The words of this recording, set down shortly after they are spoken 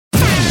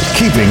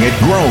keeping it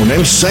grown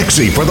and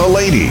sexy for the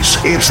ladies.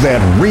 It's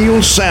that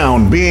real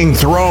sound being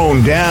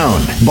thrown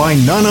down by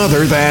none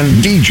other than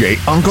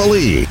DJ Uncle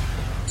E.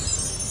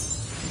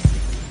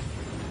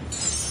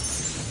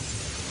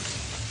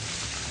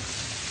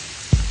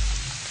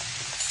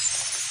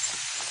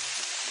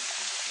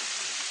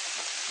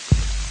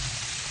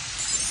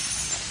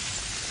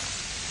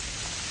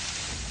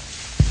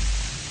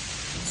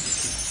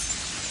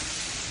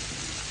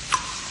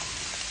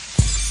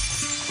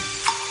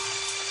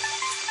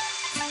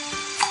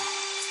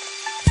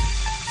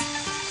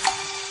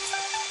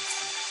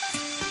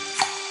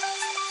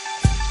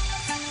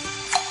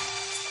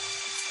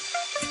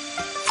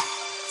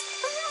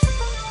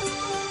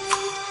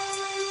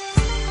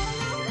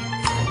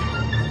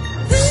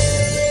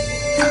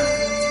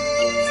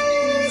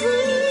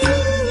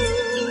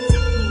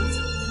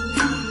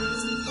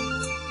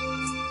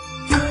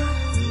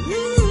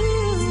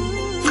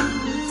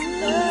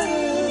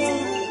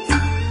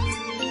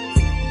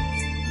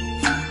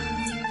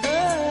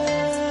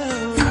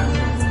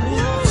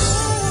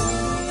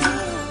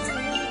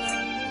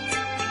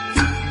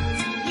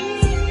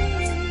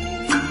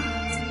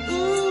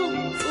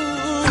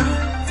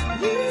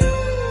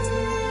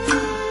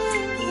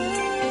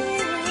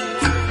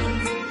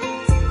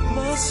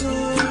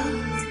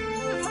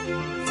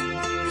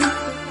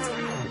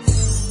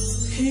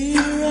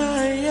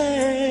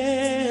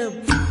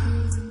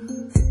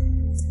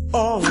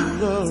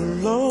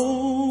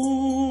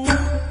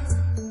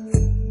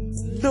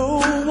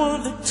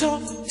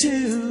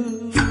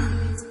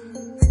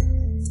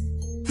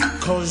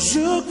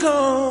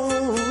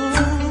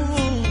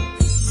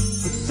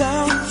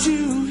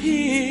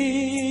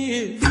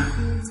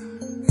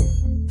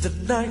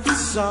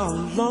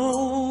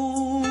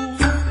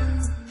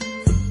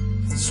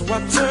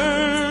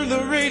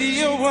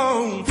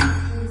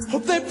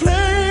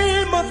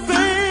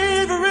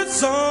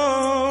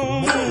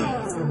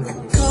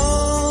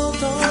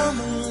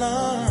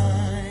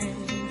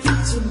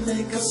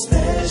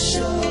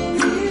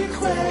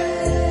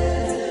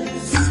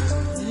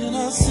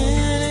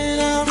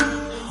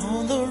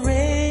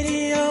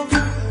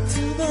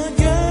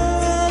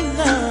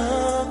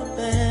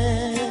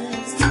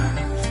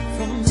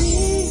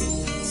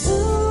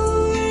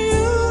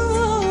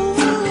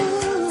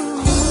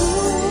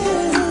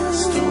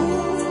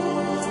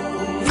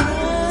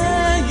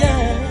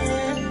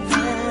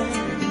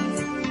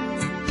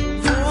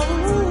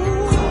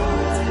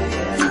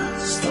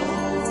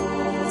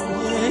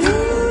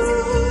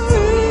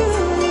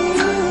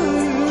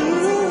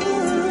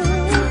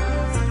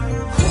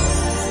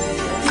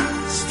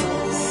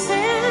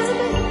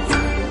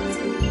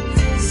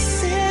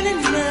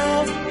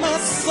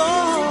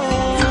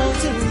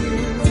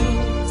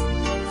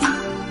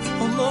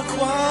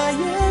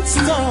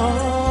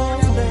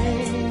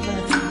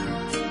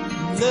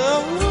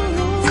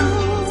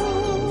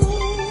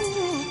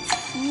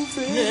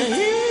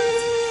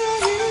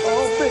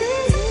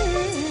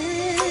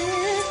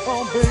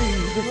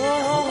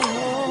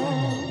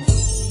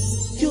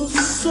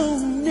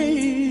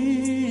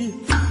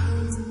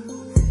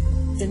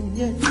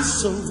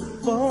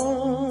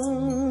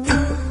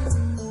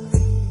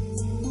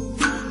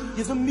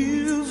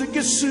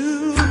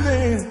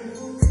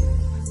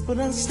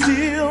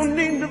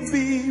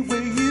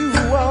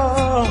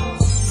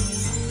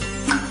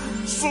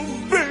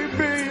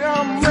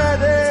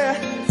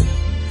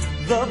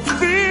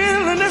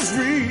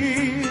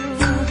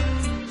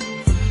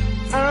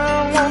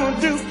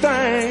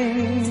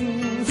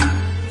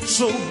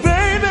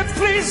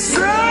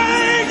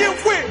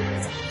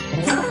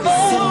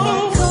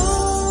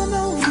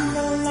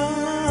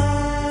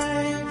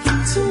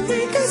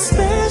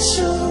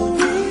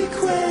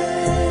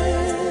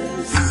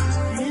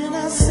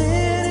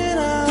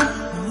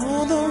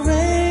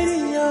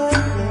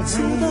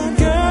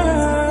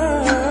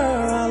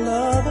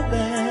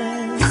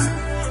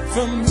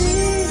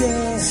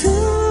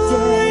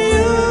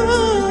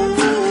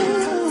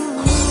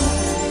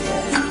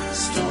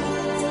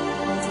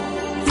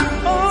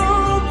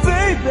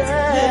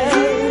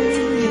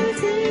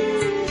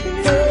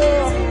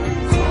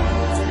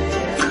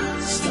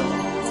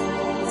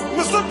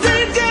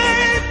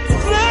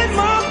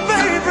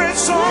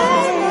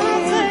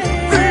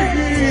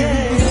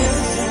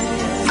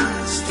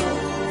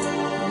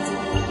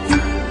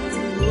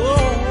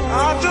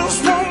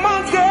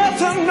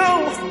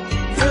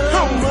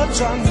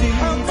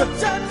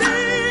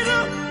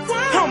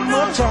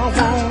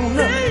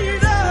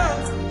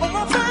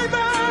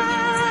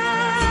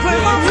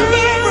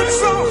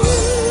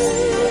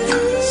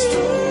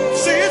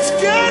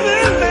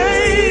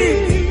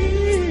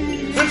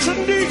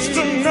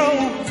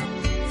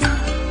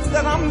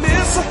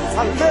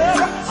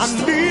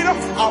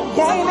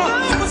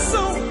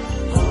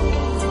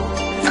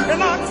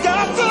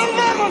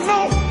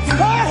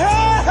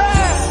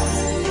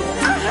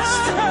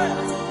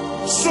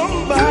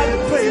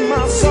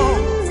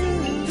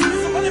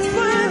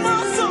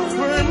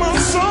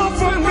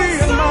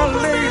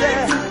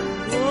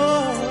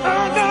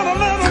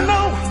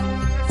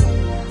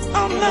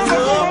 I'm never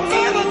gonna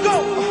let her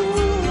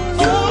go.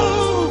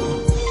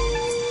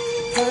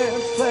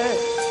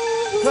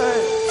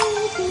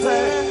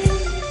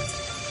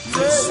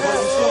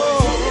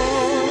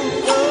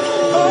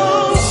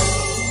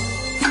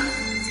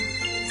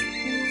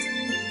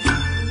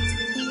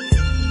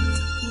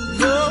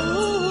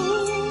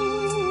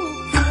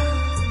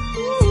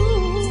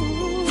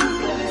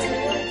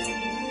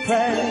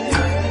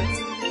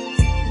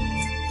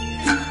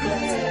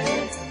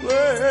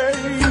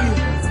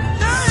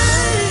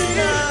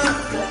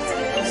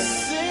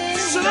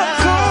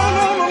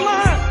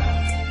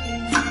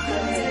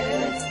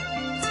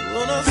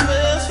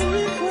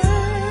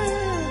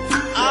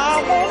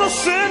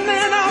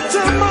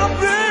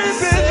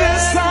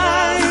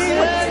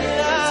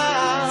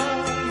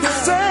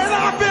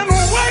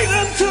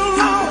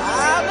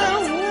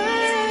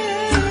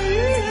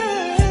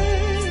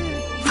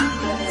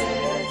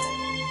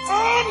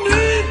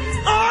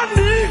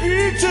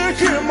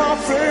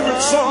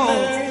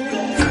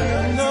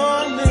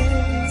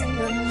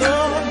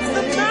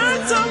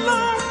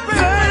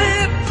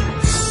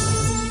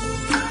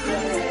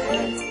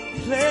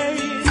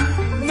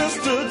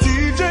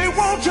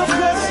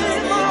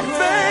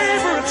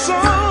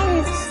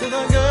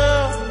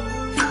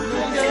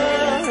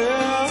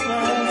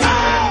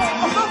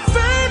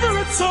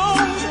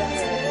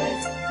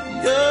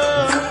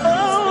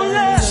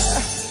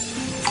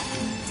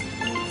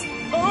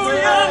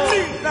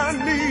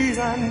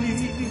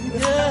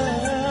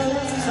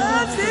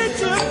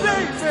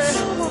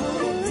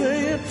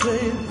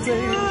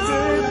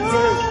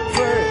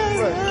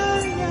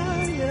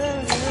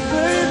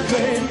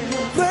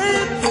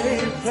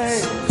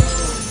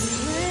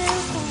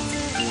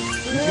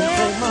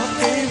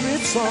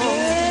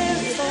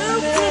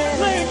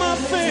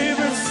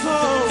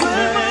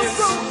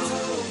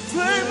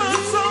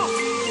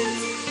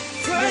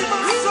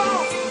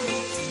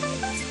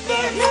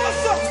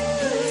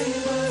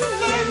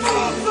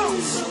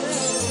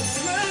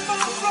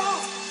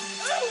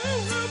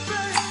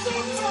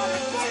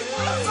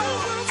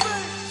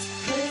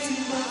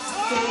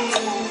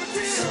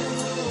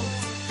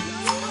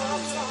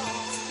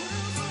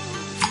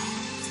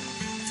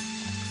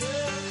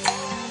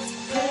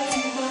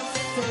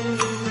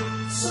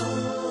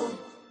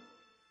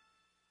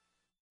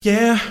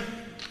 Yeah.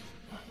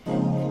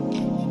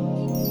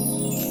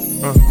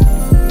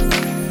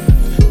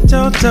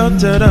 Do do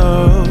do do.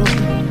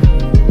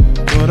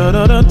 Do do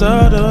do do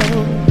do.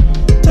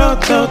 Do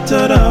do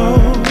do do.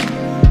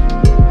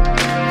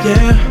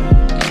 Yeah.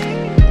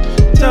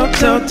 Do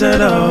do do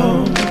do.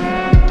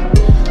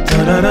 Do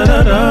do do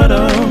do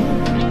do.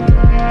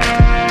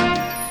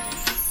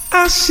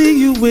 I see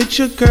you with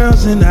your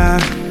girls and I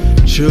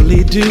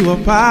truly do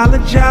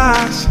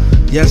apologize.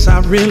 Yes, I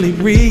really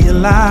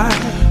realize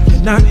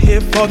you're not here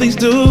for these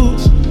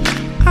dudes.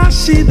 I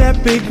see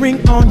that big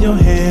ring on your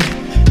hand,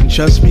 and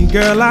trust me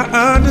girl, I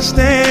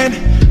understand.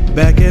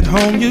 Back at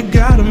home you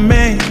got a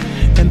man,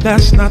 and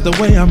that's not the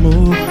way I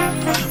move.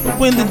 But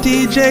when the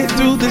DJ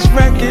threw this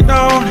record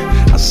on,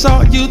 I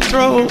saw you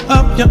throw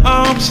up your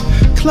arms,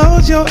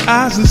 close your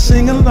eyes and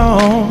sing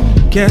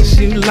along. Guess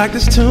you like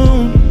this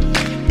tune,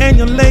 and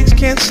your legs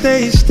can't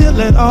stay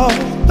still at all.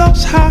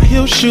 Those high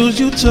heel shoes,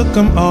 you took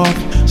them off,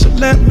 so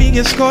let me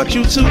escort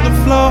you to the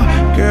floor.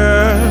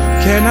 Girl,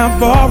 can I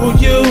borrow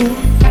you?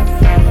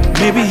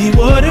 Maybe he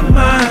wouldn't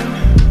mind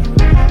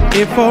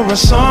if for a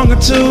song or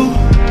two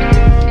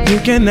you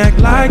can act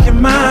like you're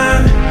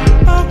mine.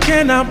 Oh,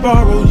 can I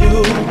borrow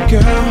you,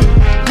 girl?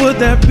 Would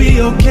that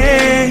be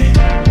okay?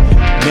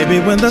 Maybe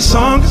when the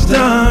song is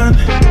done,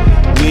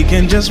 we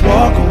can just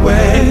walk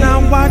away. And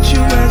I'll watch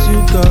you as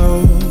you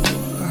go.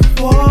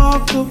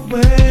 Walk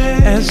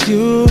away as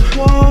you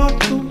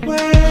walk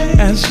away,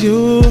 as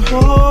you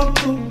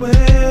walk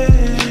away.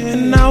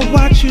 And I'll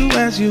watch you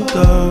as you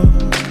go.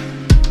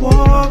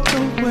 Walk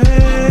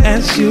away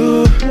as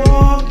you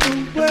walk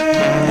away,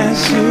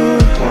 as you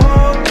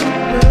walk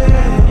away.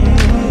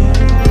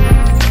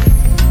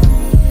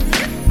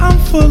 I'm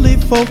fully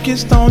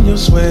focused on your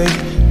sway,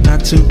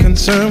 not too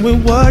concerned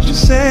with what you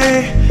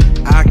say.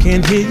 I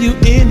can hear you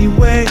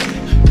anyway.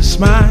 Your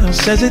smile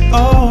says it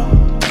all.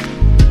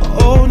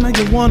 Oh, now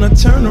you wanna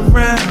turn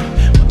around.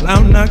 Well,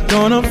 I'm not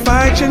gonna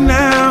fight you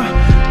now.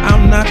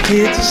 I'm not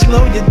here to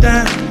slow you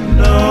down.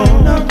 No,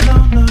 no,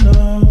 no, no,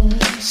 no.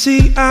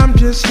 See, I'm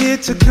just here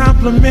to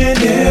compliment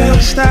your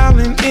style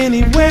in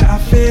anywhere I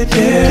fit.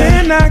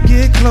 Can I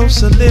get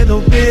close a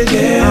little bit?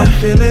 I'm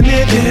feeling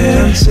it,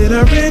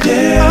 consider it.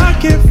 I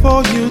care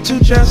for you to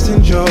just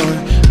enjoy.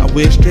 I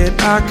wish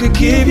that I could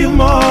give you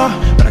more,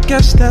 but I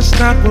guess that's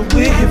not what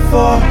we're here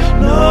for.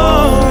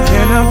 No,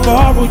 can I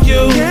borrow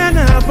you? Can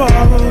I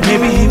borrow?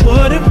 Maybe he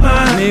wouldn't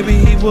mind. Maybe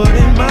he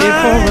wouldn't mind. If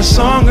for a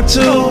song or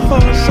two,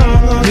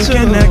 you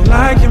can act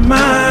like you're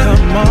mine.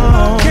 Come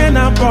on, can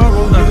I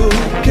borrow you,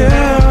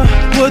 girl?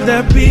 Would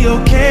that be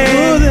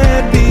okay? Would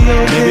that be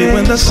okay? Maybe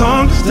when the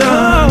song's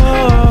done,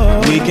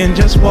 we can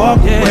just walk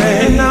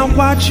away. And I'll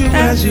watch you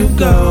as you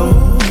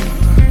go.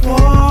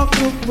 Walk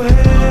away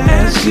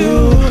as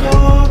you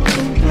walk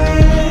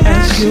away,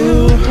 as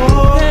you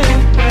walk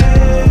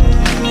away.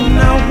 And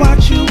I'll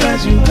watch you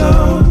as you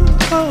go.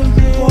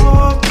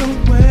 Walk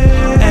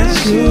away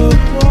as you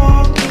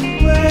walk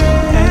away,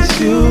 as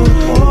you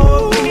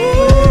walk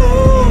away.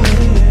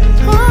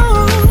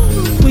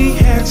 We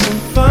had some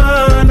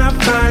fun, I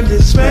find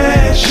it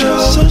special,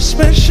 so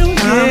special.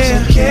 I'm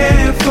so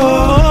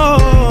careful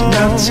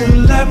not to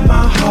let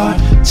my heart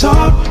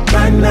talk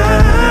right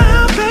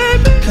now,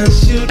 baby,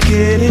 'cause you're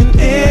getting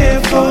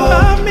airful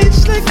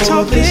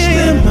for this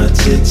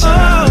limited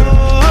time.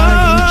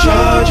 Are you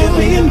charging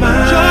me in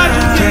mind?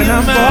 Can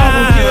I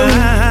borrow you?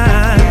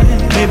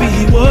 Maybe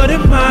he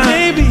wouldn't mind.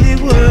 Maybe he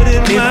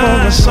wouldn't mind.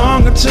 For a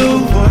song or two,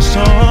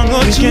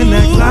 you can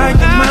act like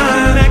you're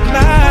mine. Act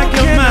like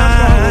you're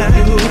mine.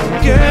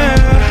 Girl,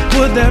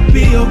 would that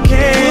be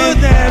okay? Would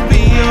that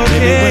be okay?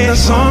 Maybe when the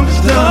song's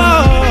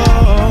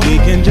done, we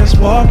can just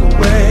walk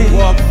away.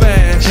 Walk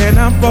fast. Can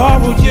I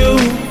borrow you?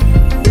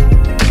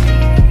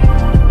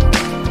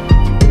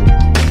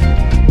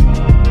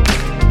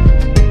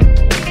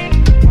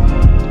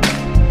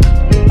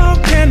 Oh,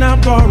 can I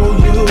borrow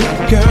you,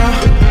 girl?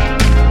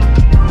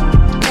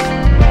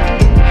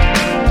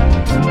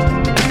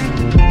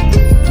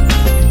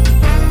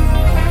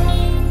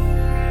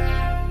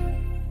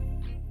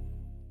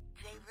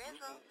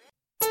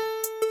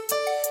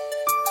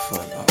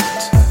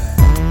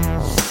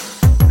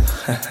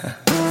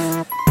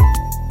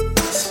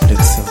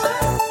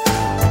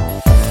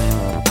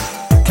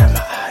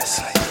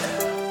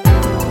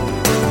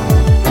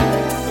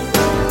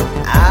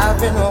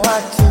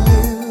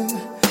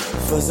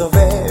 So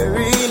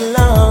very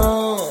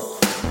long,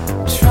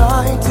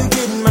 trying to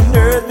get my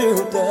nerve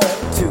built up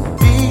to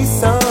be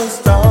so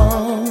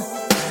strong.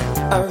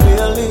 I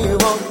really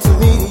want to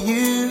meet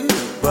you,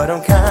 but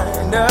I'm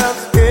kind of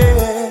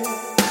scared,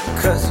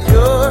 'cause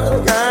you're the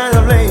kind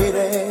of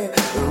lady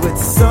with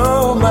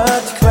so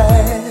much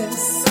class.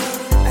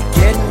 I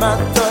get my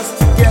thoughts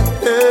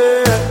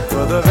together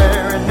for the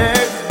very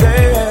next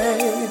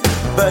day,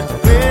 but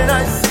when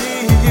I see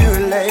you,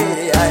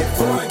 lady, I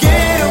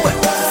forget what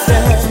to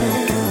say.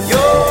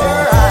 Your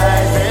eyes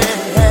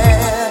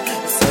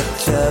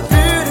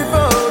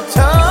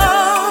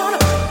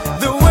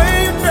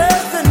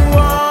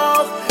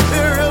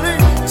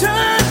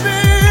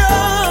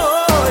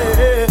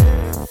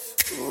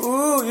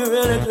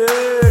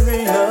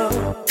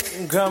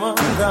Come on,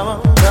 come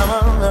on, come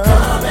on.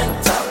 Come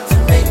and talk to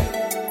me.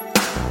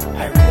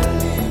 I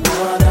really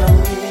wanna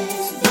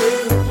meet you.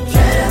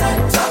 Can I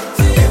talk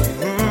to you?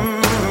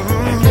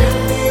 I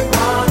really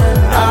wanna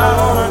know. I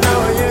wanna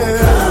know you.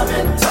 Come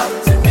and talk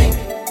to me.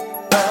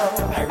 Oh,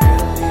 I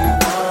really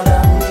wanna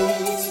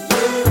meet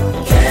you.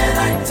 Can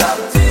I talk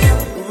to you?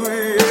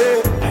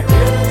 I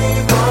really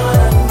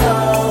wanna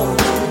know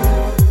you.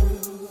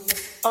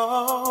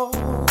 Oh,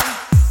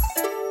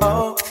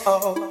 oh,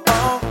 oh.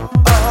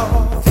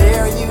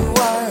 There you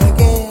are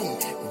again,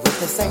 with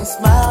the same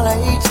smile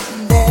each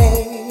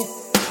day.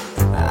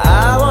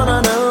 I wanna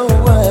know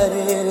what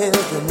it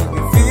is that make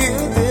you feel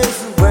this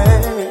way.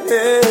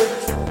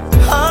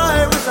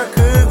 I wish I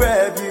could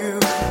grab you,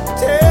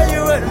 tell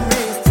you what it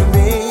means to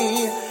me,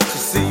 to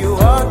see you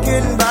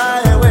walking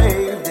by a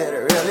wave that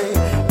really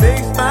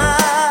makes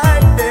my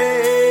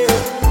day.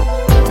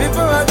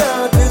 Before I go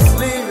to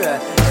sleep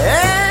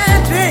and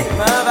dream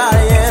about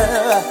you,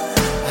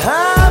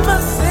 I'm a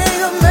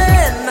single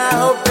man. I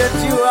hope that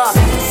you are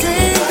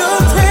single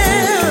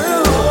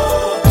too.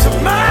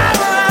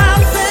 Tomorrow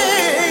I'll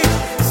say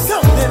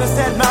something to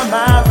set my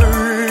mind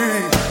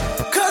free.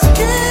 'Cause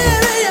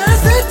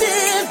curiosity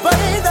is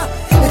burning the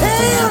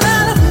hell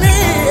out of me,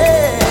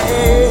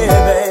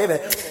 baby.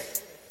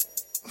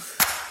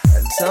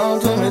 Talk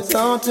to me,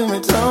 talk to me,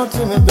 talk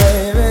to me,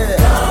 baby.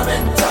 Come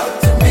and talk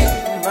to me,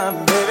 my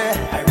baby.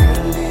 I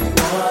really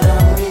wanna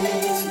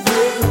meet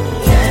you.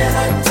 Can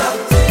I talk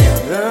to you?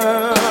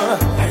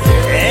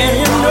 And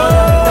you know,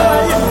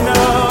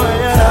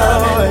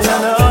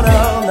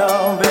 no,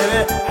 baby.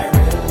 I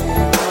really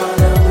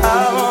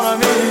wanna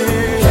meet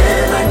you.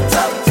 Can I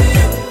talk to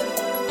you?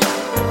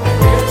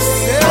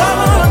 Say I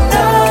wanna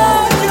know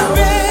you,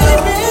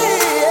 baby.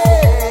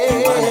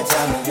 Wanna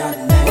tell me your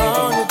name?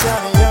 Wanna tell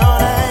me your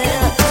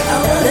name?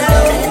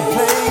 Let me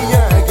play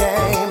your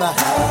game.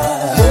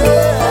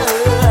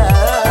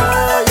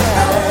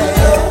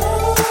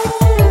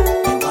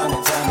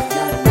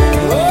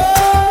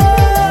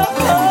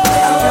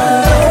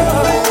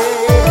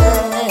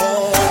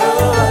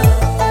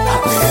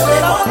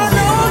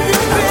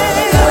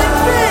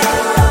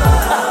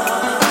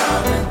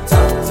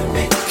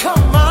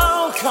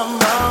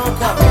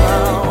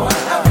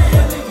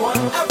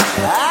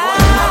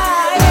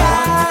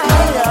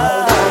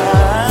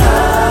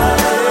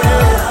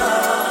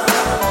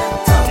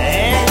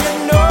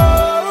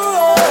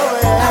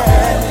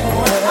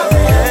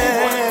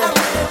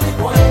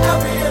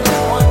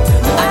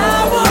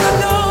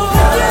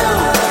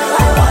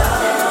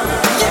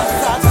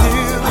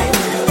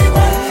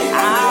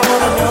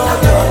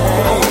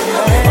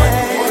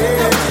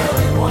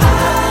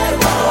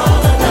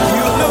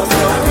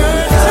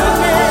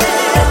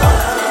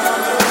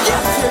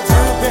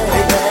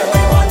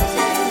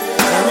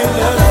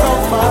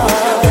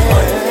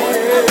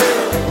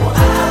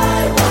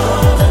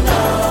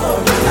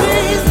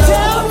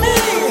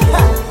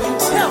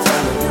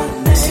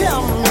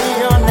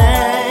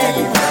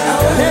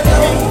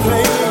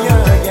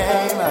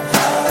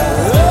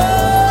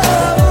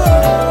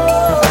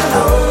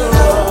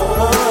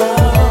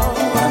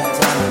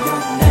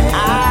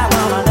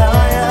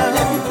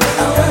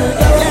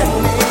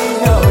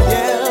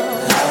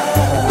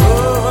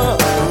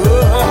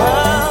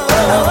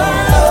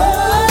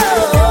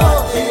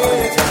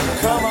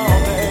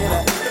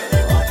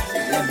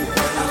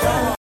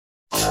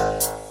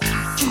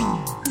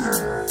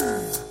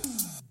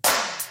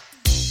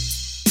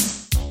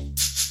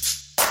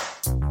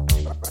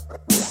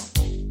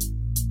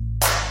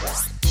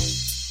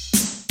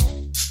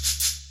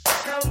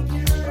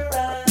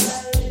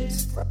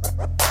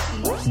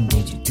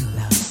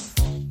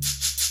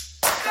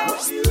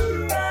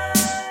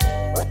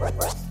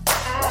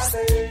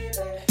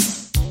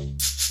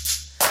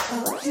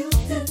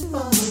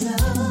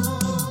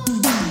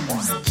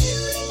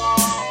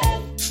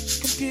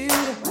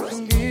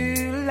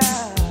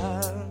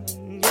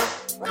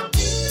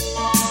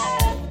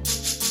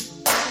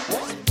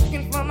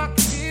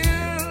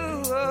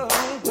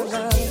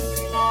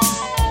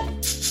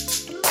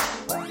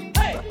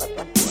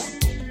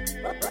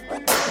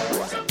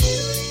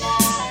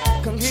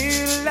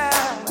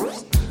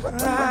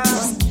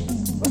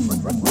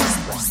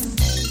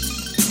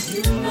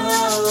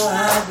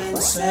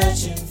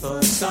 Searching for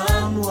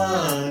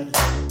someone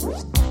who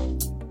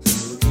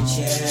can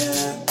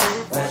share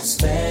that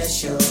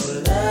special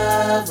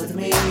love with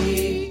me.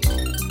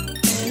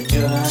 And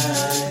your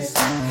eyes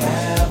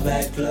have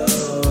that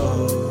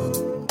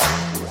glow.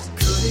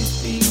 Could it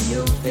be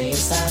your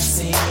face I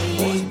see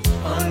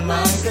on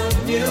my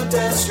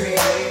computer screen?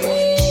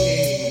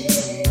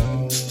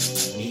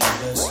 Need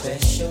a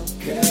special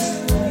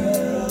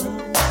girl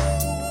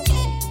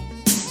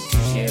to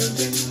share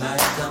in my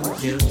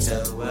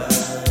computer world.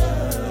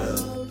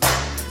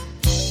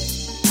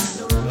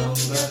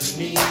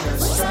 Need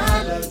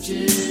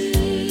astrology.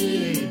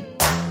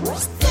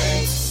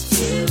 Thanks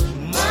to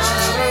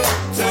my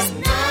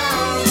technology.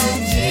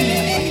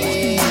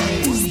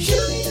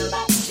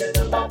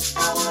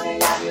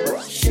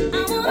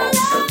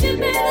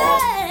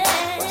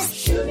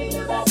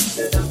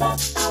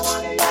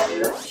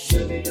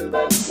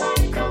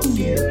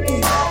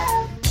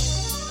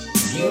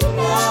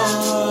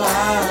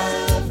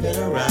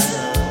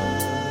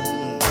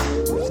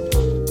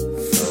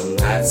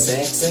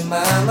 and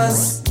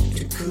mamas,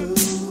 the cool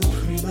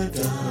prima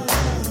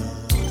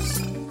donnas.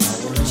 I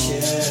wanna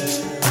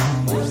share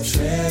your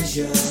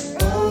treasure,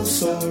 oh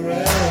so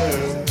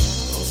rare.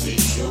 Cause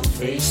it's your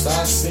face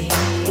I see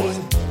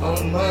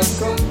on my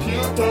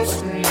computer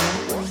screen.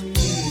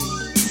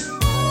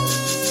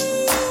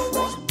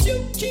 Won't you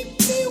keep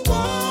me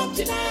warm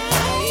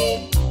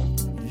tonight?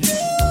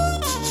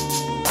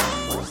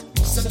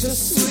 Such a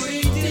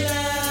sweet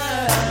delight.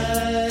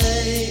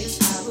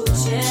 I will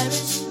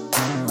cherish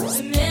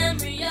the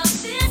memory of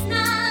this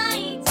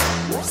night.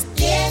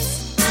 Yes,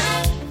 I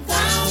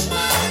found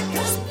my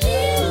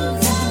computer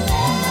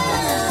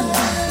love.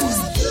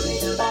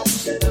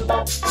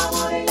 Shoot-a-bop, I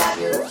wanna love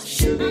you.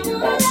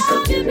 Shoot-a-bop,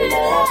 computer.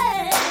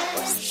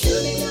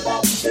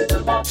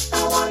 Shoot-a-bop, I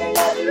wanna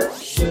love you.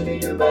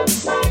 Shoot-a-bop,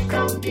 my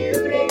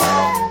computer.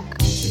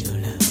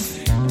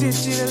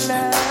 Digital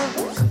love,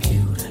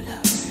 computer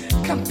love,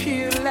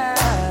 computer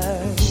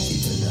love,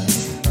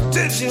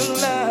 digital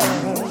love,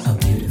 a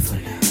beautiful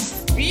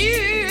love,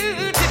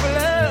 beautiful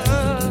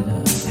love,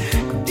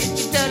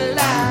 digital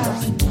love,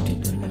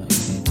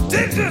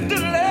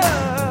 digital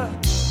love.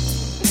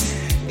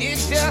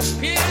 It's just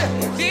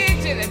beautiful,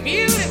 digital,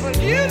 beautiful,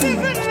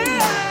 beautiful love.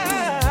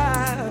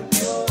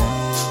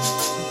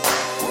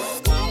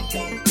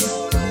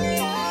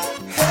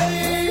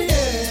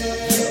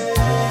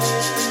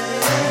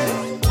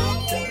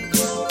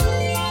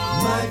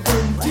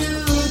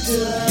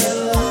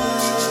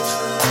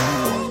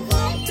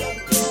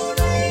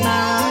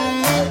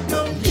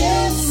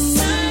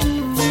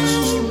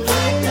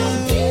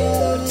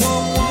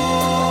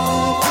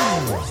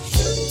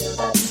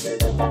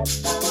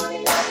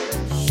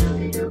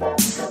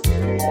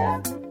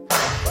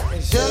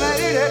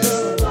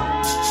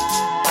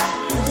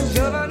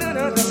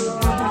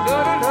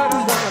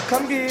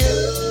 Come here.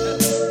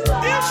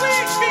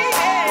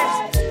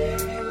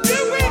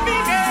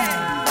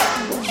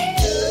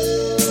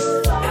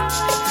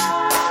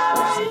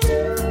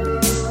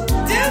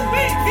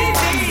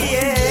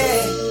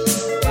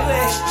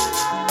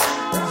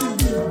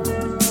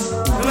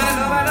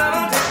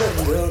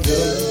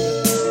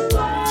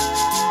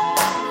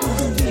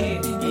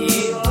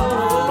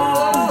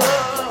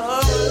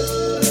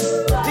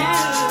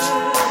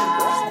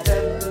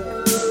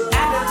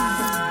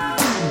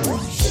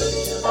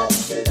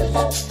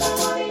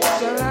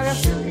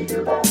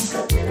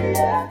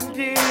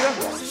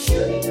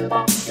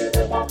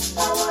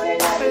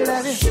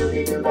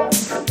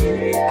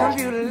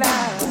 Computer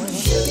love.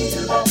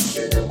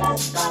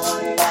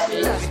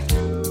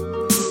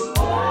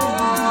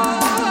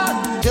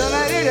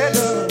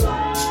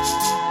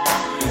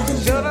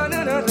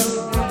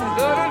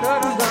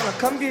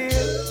 Come here.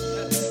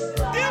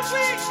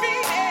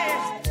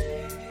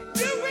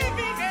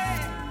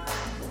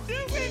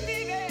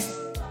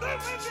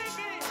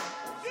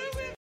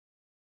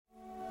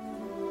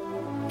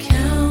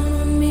 Count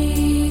on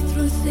me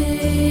through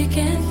thick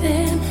and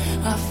thin,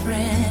 a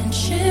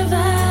friendship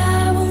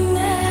I will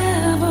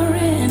never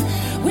end.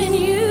 When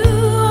you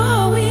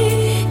are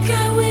weak,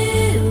 I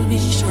will be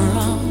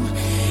strong,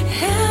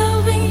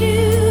 helping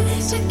you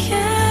to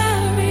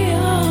carry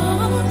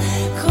on.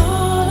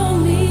 Call on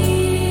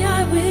me,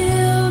 I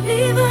will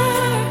be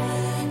there.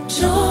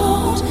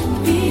 Don't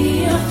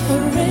be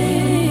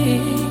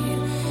afraid.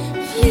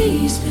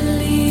 Please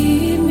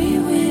believe me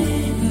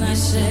when I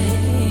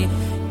say,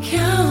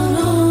 count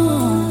on.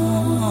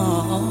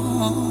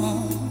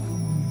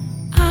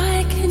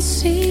 I can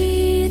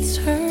see it's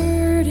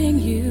hurting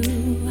you.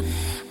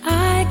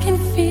 I can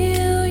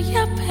feel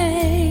your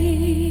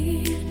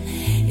pain.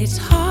 It's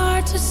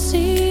hard to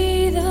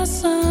see the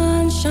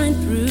sunshine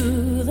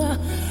through the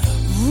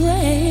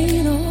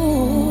rain.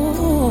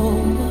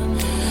 Oh,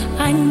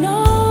 I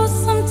know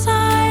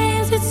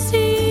sometimes it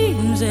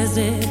seems as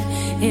if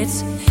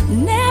it's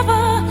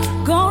never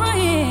gonna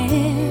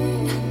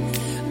end,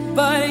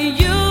 but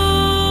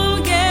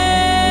you'll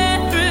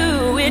get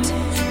through it.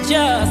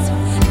 Just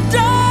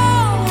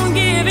don't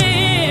give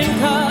in,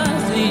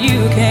 'cause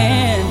you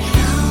can.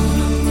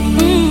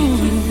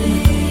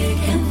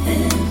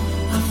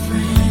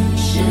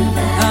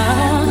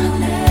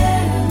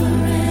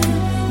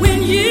 When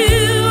you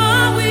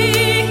are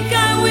weak,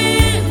 I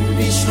will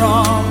be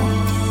strong,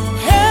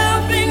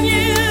 helping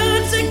you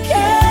to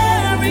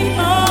carry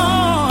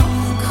on.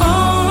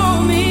 Call on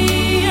me,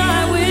 I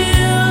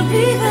will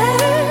be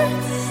there.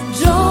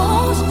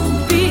 Don't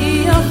be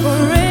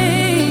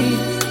afraid.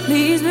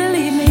 Please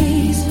believe me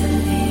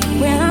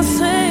when I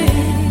say,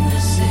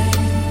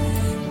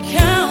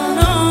 count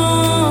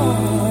on.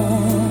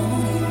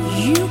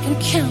 You can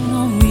count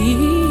on me.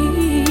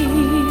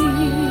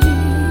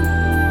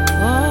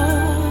 Oh,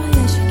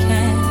 yes you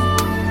can.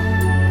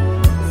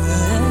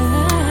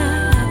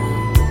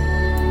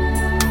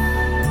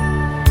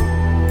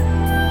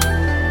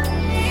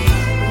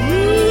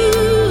 Ooh,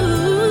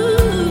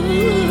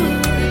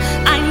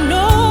 I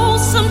know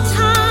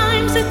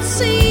sometimes it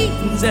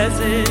seems as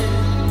if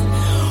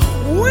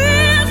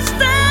we're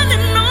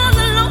standing on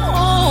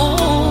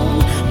alone,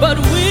 but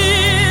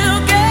we'll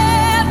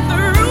get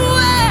through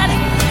it,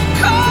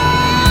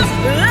 'cause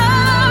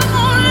love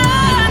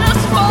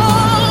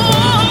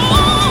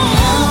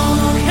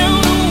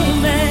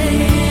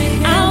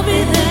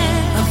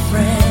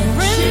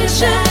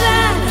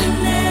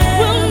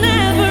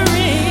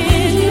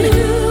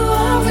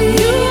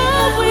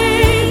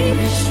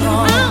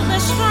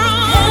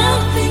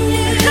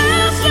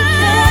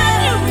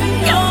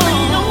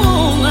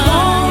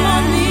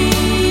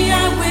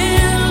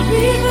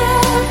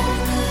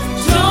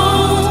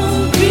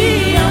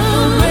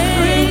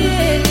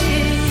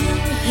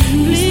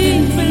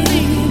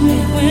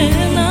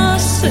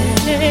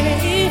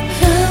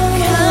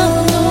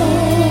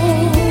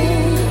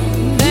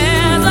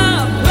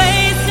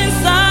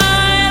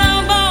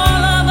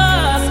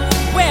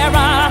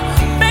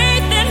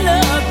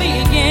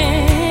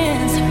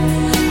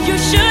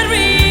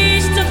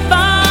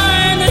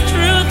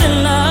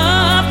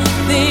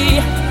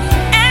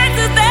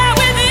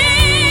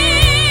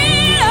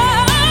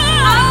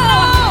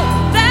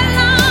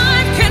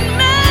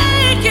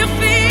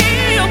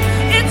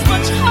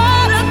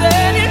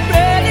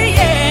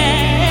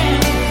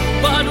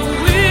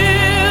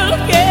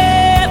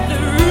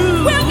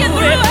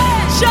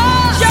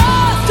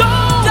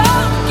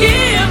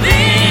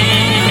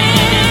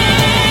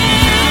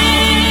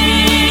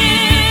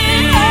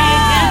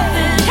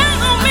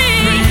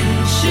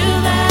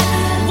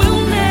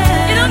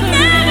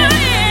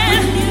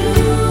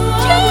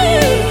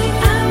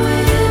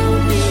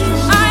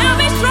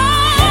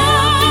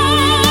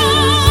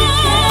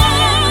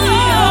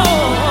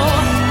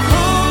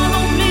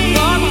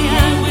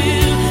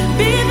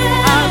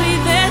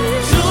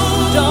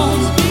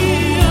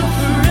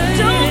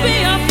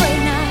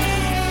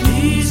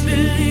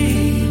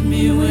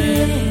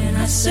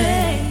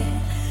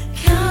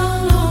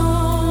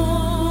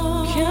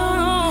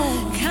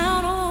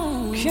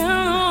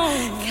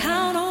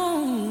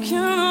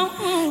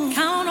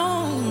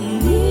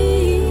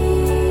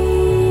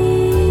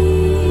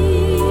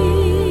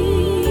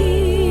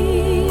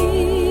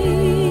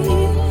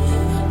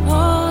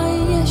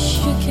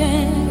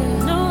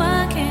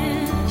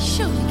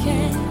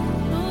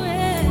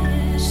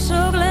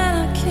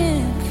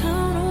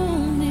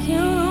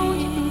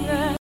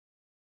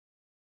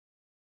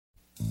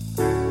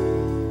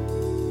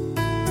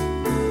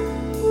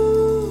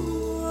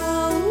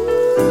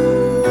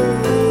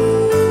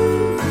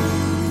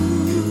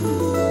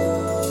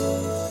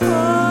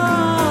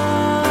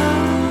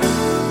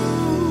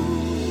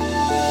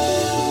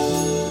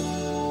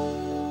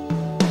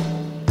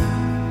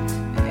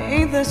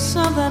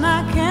than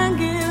I can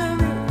give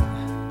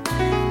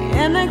you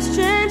in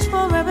exchange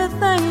for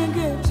everything you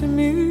give to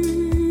me.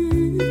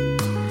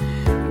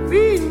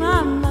 Read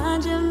my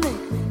mind, you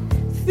make me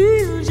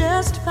feel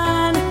just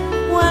fine.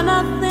 When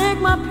I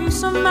think my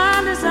peace of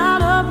mind is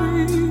out of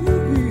reach,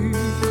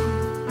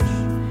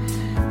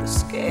 the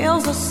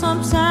scales are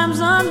sometimes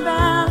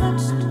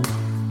unbalanced,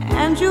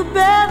 and you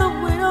bear the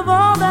weight of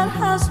all that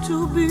has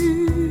to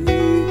be.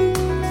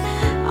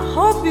 I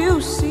hope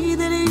you see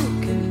that you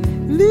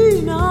can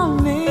lean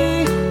on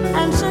me,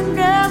 and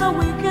together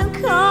we can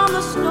calm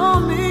the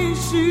stormy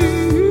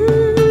seas.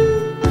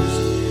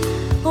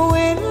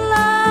 When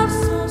love's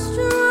so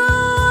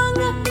strong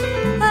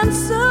and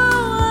so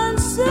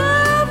unselfishly,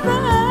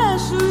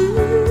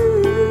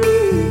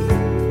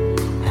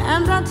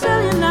 and I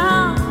tell you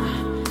now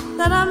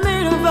that I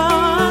made a vow,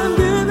 I'm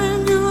giving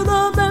you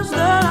the best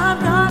that I've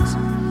got,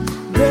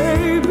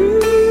 baby.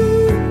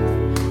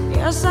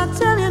 Yes, I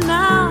tell you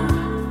now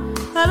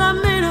that I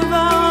made a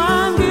vow,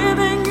 I'm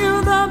giving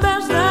you the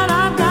best that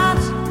I've got,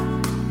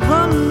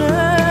 honey.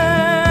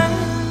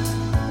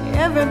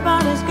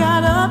 Everybody's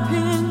got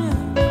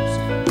opinions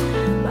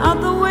about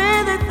the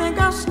way they think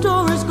our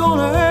story's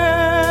gonna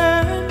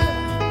end.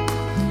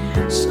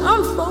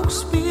 Some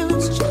folks feel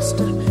it's just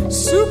a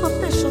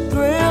superficial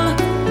thrill.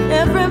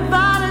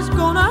 Everybody's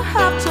gonna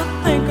have to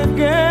think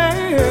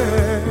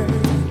again.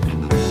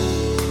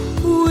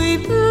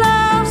 We've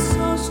loved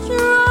so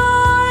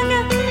strong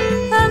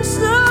and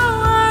so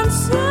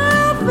unselfishly.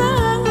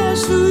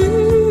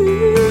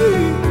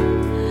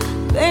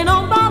 They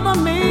don't bother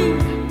me,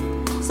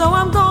 so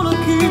I'm gonna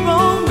keep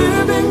on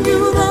giving you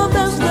the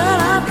best that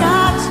I've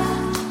got,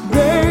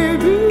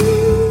 baby.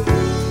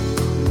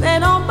 They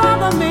don't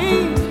bother me,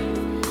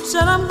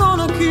 said I'm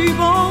gonna keep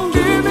on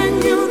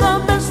giving you the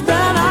best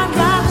that I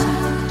got.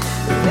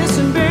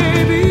 Listen,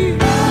 baby,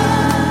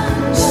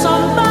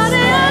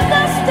 somebody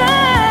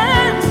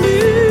understand me.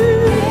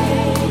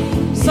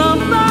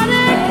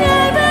 Somebody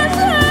give his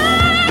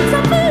hand to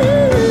me.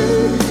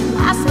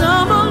 I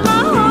stumbled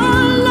my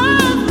whole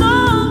life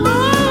long,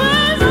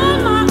 always on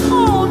my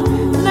own.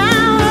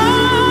 Now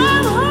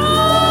I'm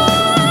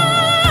home,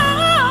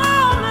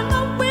 and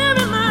the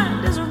weary mind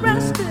is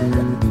rested,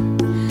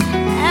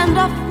 and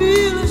I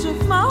feel as if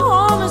my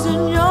home is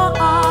in your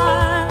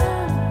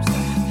arms.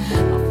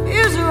 My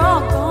fears are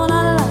all gone, I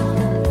like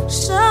the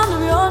sound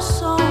of your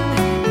song,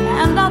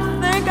 and I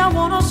think I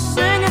wanna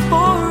sing it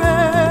forever.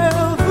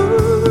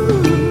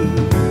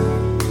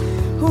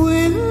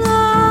 When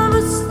love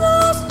is so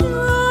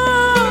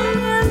strong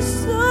and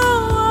so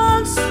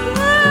unselfishly,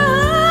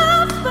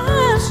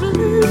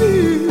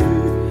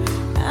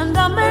 and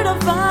I made a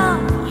vow,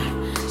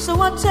 so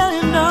I tell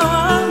you now,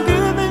 I'm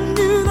giving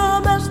you the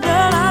best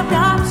that I've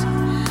got.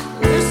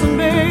 Listen,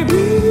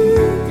 baby,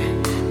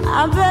 I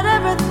bet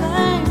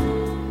everything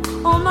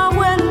on my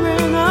wedding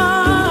ring.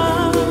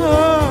 I'm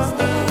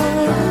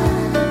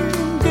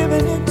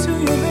giving it to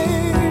you,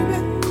 baby.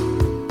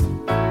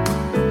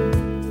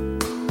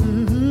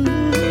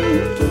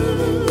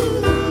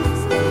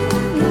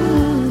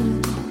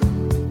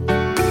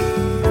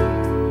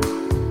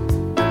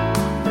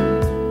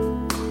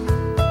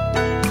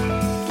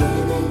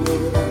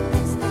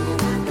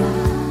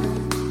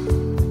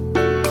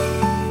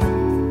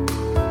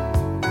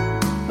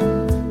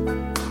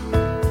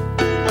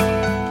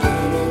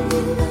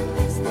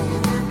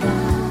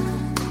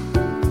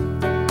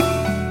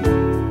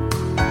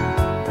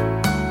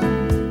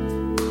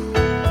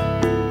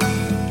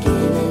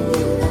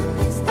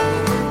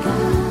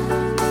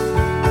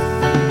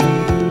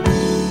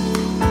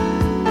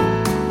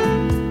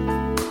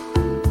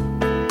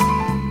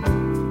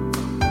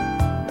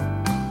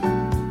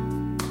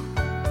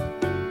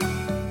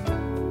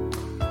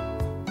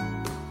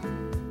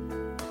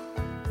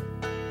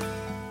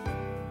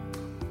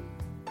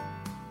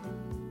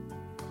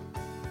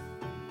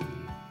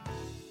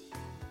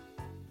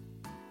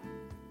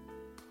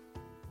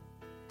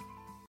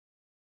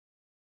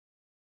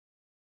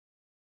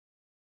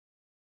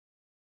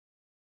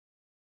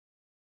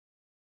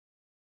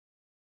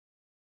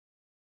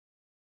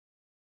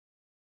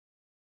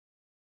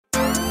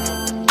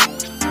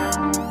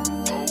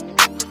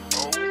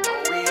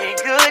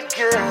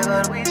 good,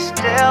 but we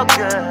still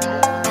good.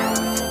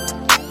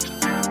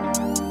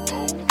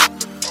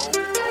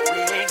 We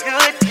ain't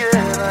good,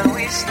 but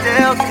we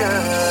still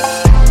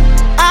good.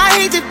 I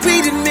hate that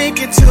we didn't make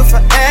it to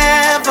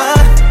forever.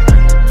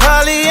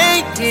 Probably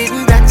ain't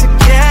getting back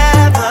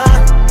together,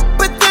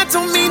 but that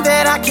don't mean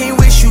that I can't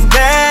wish you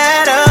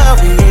better.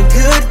 We ain't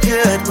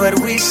good, but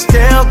we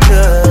still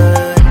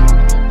good.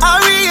 I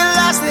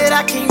realize that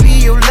I can't be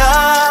your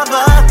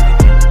lover.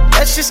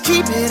 Let's just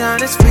keep it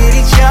honest with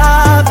each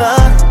other.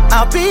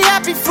 I'll be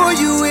happy for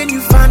you when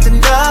you find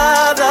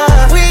another.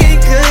 We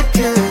ain't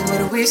good,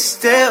 but we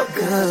still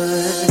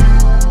good.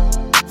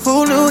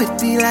 Who knew it'd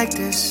be like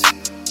this?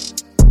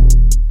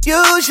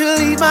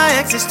 Usually my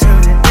exes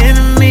turn to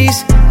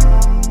enemies,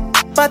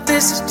 but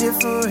this is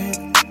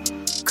different,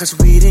 cause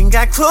we done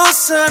got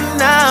closer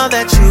now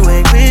that you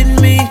ain't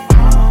with me.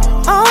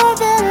 All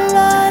that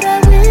love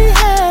that we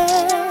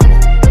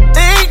had,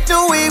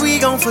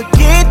 don't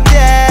forget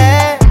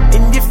that.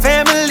 And your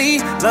family,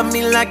 love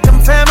me like I'm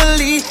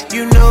family.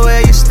 You know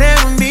where you stand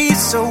with me.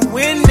 So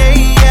when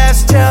they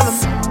ask, tell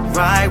them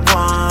right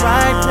one,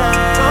 right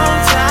place,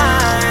 wrong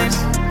time.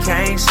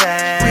 Can't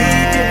say we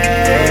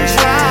didn't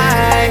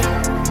try.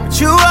 But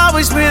you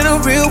always been a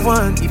real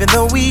one. Even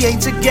though we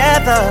ain't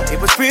together, it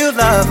was real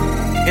love.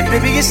 And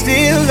baby, it's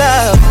still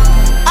love.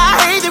 I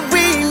hate that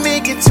we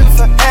make it to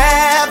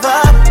forever.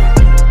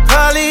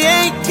 Probably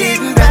ain't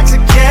getting back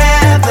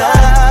together,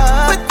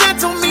 but that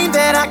don't mean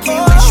that I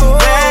can't wish you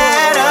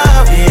better.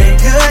 It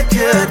ain't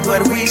good,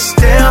 but we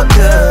still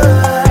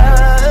good.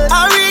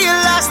 I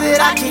realize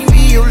that I can't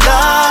be your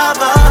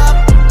lover.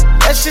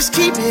 Let's just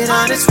keep it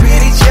honest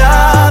with each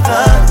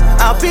other.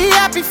 I'll be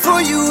happy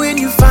for you when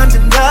you find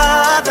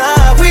another.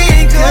 We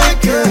ain't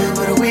good,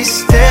 but we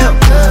still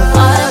good.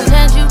 All the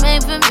plans you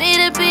made for me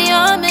to be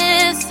your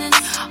missus,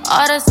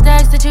 all the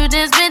stacks that you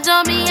just spent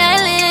on me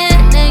ain't lit.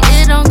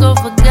 Nigga, don't go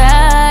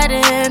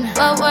forgotten,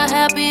 but we're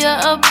happier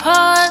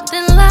apart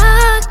than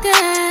locked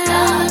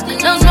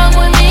in. Don't wrong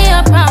with me,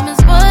 I promise,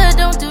 but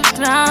don't do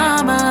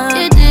drama.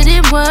 It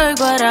didn't work,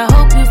 but I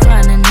hope you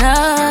find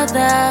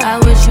another. I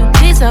wish you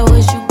peace, I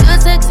wish you good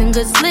sex and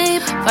good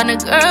sleep. Find a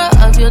girl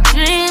of your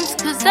dreams,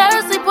 cause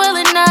I sleep well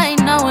at night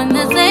knowing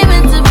this ain't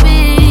meant to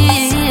be.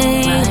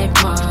 Right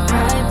one,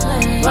 right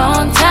place,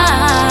 wrong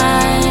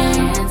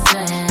time.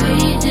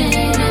 We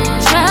didn't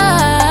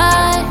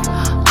try.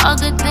 All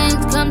good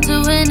things come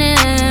to an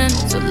end,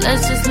 so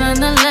let's just learn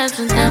the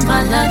lessons and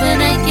find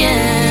loving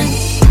again.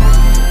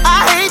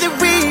 I hate that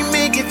we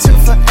make it to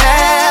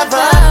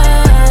forever.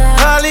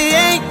 Probably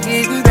ain't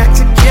getting back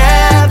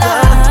together,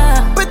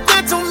 but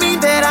that don't mean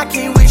that I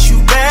can't wish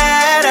you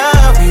better.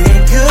 We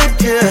ain't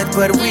good,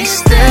 but we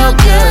still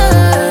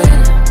good.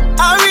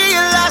 I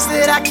realize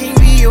that I can't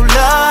be your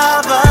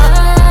lover.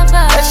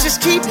 Let's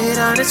just keep it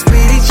honest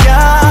with each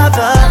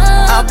other.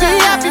 I'll be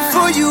happy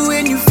for you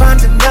when you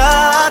find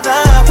another.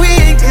 We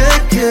ain't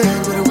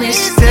good, but we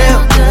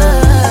still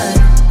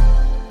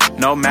good.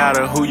 No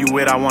matter who you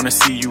with, I wanna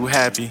see you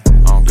happy.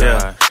 Oh,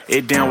 yeah,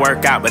 it didn't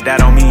work out, but that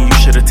don't mean you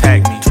should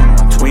attack me.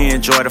 We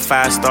enjoy the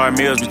 5-star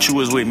meals, but you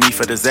was with me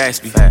for the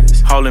Zaxby.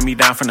 Holding me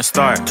down from the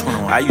start.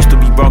 I used to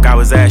be broke, I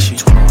was ashy.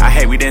 I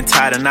hate we didn't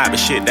tie the knot, but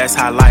shit, that's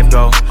how life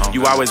go.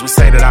 You always would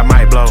say that I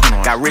might blow.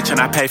 Got rich and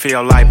I pay for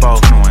your lipo.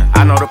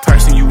 I know the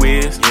person you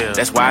is,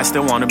 that's why I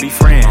still wanna be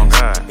friends.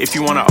 If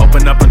you wanna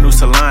open up a new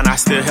salon, I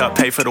still help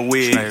pay for the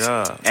wigs.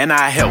 And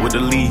I help with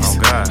the lease.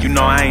 You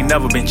know I ain't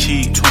never been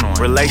cheap.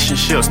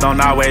 Relationships don't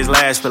always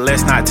last, but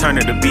let's not turn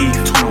it to beef.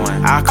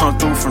 I'll come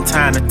through from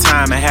time to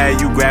time and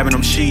have you grabbing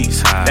them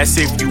sheets. That's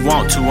if you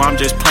want to, I'm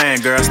just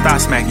playing, girl,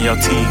 stop smacking your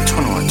teeth.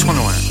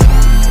 21.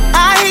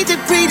 I hate that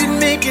we didn't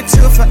make it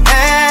to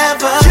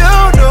forever. You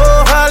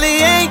know,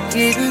 probably ain't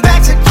getting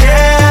back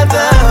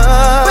together,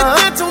 but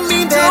that don't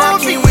mean that I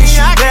can't wish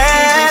you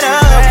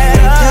better.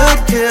 We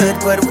ain't good,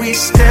 but we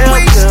still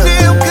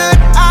good.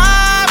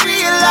 I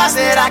realize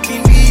that I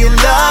can't be your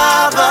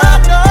lover.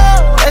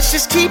 Let's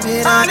just keep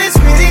it honest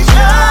with each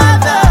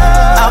other.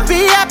 I'll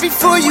be happy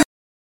for you.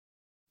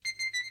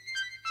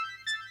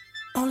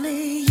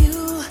 Only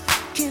you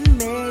can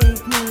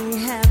make me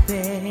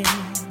happy.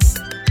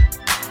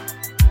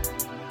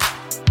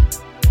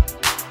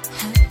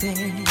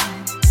 Happy.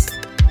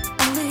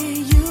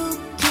 Only you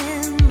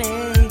can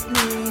make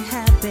me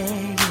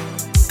happy.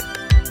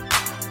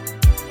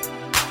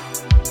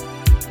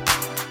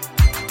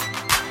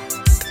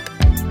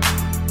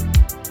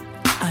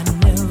 I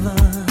never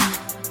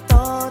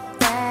thought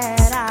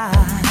that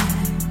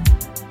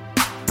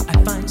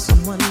I'd find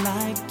someone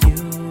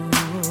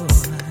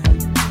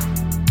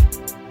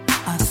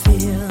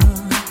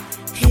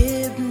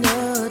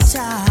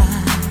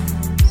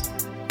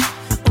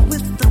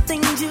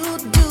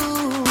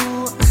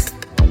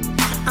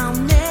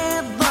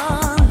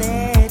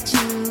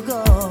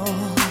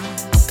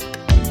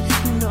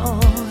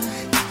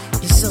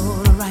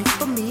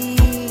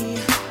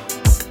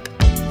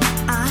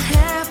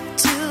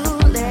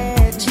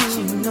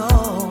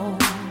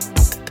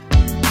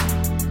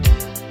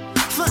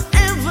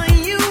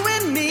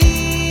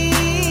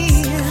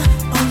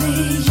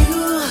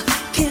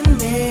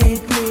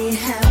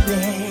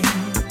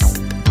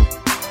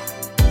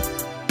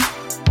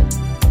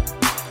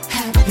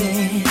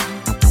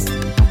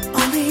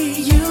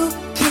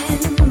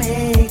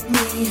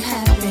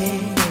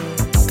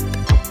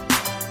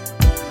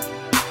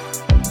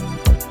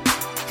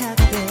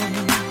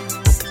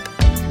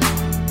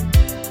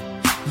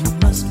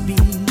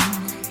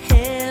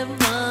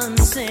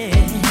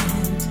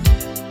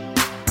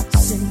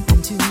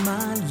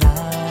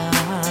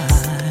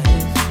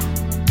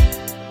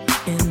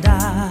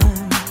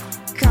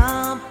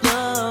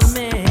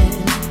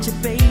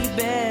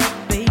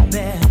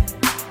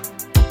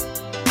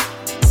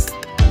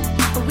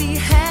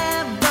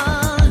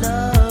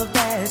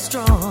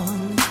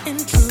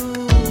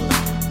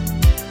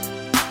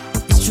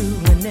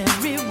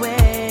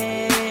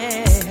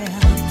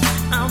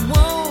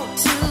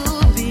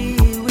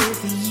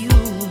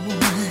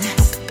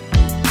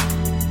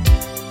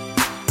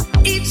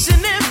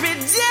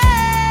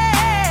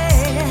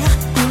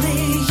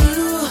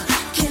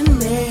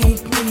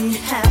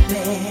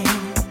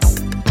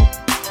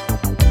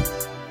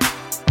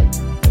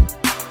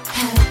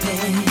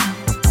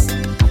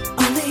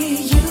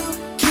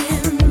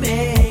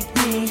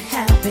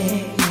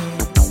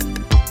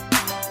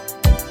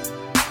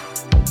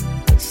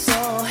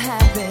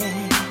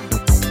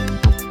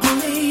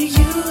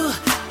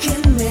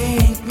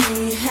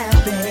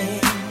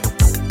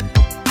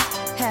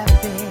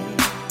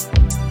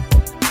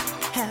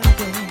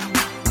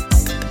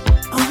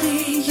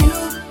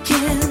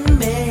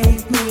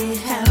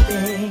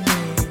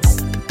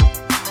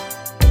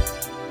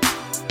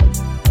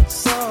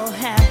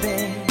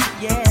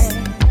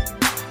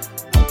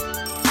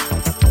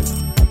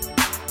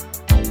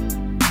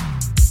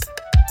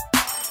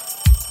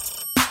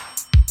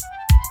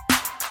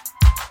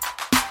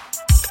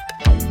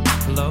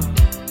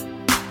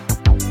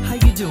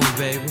doing,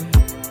 baby?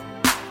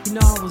 You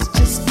know, I was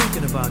just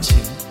thinking about you.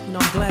 You know,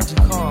 I'm glad you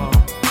called.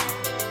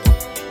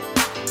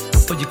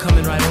 Oh, you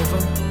coming right over?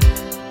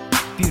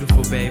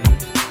 Beautiful, baby.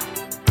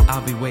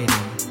 I'll be waiting.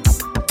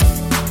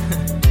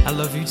 I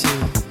love you too.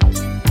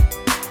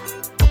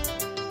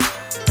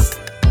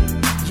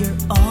 You're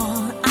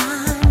all I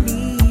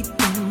need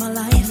in my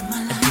life.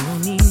 I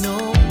don't need no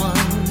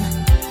one.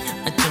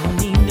 I don't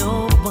need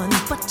no one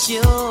but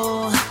you.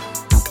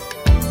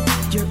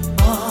 You're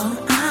all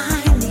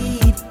I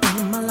need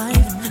in my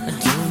life. I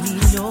don't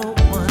need no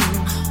one.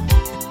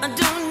 I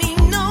don't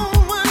need no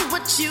one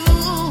but you.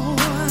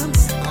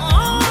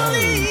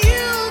 Only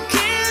you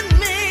can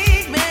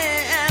make me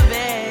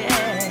happy.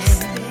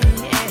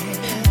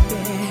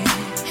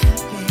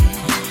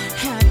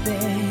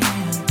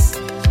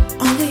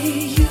 Only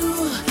you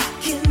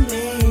can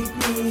make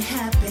me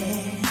happy.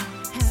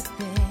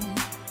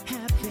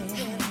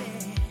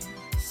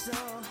 So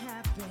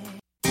happy.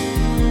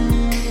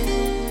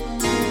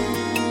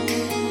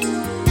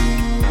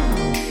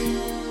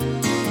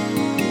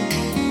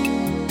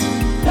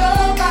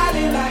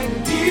 Nobody like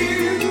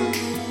you.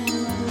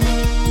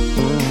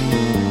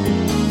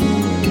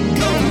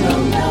 No, no,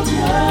 no,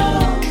 no.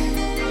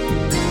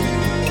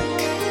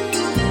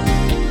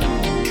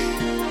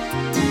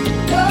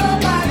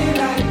 Nobody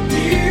like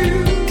you.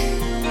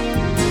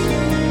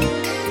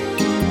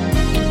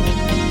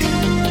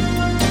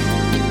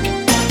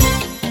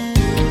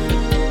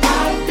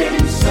 I've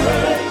been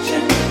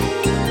searching.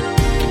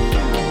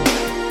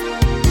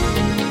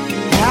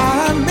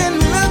 I've been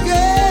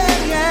looking,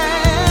 yeah.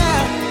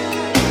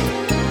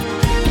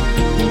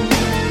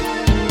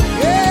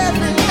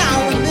 Every now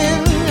and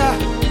then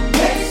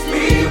makes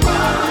me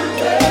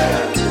wonder.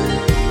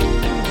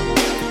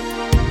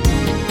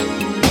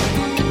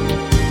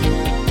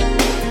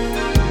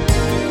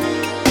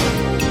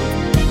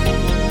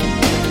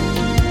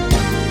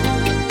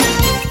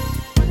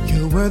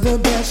 You were the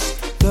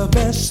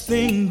best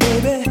thing,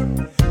 baby,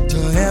 to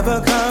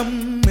ever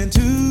come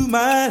into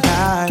my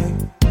life.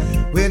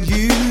 When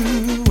you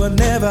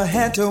never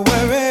had to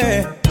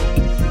worry,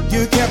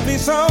 you kept me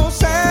so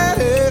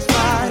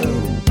satisfied.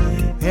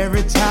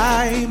 Every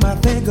time I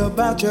think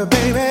about you,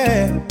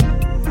 baby,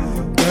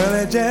 girl,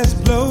 it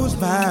just blows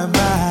my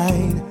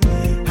mind.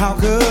 How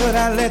could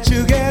I let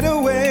you get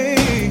away?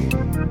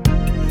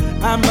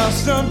 I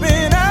must have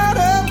been out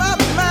of my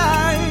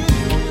mind.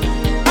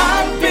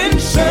 I've been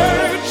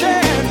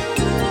searching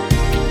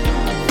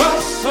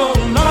for so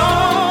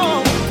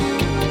long.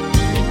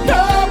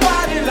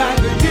 Nobody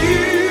like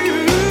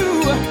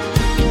you,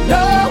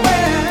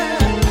 nowhere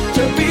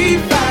to be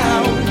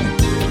found.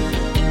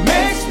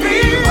 Makes me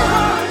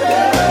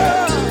wonder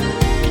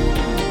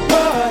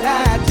what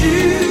I'd do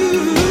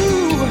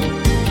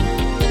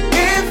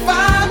if I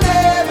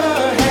never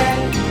had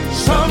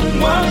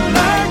someone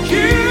like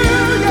you.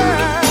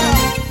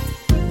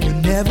 Yeah. You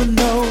never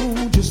know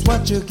just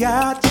what you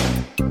got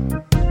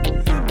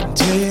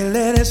until you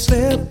let it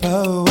slip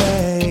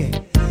away.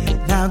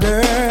 Now,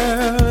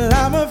 girl,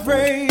 I'm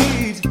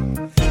afraid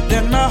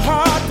that my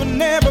heart will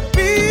never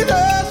be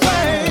the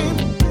same.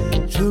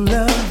 True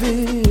love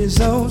is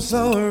oh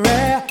so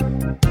rare.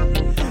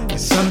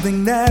 It's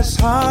something that's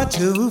hard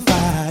to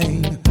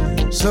find.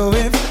 So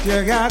if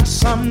you got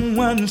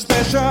someone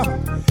special,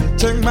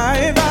 take my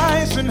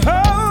advice and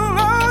hold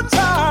on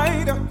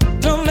tight.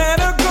 Don't let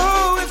her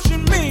go if she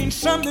means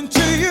something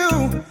to you.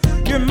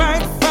 You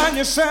might find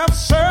yourself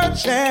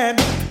searching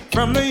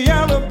from the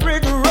yellow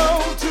brick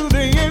road to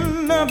the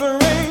end of the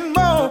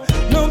rainbow.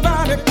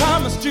 Nobody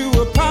promised you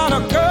a pot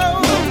of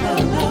gold.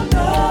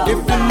 If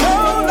you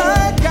know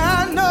like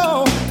I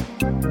know,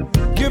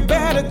 you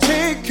better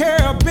take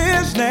care of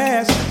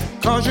business,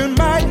 'cause you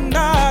might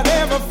not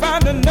ever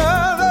find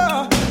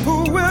another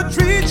who will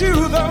treat you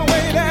the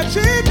way that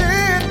she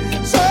did.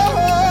 So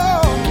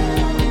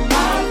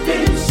I've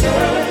been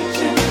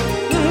searching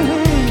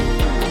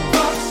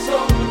for so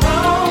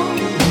long.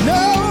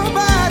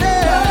 Nobody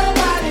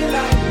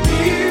like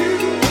you.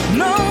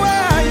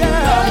 Nowhere,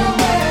 yeah.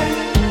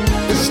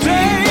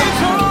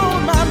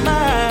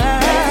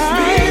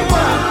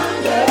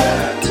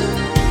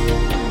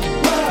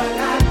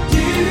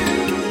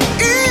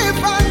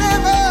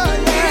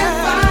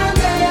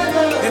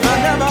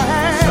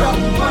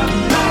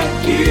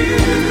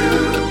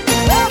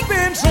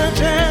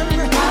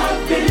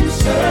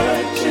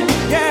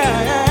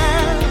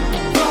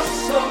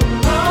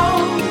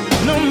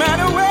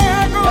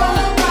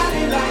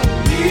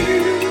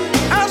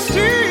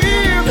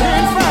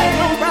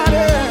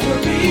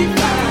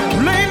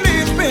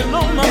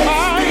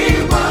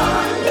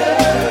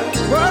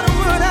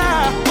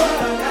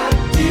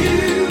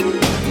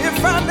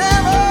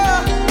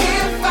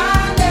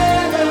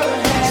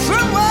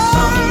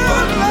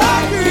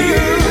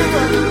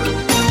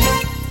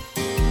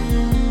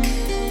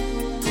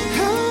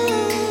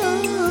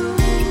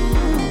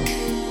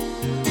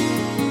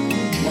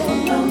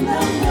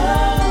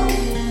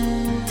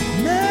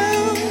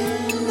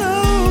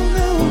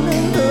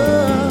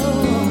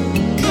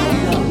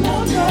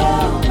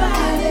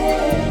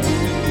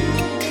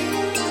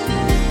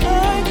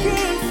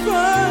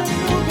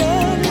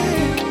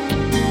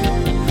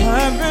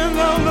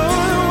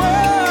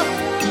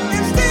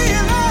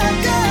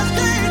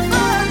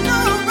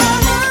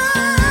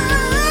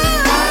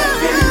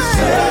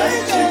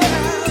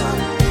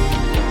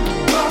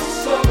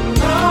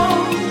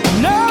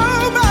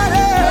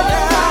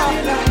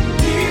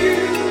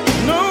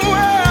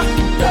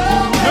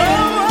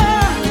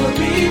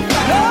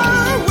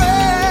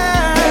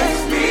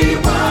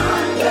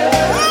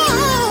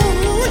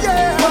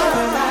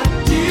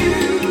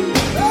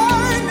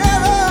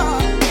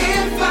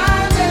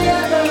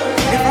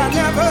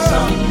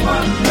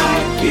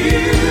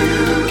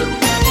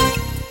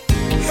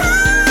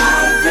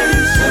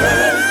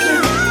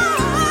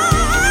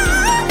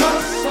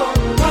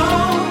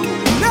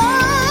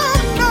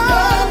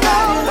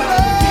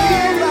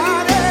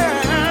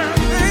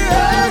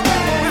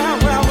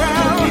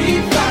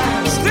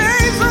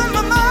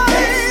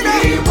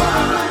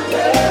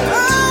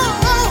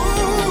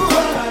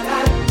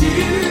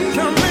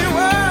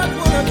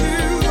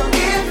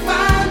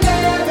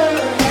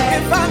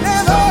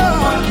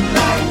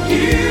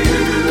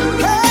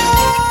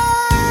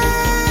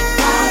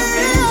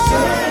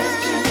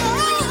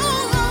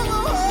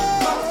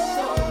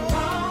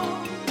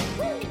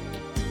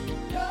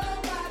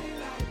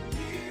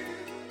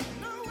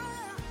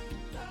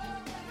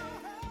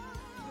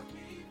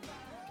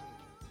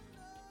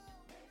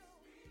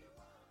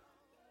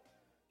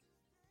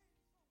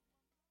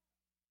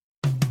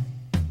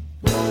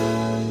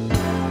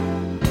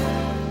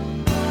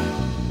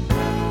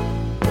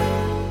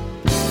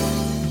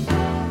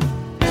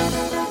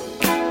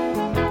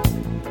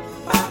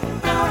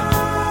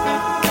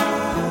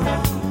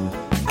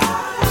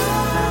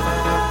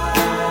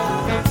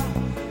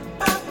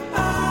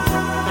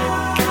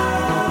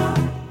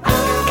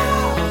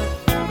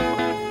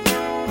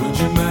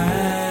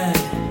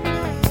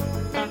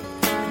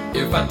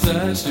 I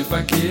touched, if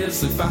I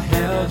kissed, if I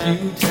held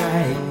you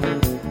tight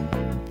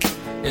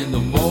in the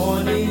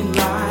morning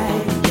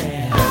light,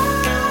 yeah.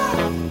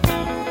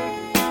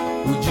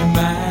 Would you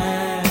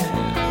mind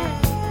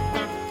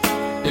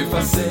if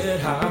I said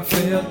how I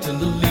felt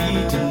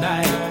tenderly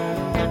tonight?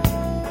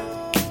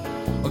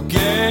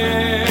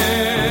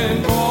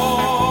 Again,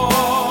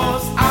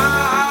 'cause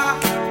I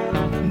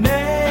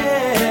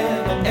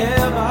never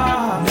ever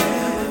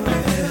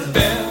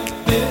felt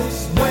this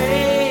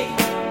way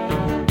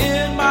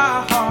in my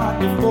heart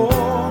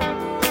before.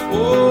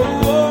 Oh,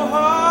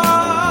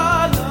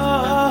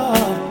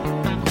 love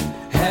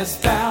has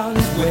found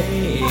its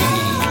way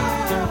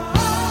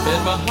in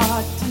my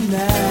heart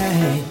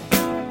tonight.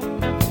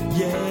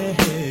 Yeah,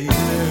 yeah.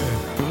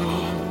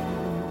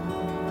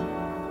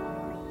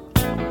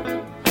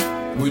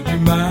 Would you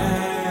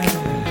mind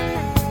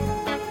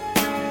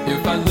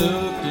if I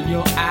looked in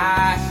your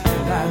eyes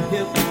and I'm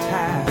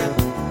hypnotized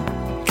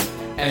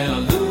and I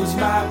lose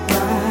my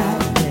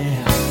pride?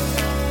 Yeah.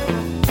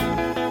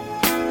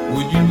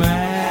 Would you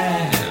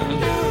mind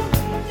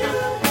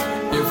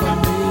if I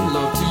made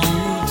love to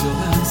you till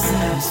I'm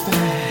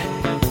satisfied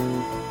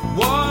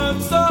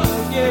once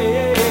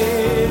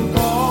again?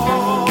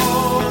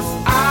 'Cause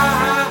I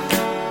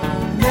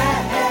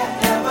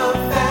never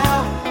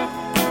felt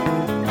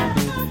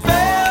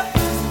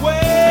this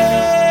way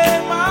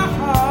in my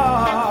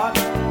heart.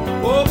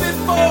 Oh,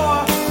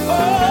 before,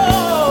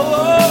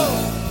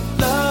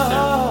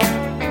 love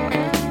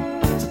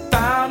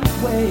found a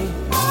way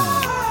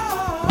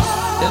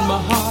in my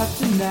heart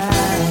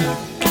tonight.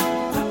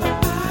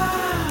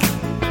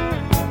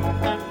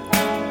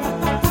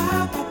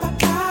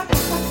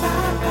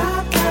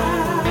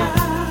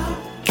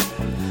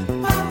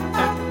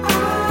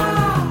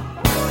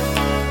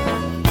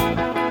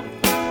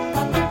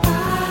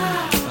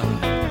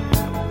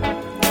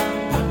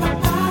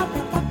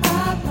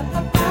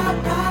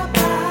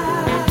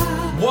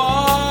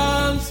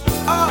 Once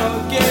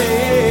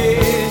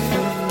again,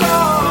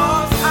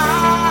 'cause I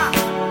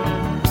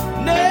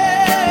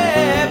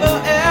never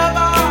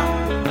ever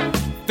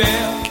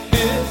felt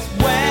this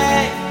way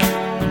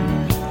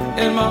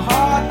in my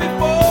heart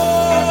before.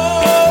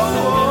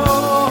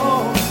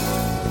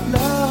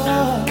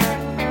 Love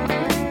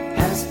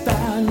has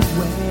found a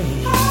way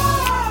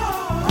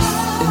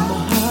in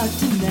my heart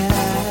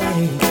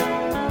tonight.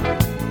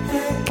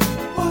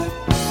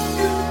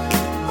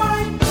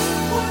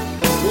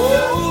 Oh,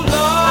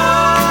 love,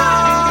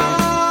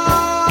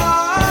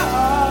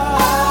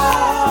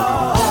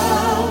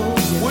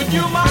 would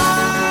you mind?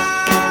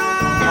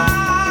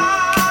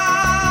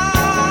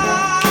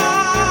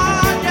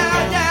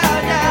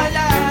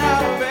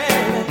 Yeah,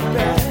 baby,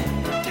 baby.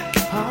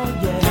 Oh,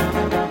 yeah.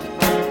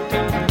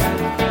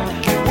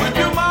 Would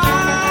you mind?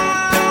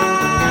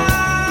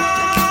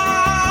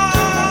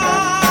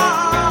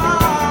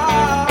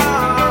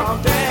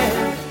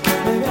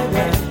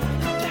 Baby,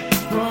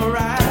 all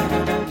right.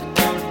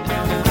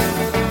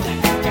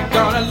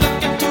 Gonna look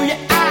into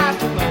your eyes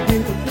till I'm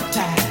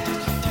hypnotized.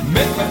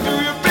 Make me feel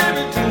you,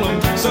 baby, till I'm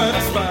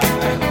satisfied.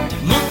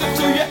 Look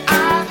into your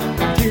eyes, I'm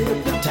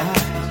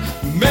hypnotized.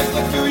 Make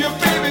me feel you,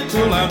 baby,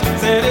 till I'm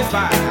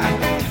satisfied.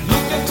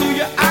 Look into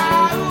your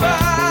eyes,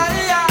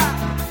 yeah.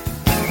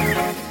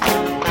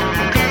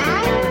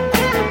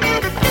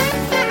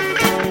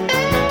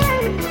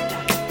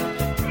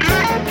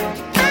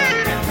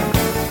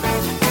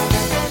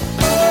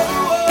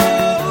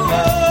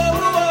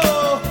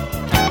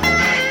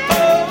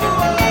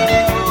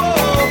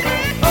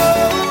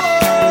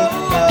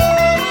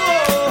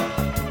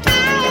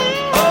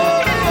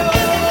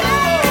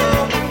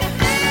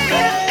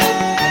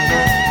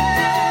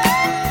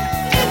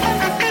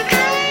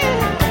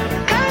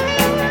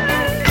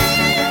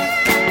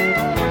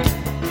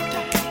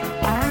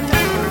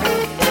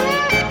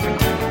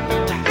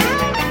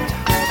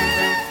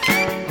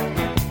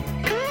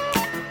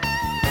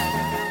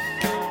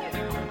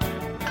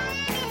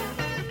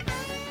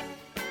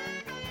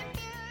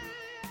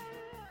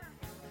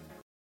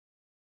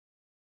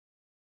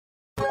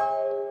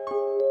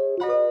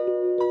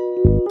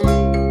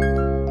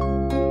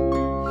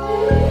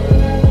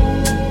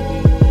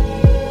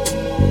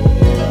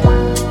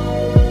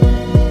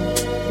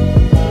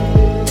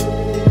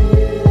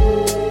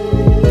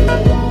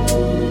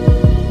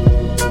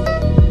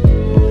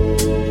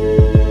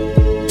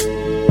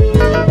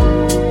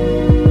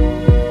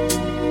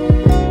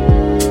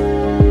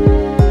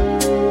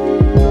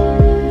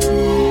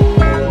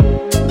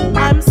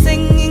 I'm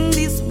singing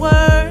these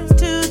words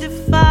to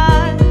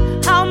define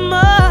how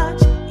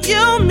much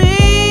you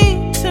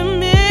mean to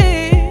me.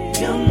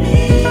 You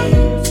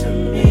mean to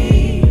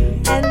me.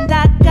 And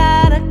I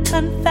gotta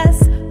confess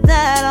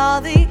that all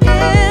the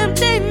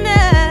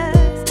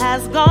emptiness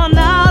has gone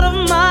out of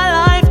my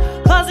life,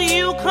 'cause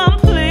you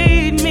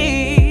complete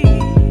me.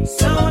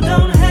 So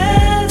don't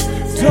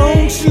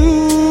hesitate.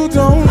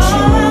 Don't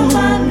Call out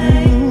my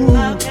name.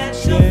 I'll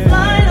catch your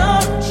flight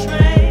or a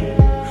train.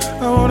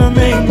 I wanna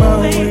make my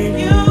way. With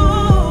you.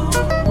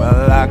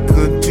 Well, I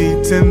could be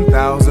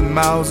 10,000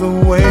 miles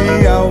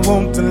away. I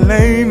won't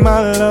delay my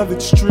love,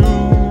 it's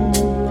true.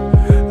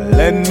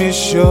 let me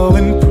show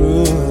and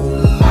prove.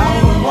 I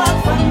will walk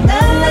from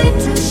LA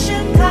to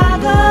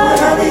Chicago,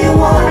 wherever you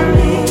want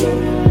me.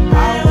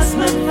 I will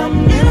swim from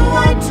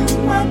Newhart to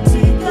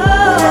Montego,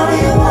 wherever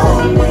you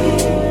want me.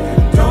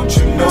 Don't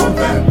you know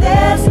that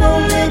there's no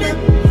limit?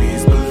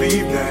 Please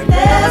believe that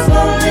there's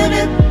no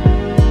limit.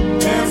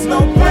 There's no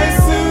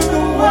place in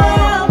the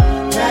world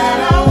that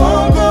I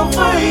won't go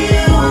for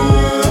you.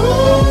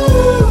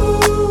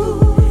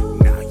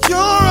 Now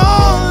you're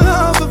all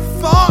of the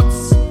thoughts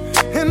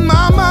in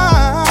my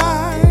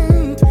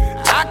mind.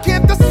 I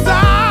can't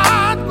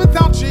decide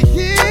without you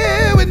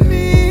here with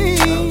me.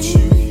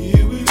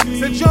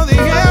 Said you're the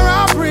air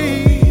I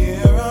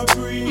breathe,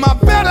 my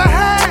better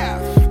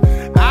half.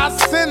 I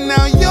said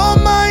now you're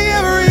my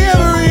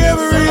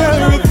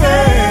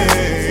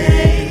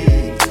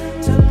everything.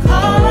 To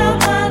call out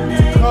my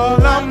name,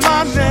 Call out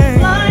my name.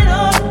 flying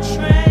on the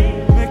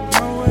train,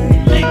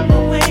 Make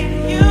my way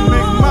to you.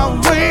 Make my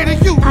way to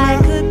you. I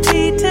could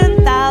be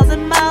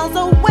 10,000 miles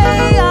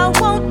away. I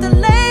won't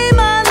delay.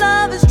 My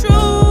love is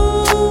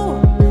true.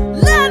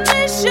 Let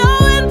me show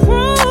and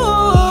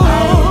prove. I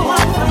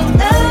walk from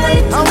LA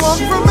to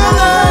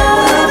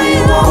Chicago, wherever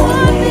you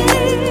want me.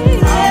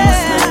 I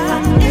swim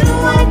from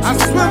Newhart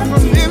to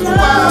Montego,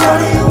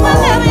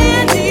 wherever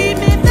you need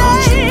me,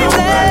 baby.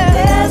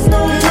 There's no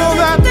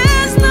limit.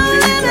 There's no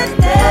limit.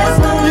 There's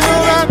no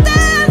limit.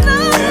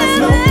 There's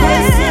no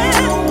place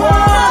in the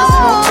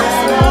world.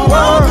 There's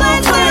no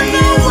place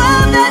in the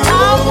world that I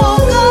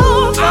won't go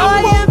for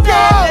you,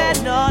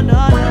 baby. No,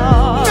 no,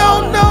 no.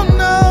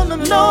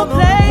 No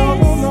place.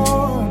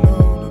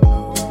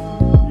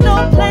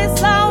 No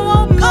place I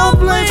won't go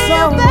for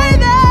you,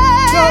 baby.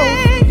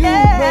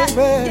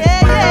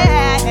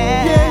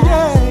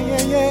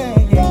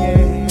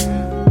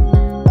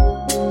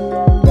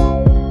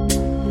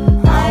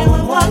 I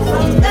would walk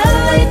from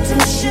LA to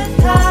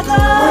Chicago,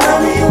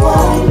 wherever you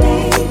want me.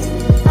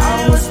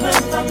 I will swim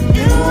from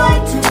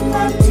Newhart to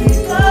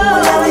Montego,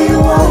 wherever you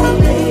want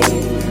me.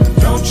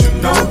 Don't you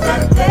know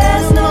that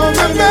There's no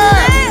limit.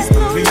 There's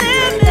no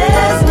limit.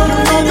 There's no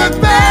limit. There's no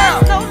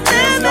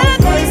limit.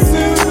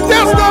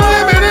 there's no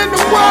limit in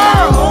the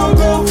world?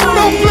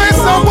 No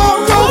place I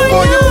won't go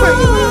for you,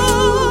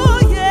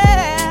 baby.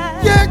 Yeah.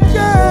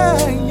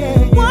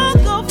 Won't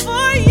go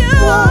for you.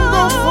 Won't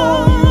go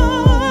for you.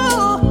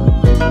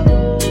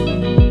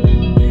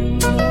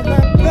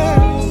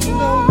 There's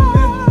no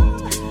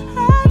limit.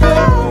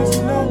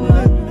 There's no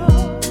limit.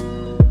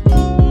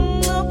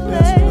 No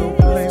There's no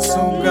place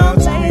on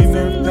God's place green in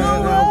earth the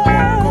that I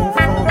won't go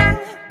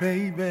for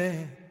you,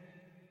 baby.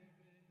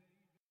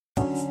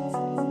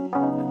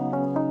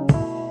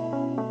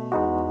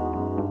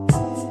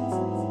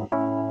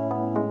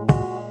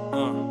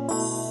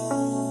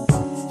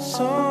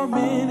 So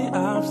many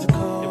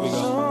obstacles,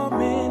 so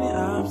many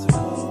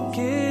obstacles,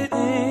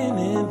 getting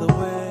in the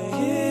way,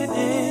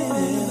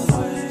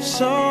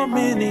 so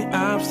many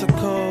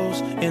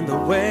obstacles in the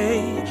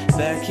way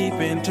that keep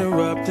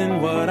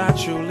interrupting what I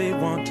truly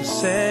want to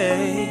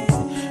say.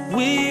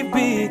 We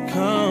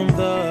become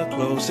the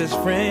closest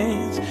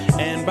friends,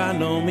 and by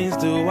no means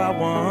do I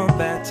want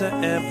that to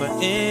ever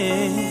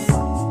end.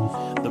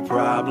 The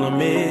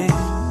problem is,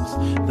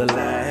 the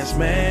last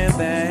man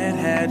that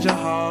had your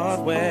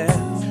heart,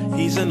 well,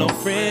 he's a no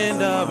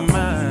friend of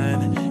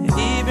mine. And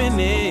even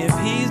if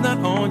he's not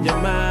on your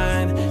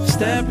mind,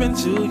 stepping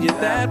to you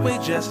that way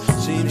just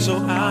seems so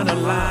out of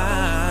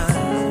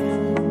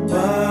line.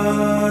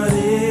 But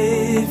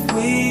if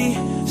we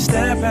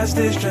step past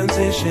this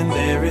transition,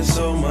 there is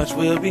so much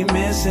we'll be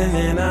missing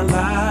in our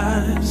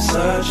lives,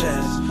 such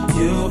as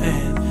you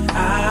and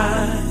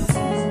I.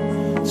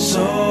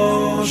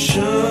 So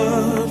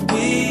should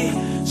we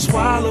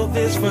swallow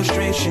this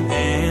frustration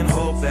and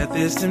hope that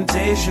this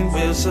temptation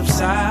will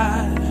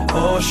subside?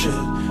 Or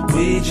should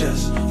we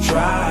just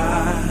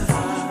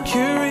try?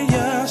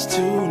 Curious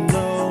to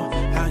know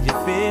how you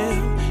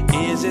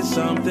feel. Is it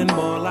something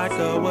more like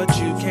a what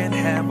you can't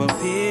have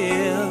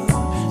appeal?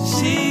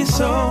 See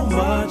so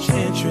much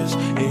interest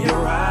in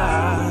your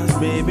eyes.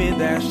 Maybe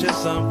that's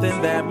just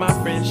something that my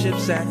friendship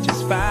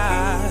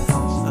satisfies.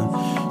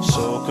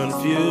 So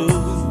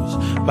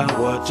confused by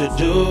what to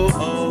do.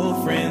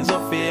 Old friends or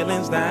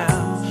feelings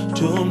now.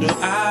 To whom do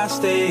I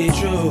stay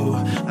true?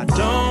 I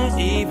don't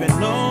even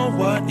know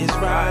what is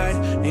right.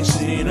 Ain't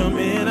seen him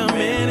in a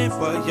minute,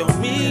 but yo,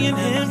 me and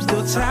him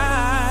still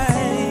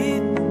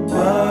tight.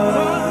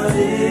 What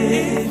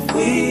if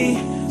we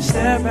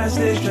step past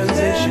this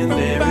transition?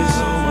 There is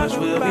so much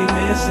we'll be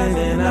missing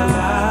in our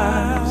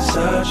lives,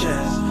 such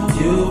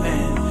as you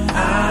and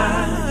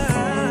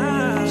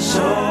I.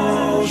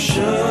 So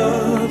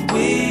should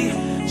we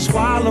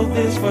swallow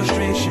this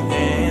frustration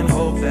and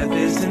hope that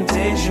this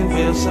temptation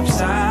will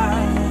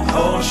subside?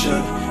 Or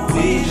should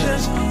we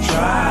just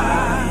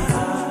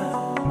try?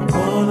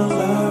 Wanna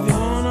love you,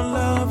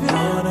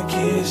 wanna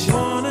kiss you,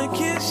 when I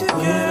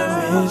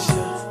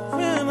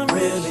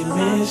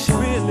miss you,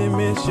 really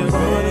miss you,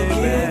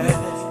 baby.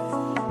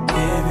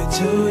 Give it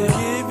to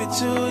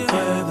you,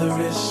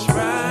 whether it's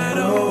right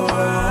or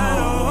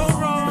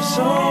wrong. But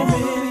so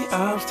many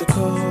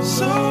obstacles,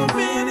 so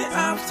many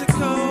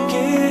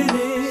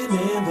getting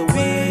in the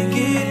way.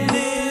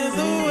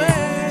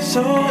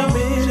 So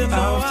many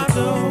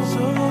obstacles.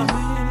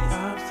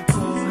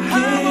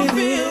 How I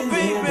feel,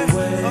 baby,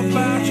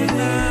 about you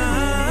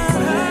now.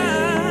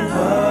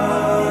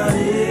 But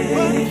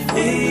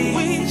if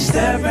we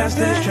step past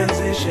this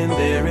transition,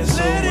 there is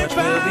so much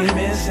we'll be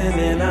missing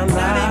in our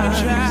lives,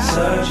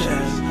 such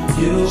as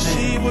you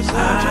and I.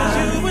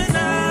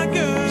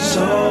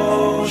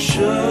 So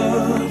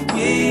should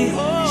we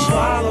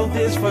swallow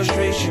this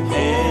frustration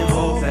and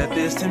hope that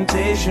this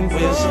temptation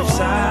will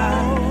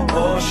subside,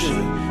 or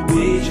should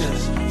we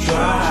just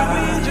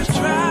try?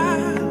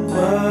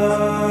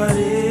 But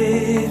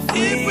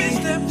if we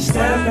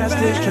step past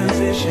this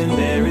transition,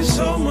 there is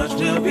so much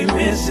we'll be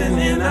missing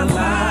in our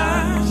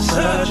lives,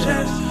 such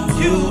as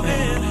you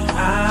and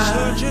I,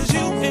 such as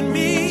you and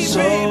me, so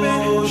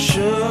baby.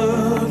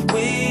 Should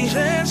we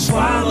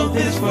swallow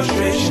this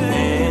frustration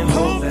and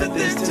hope that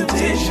this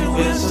temptation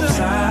will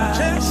subside,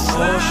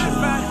 or should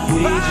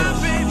we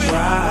just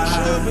try?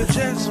 Should we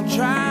just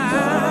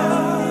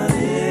try?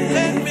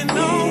 Let me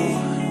know.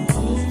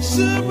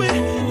 Should we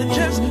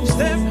just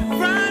step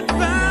right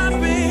by,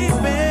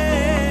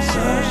 baby?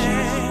 Such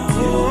as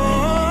you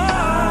and I,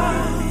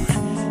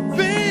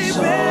 baby.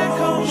 So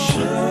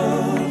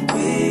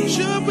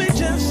should we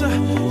just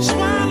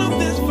swallow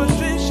this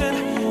frustration,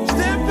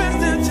 step past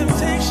the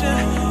temptation?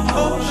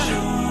 Oh,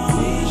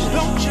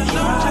 don't you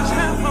know just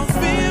how I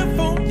feel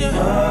for you?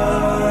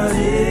 But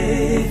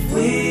if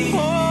we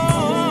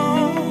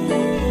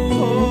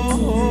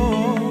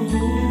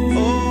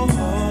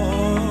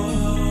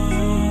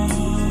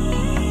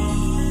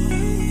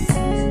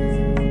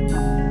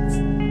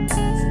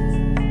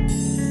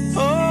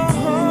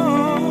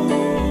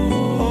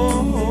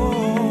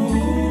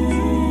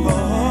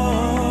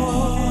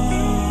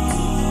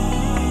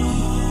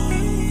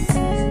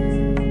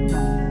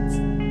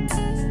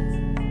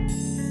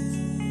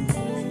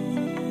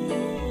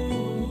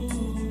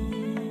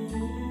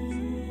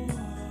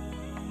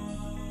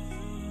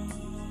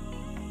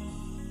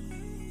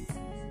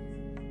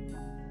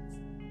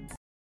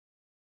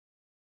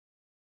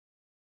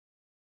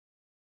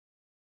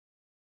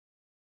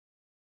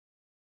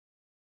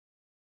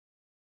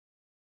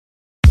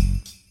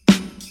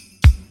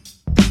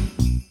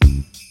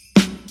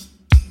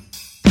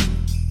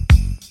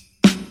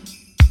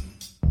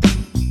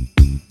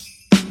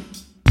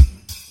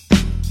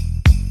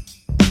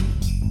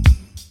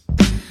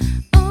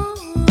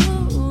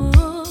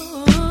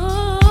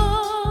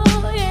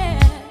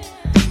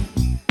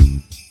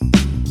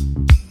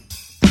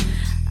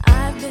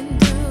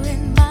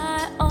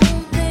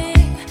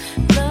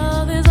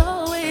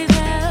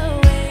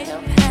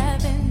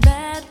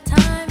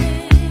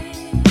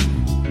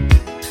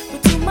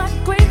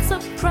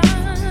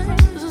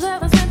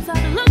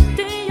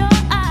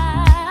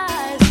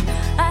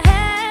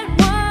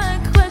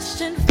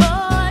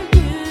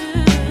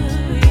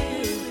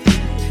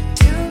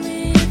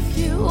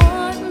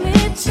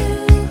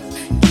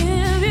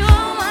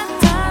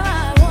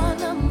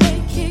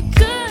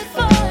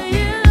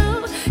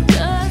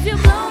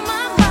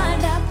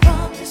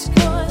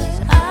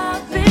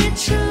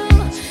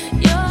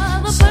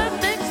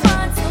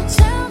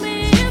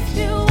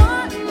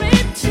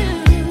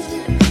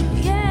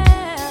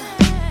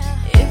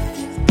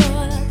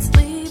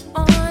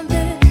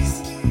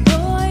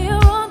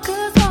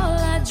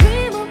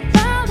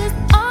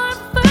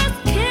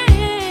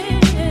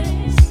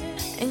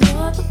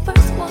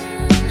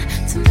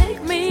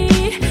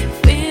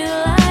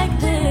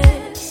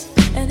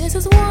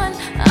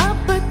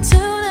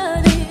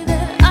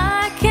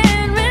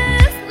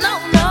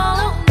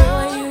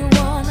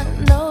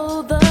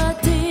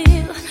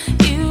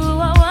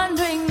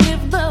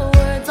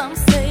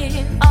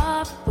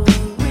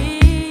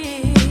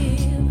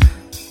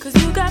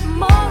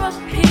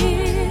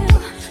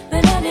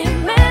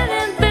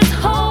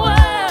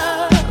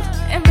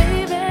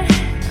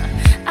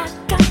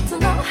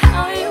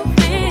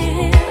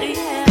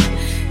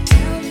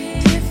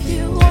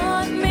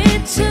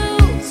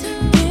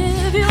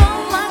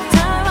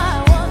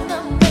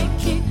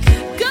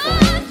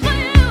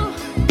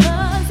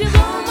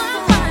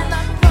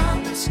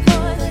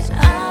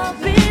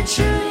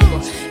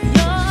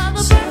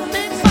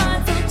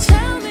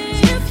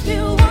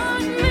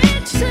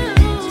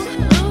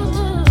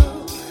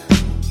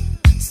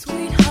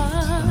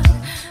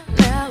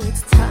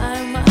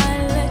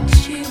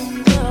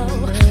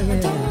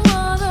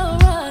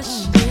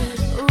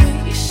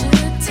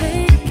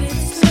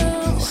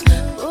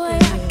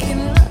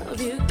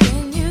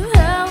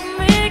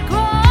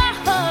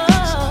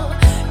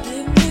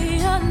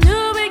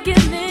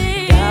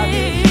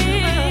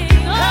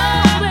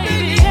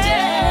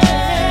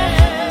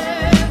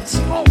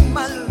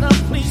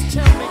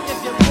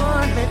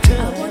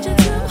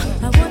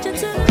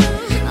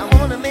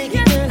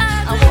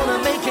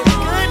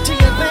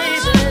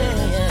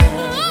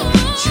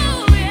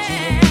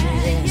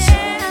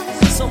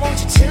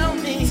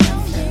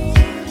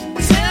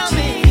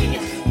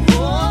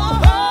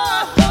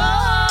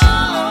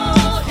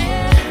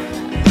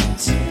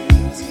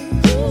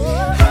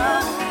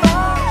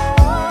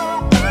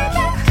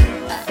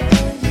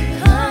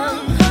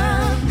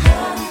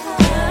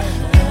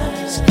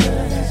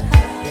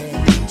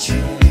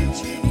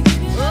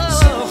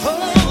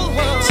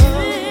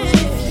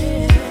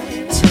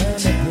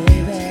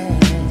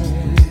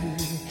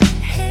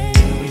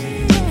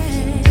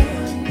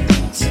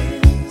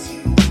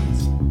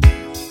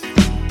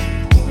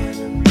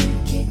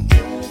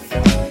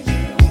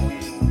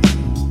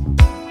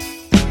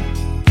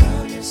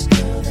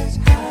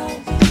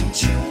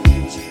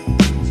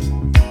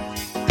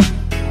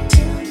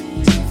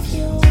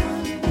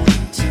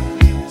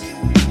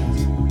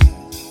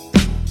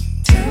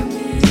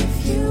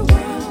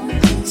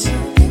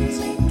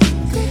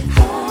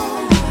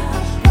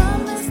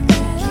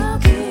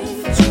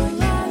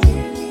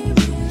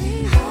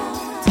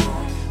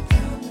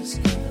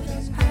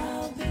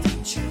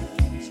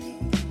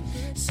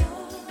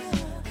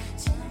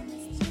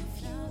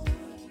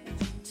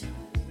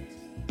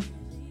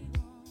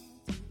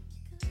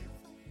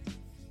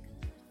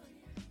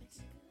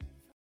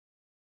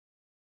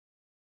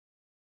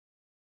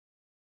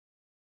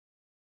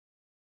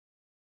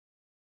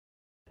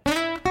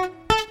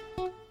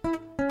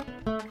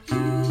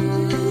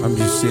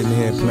sitting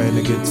here playing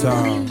the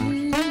guitar.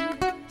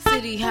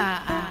 City High.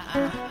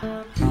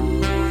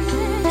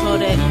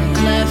 Kodak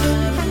Clef.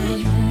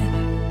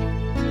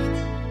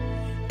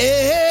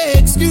 Hey,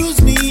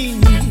 excuse me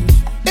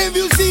if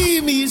you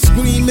see me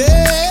screaming,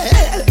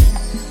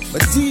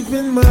 but deep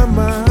in my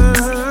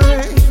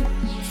mind,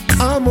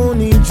 I'm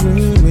only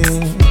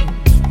dreaming.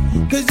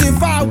 Cause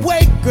if I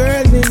wake,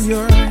 girl, and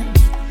you're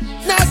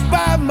not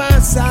by my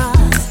side,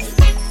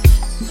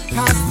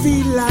 I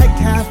feel like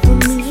half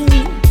of me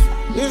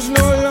is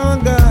no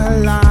longer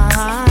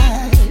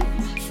alive.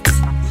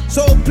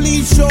 So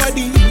please,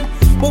 shorty,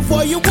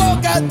 before you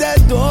walk out that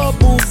door,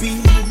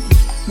 booby,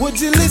 would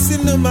you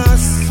listen to my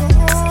song?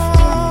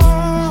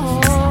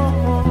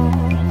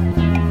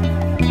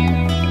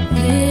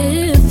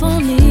 If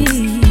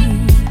only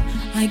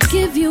I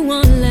give you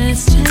one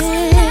last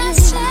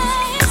chance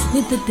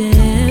with the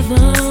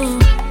devil,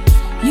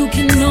 you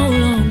can no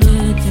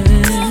longer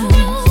tell.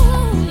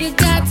 You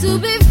got to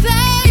be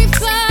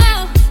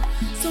faithful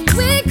so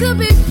we could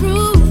be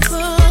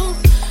fruitful.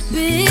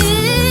 Build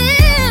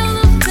a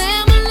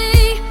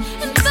family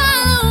and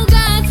follow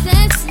God's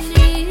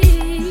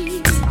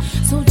destiny.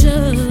 So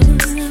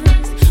just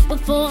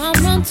before I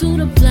run to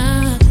the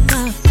block,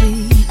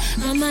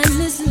 I might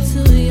listen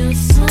to your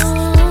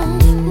song.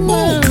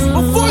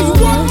 Before you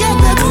walk out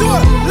that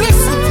door,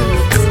 listen to me.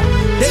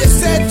 They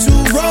said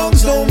two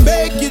wrongs don't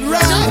make it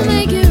right.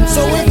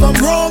 So if I'm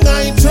wrong, I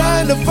ain't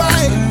trying to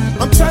fight.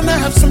 I'm trying to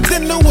have some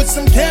dinner with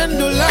some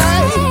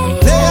candlelight.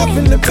 Lay up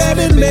in the bed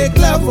and make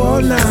love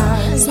all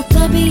night. So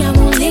puppy, I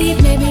won't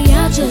leave, maybe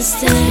I'll just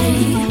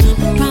stay.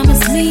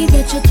 Promise me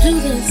that you'll do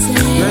the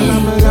same. Girl,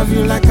 I'ma love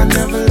you like I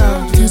never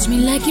loved you. Touch me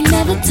like you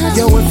never touched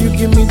me. Yo, if you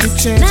give me the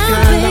chance, now,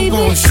 girl, baby, I'm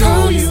gonna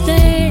show you.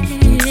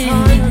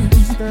 Understand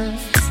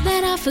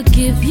that I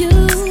forgive you,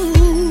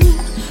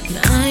 but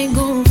I ain't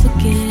gonna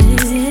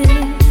forget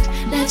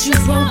that you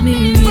brought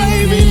me.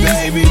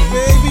 Baby.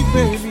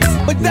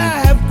 But I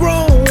have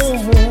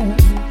grown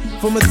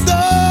from a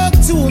thug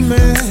to a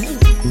man.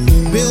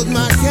 Build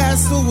my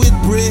castle with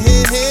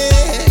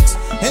bricks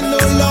and no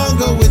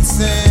longer with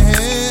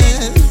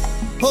sand.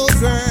 Oh,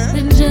 girl.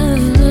 And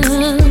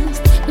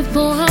just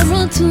before I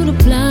run to the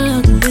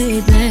block,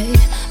 baby,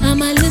 I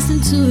might listen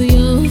to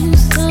your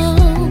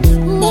song.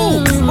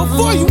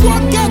 Before you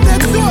walk out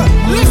that door,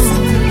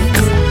 listen.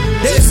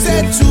 They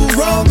said two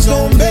wrongs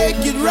don't make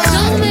it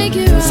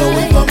right. So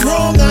if I'm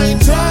wrong, I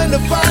ain't trying to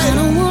fight.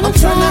 I'm trying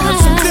to have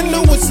some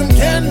dinner with some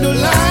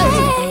candlelight.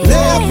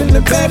 Lay up in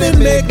the bed and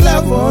make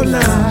love all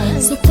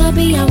night. So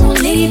puppy, I won't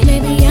leave,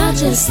 maybe I'll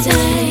just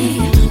stay.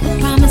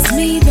 Promise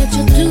me that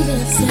you'll do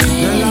the same.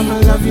 Girl, I'ma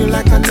love you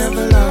like I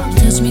never loved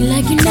you. Touch me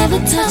like you never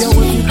touched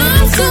me.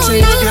 I'm so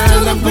used to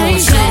the rain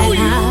that I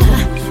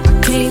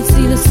can't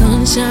see the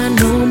sunshine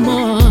no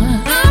more.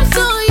 I'm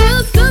so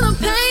used to the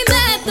pain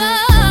that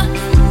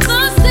the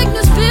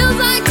sickness feels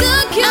like a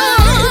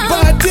cure.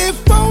 But if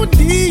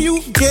only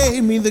you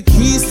gave me the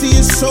keys to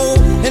your soul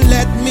and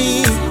let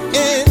me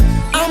in,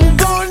 I'm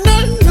gonna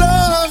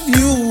love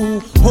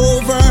you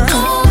over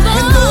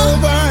and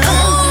over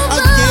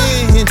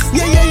again.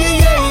 Yeah.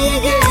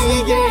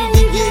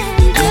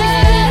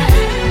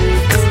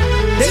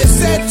 They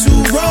said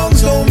two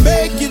wrongs don't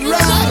make it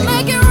right.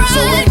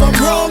 So if I'm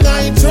wrong, I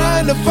ain't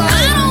trying to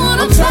fight.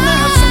 I'm trying to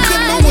have some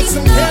dinner with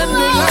some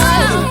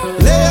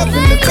candlelight. Lay up in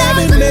the bed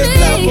and make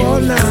love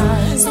all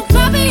night. So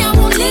probably I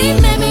won't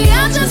leave, maybe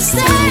I'll just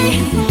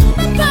stay.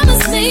 But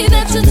promise me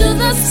that you'll do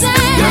the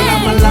same. Girl,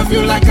 I'ma love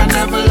you like I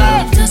never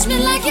loved. Touch me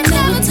like you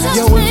never touched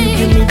Yo, me. if you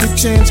give me the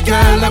chance,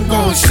 girl, I'm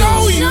gonna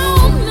show you.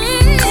 Show me,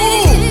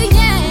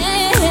 yeah.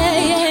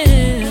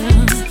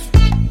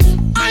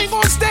 I ain't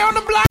gonna stay on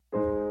the block.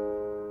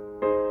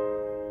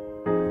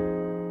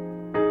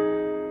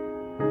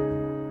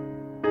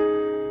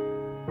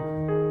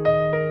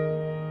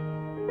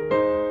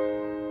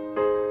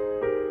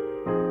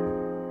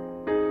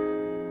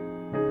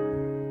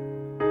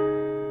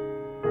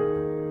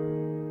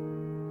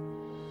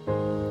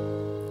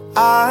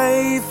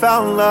 I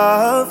found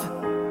love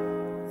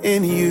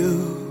in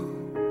you,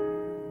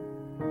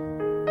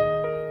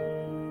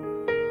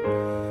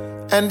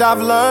 and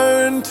I've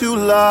learned to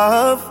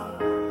love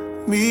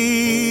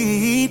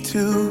me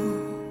too.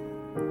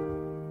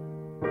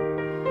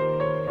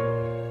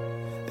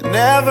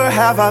 Never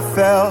have I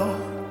felt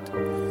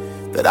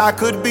that I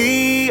could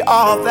be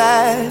all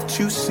that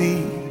you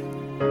see.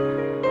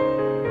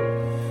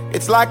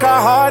 It's like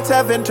our hearts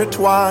have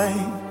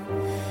intertwined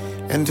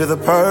into the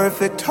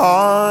perfect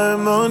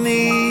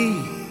harmony.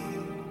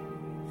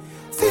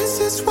 This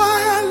is why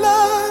I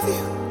love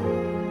you.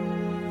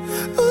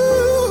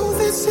 Ooh,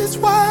 this is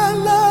why I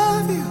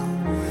love you.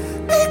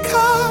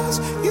 Because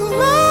you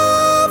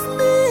love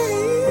me.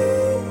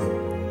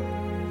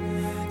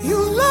 You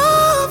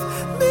love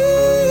me.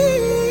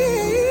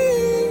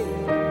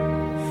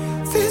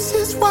 This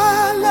is why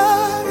I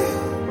love you.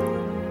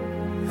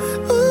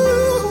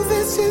 Ooh,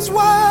 this is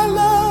why I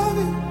love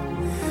you.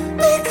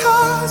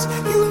 Because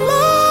you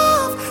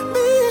love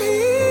me.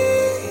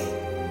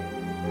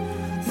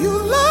 You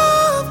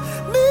love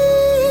me.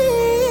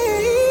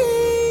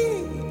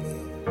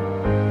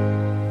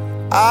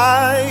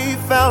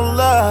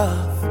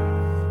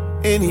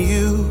 in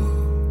you,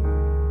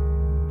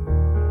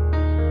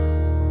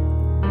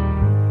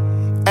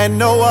 and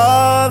no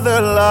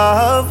other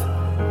love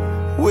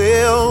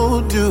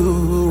will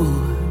do.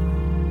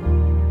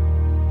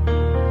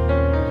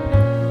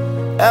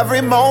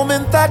 Every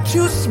moment that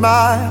you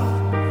smile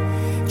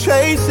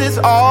chases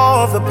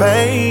all the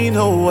pain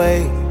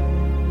away.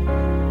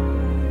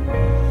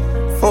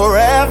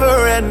 Forever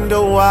and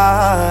a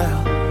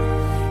while,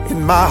 in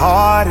my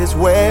heart is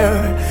where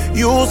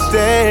you'll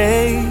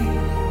stay.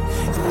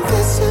 And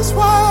this is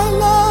why I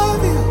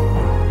love you.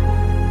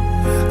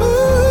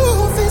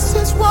 Ooh, this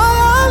is why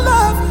I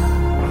love you.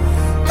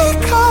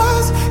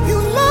 Because you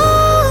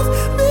love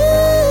me.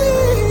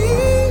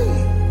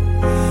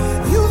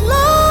 You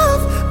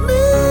love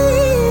me.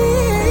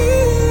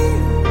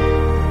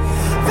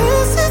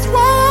 This is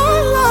why I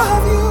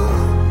love you.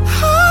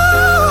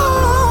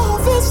 Oh,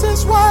 this is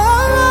why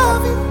I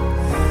love you.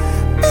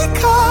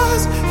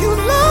 Because you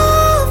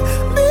love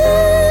me.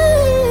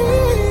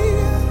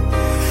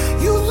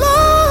 You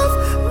love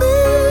me.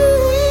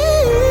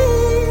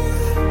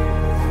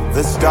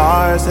 The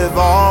stars have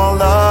all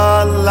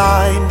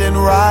aligned, and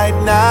right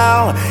now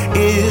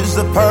is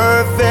the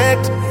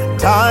perfect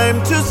time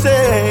to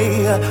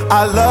say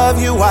I love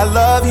you, I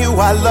love you,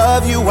 I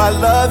love you, I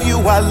love you,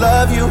 I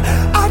love you,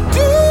 I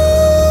do.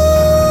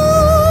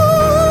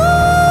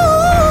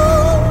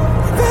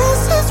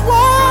 This is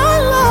why I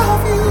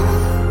love you.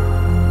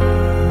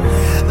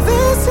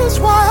 This is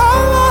why I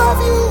love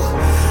you.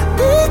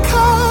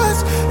 Because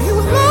you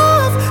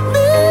love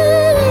me.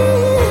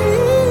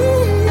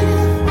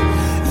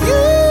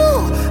 You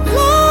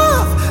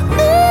love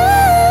me.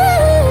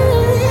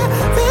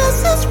 This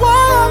is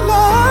why I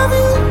love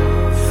you.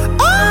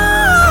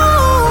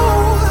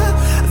 Oh,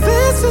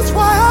 this is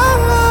why I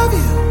love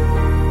you.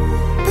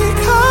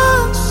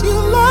 Because you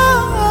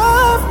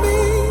love me.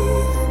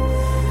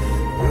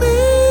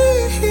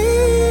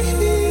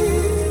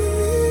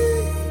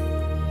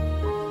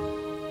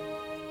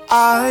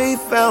 I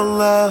found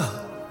love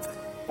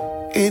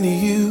in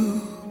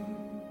you,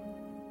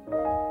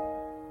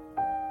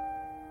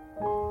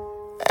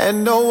 and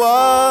no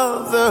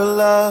other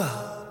love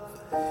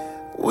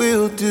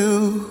will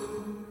do.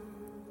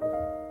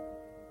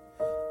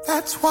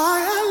 That's why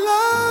I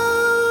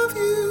love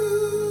you.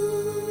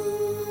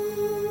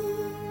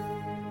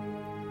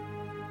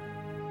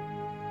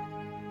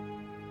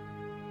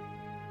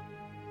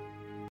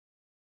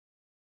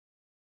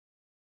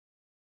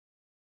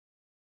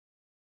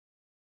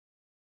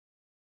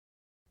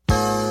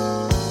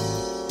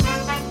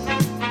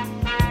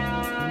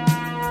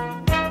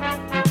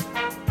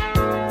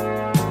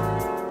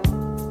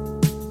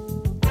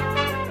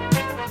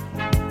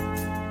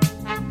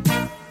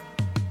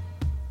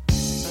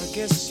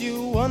 Guess you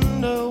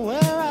wonder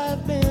where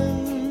I've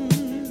been.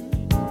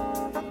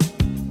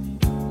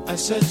 I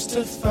searched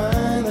to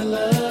find the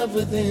love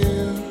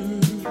within.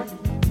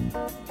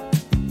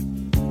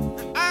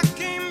 I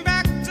came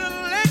back to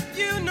let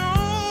you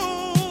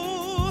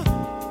know,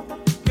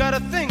 got a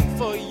thing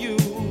for you,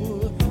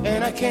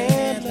 and I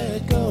can't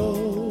let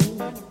go.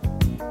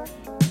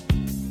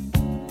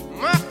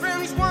 My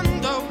friends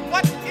wonder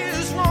what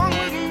is wrong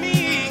with me.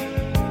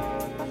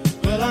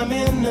 Well, I'm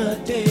in a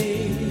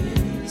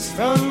daze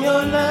from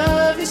your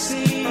love, you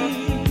see.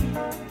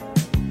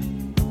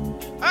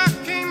 I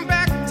came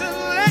back to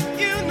let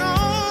you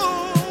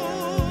know,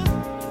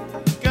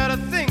 got a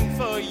thing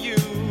for you,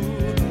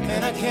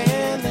 and I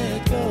can't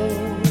let go.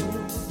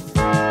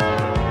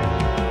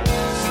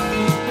 Some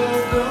people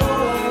go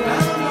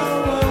around the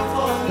world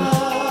for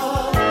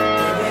love,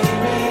 but they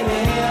may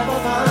never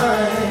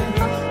find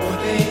what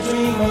they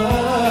dream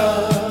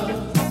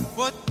of.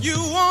 What you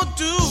won't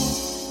do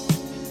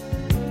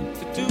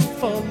to do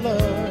for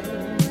love.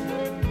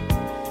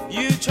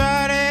 You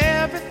tried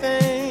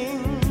everything,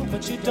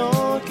 but you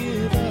don't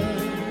give up.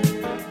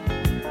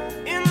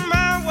 In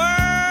my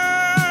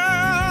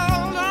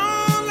world,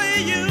 only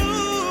you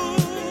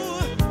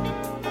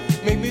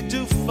make me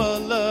do for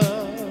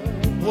love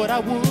what I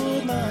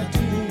would not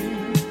do.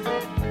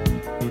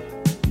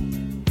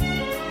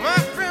 My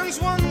friends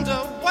wonder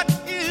what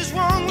is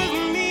wrong with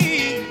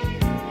me.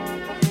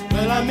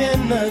 Well, I'm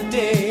in the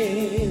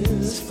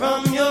daze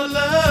from your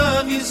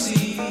love, you see.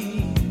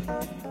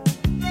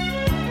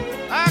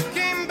 I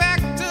came back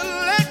to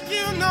let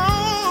you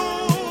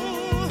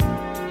know,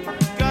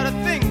 got a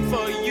thing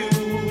for you,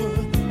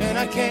 and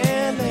I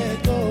can't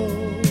let go.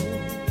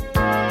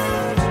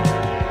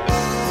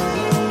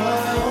 Although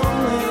I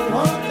only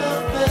want the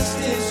best,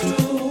 is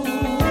true.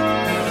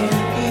 I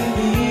can't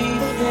believe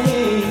the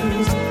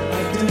things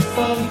I do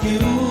for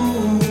you.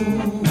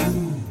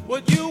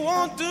 What you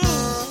won't do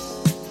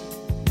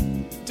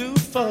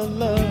for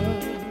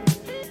love.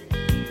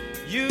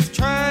 You've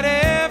tried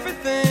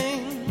everything,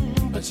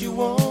 but you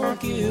won't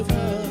give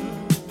up.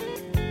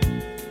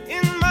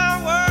 In my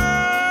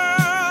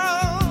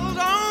world,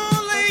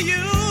 only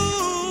you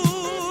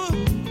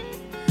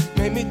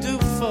make me do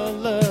for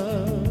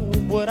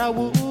love what I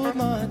would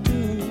not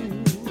do.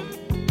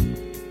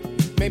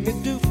 Make me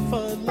do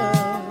for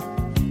love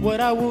what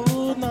I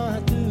would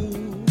not do.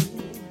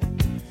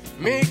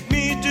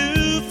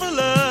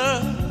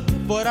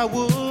 I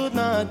would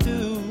not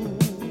do.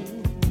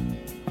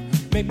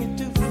 Make me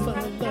do for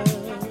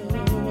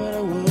love what I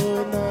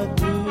would not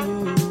do.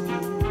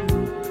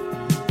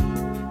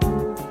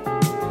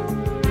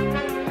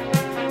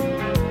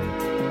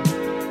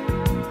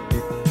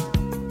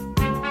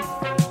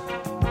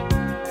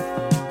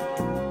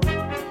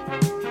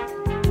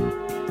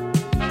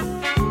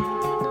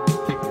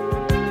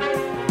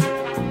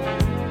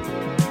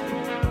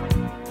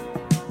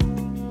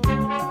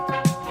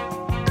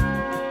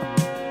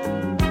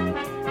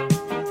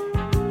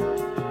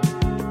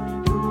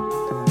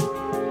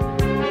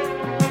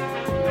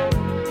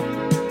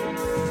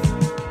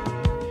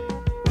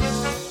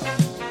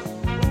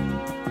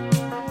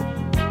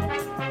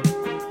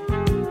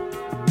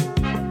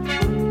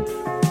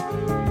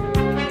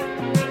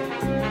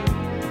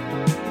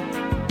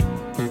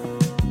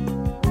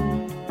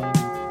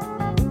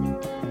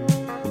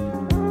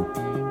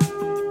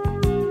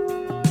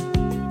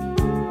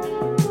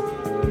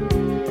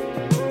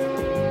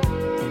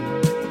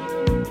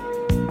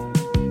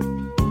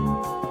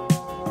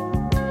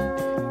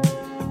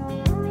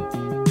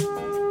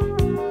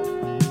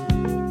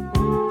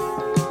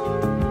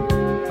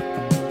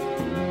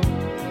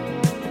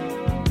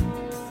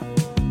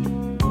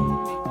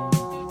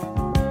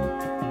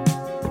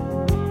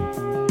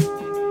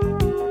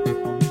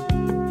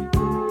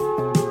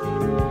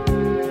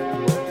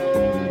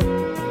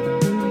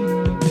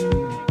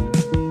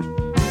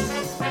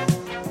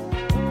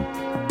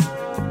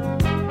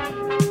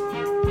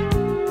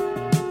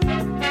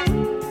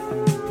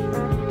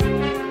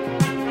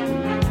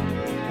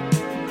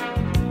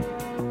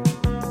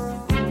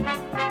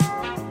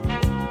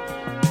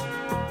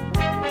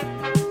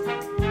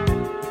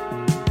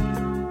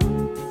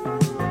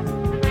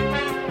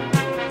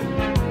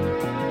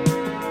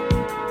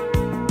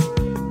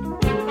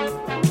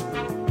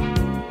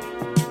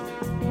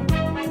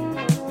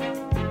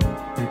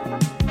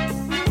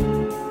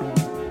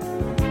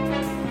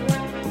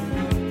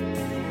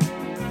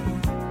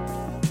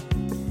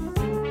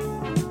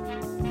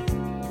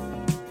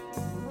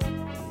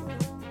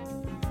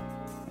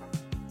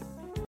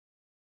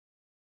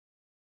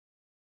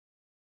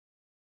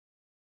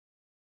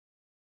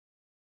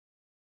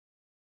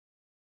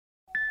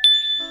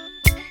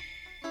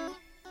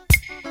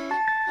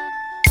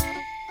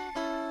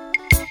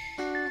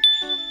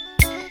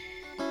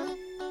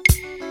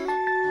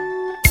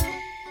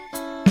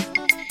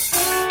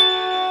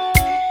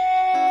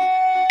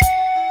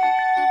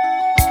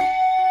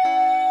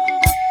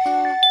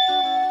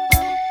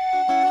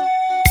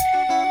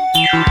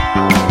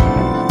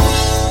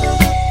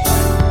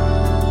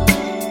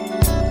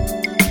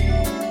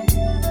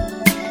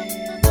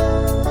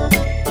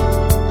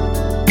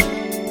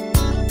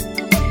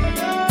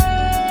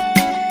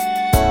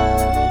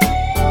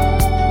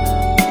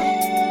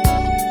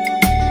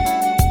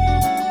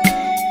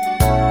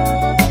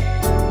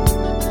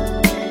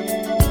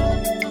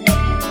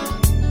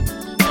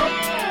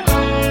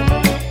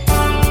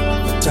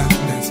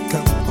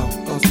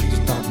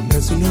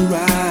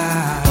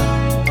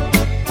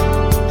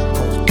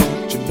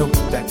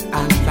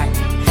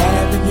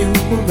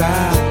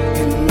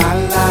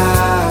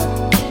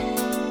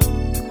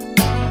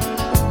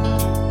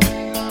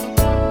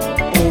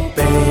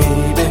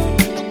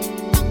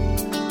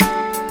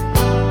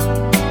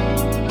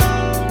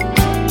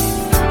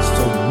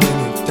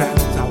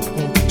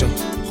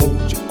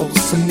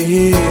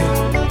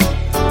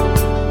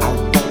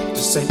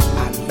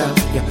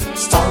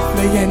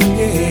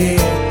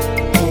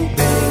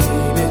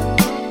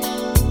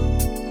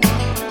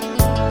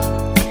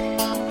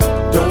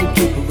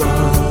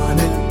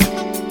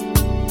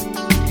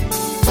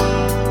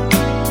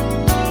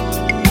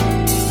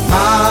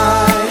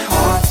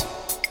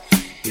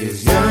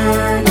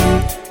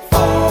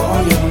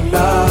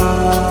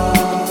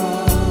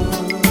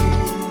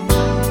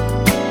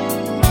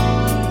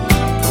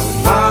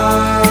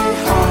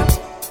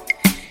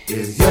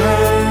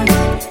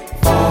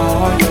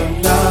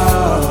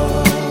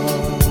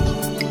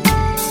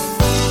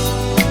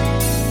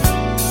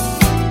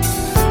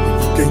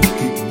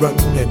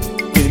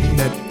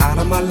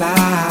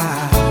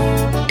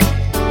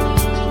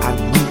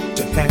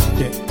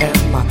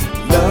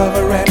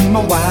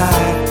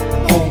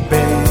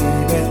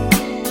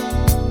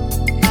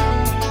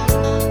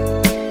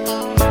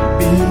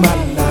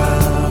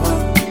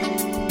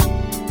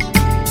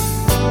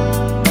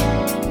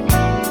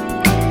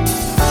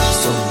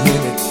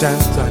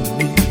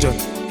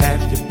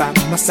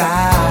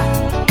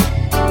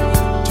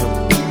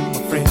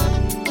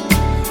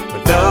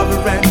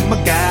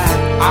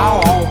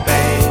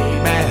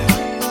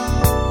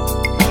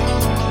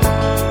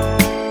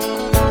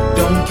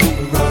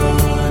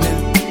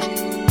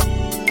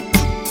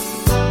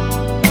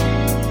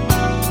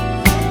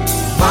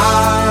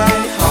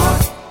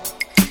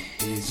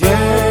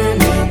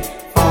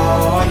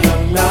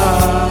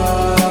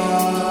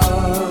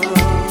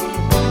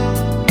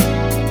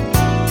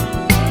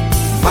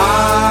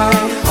 My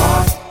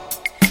heart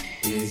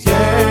is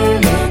yearning.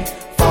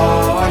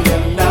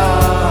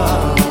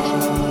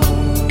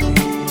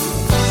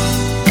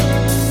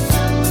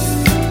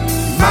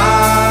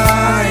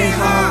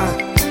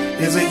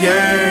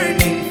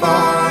 yearning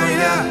for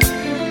you.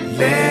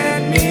 Let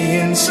me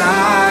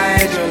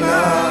inside your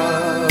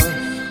love.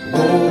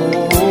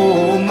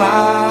 Oh,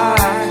 my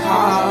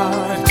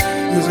heart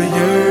is a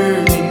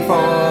yearning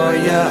for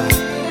you.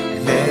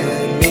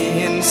 Let me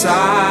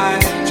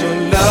inside your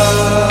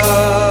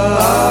love.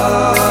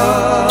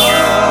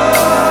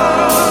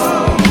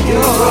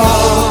 You're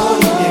all,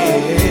 yeah.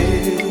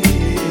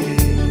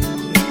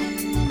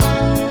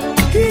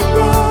 Keep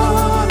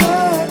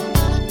running.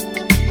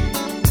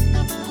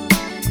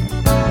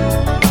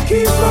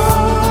 Keep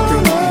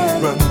running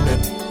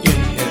in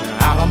and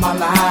out of my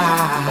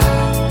life.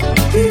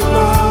 Keep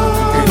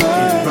running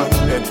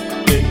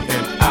in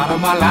and out of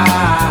my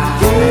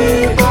life.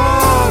 Keep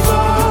on.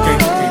 You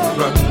can't keep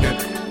running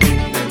in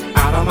and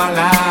out of my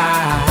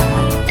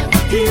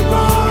life. Keep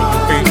on. You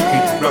can't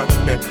keep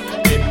running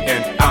in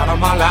and out of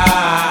my life.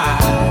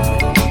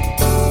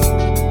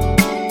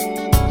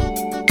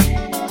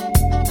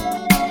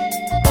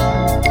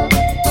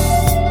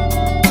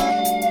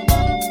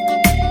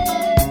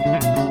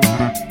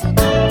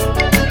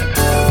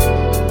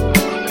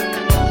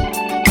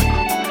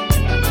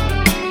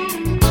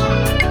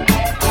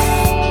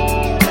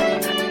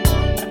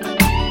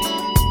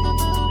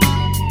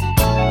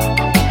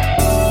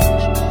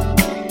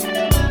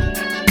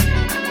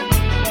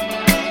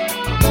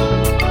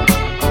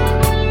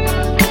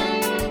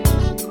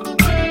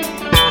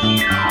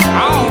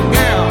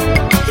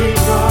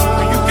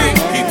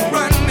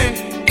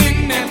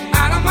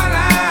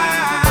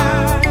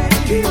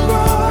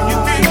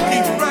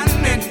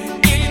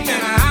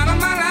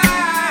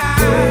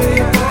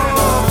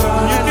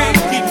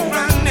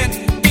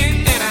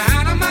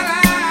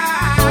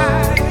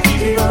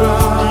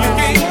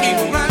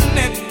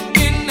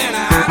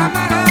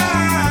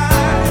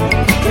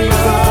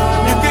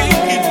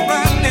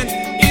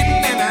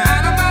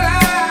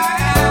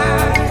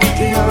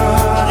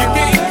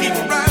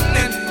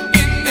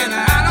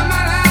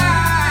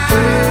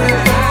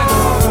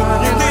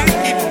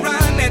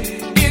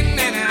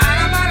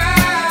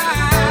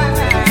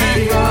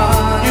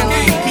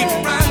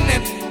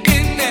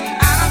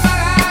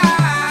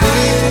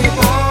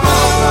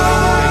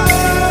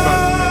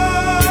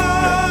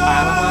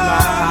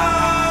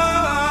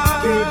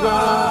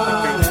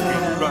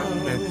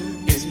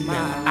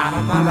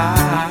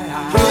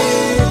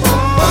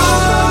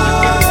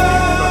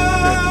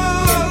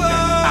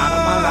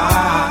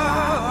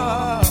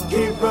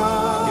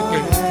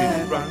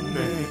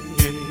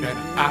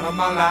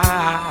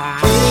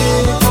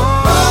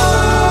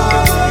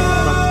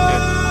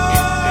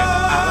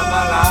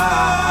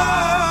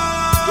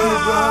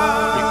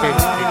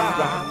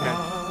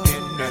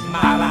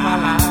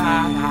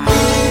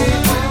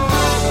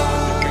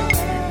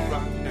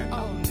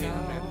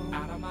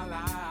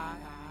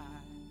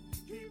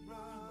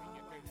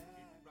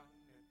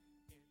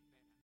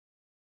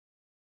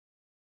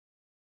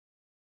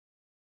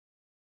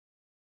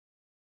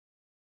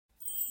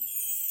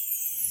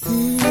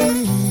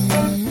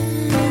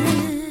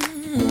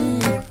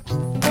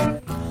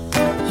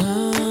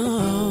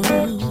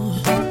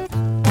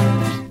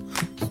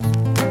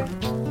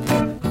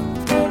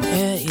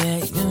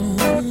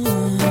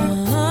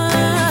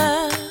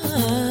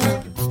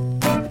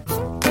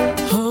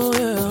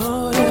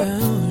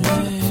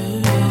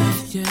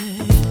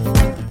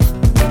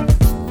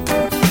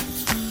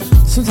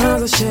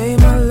 Sometimes I shave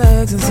my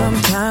legs and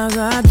sometimes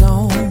I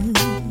don't.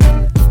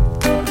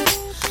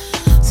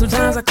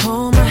 Sometimes I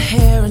comb my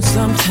hair and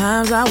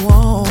sometimes I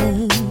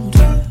won't.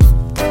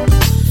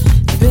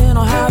 Depending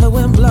on how the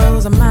wind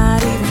blows, I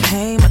might even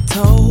paint my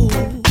toes.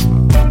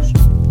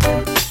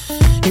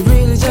 It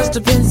really just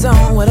depends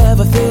on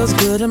whatever feels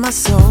good in my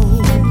soul. Not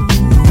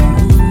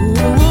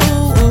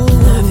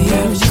the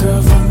average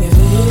girl from your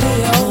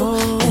video,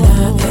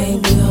 and I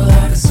ain't built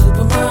like a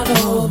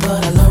supermodel,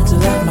 but I learned to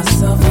love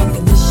myself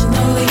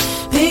unconditionally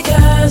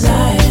because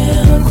I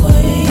am a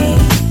queen.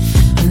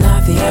 I'm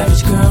not the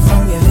average girl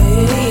from your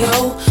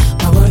video.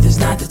 My worth is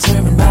not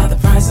determined by the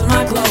price of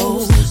my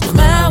clothes. No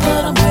matter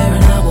what I'm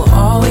wearing, I will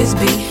always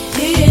be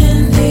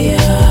in the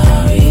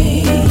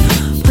R.E.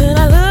 When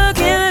I look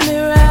in the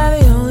mirror,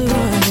 the only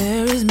one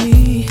there is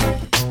me.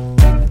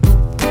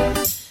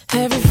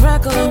 Every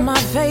freckle on my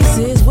face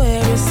is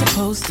where it's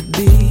supposed to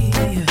be.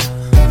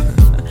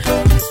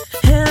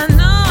 And I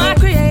know I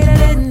created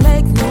it and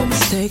make no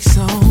mistakes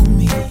on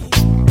me.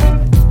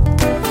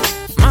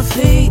 My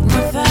feet,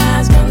 my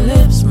thighs, my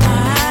lips, my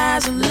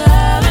eyes, I'm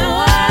loving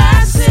what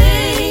I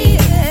see.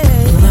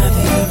 I'm not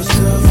the average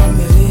girl from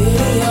your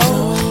video,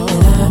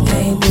 and I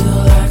ain't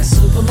built like a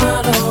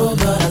supermodel,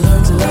 but I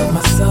learned to love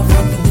myself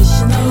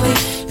unconditionally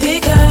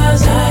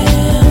because I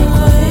am a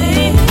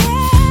queen.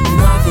 I'm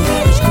not the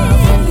average girl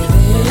from your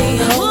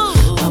video.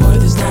 My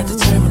worth is not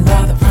determined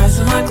by the price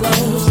of my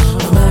clothes.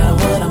 No matter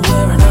what I'm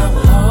wearing, I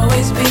will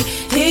always be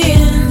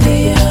in the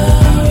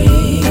R.E.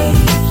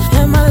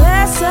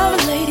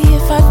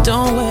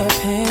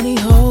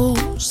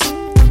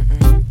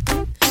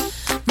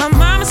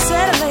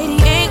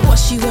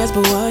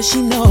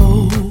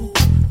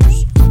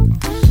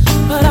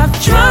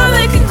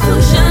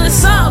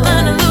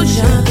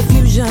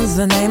 is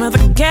the name of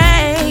the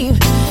game.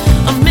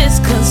 A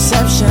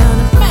misconception,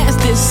 a mass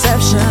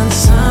deception.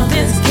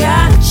 Something's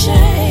gotta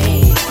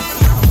change.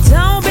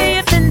 Don't be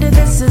offended,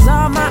 this is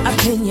all my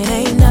opinion.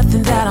 Ain't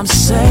nothing that I'm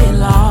saying,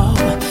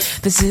 Lord.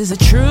 This is a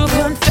true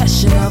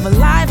confession of a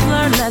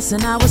life-learned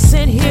lesson I was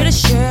sent here to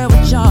share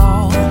with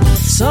y'all.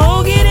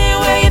 So get in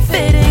where you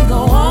fit and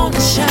go on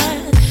to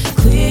shine.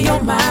 Clear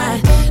your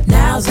mind,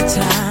 now's the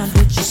time.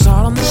 Put your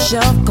salt on the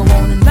shelf, go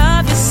on and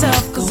love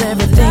yourself, cause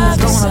everything's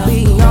gonna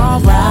be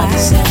alright.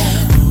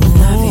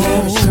 Not the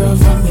average girl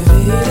from your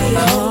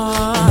video.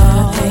 And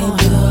I ain't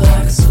built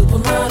like a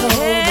supermodel,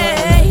 but I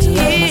learned to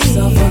love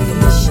myself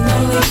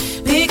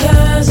unconditionally,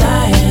 because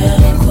I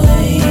am a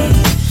queen.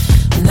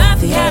 Not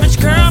the average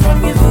girl from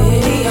your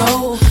video.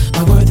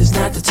 My worth is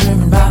not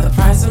determined by the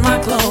price of my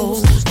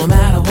clothes. No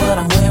matter what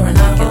I'm wearing,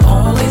 I can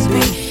always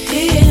be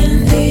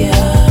in the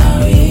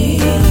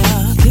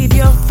arena. Keep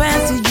your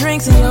fancy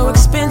drinks and your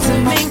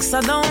expensive minks.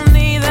 I don't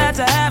need that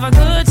to have a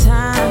good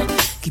time.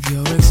 Keep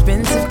your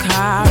expensive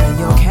car and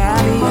your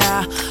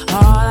caviar.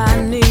 All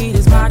I need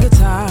is my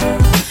guitar.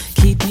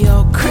 Keep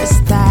your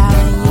crystal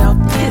and your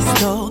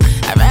pistol.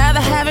 I'd rather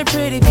have a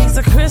pretty piece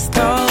of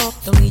crystal.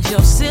 Don't need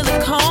your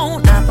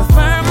silicone, I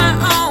prefer my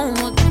own.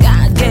 What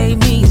God gave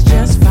me is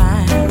just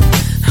fine.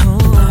 Oh,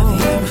 I'm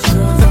the average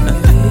girl from the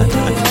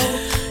video.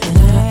 And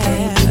I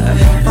ain't built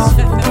like a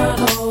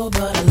supermodel,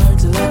 but I learned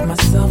to love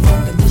myself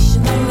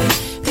unconditionally,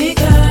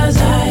 because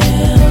I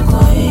am a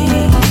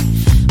queen.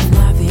 I'm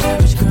not the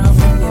average girl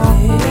from your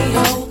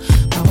video.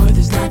 My worth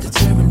is not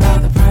determined by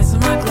the price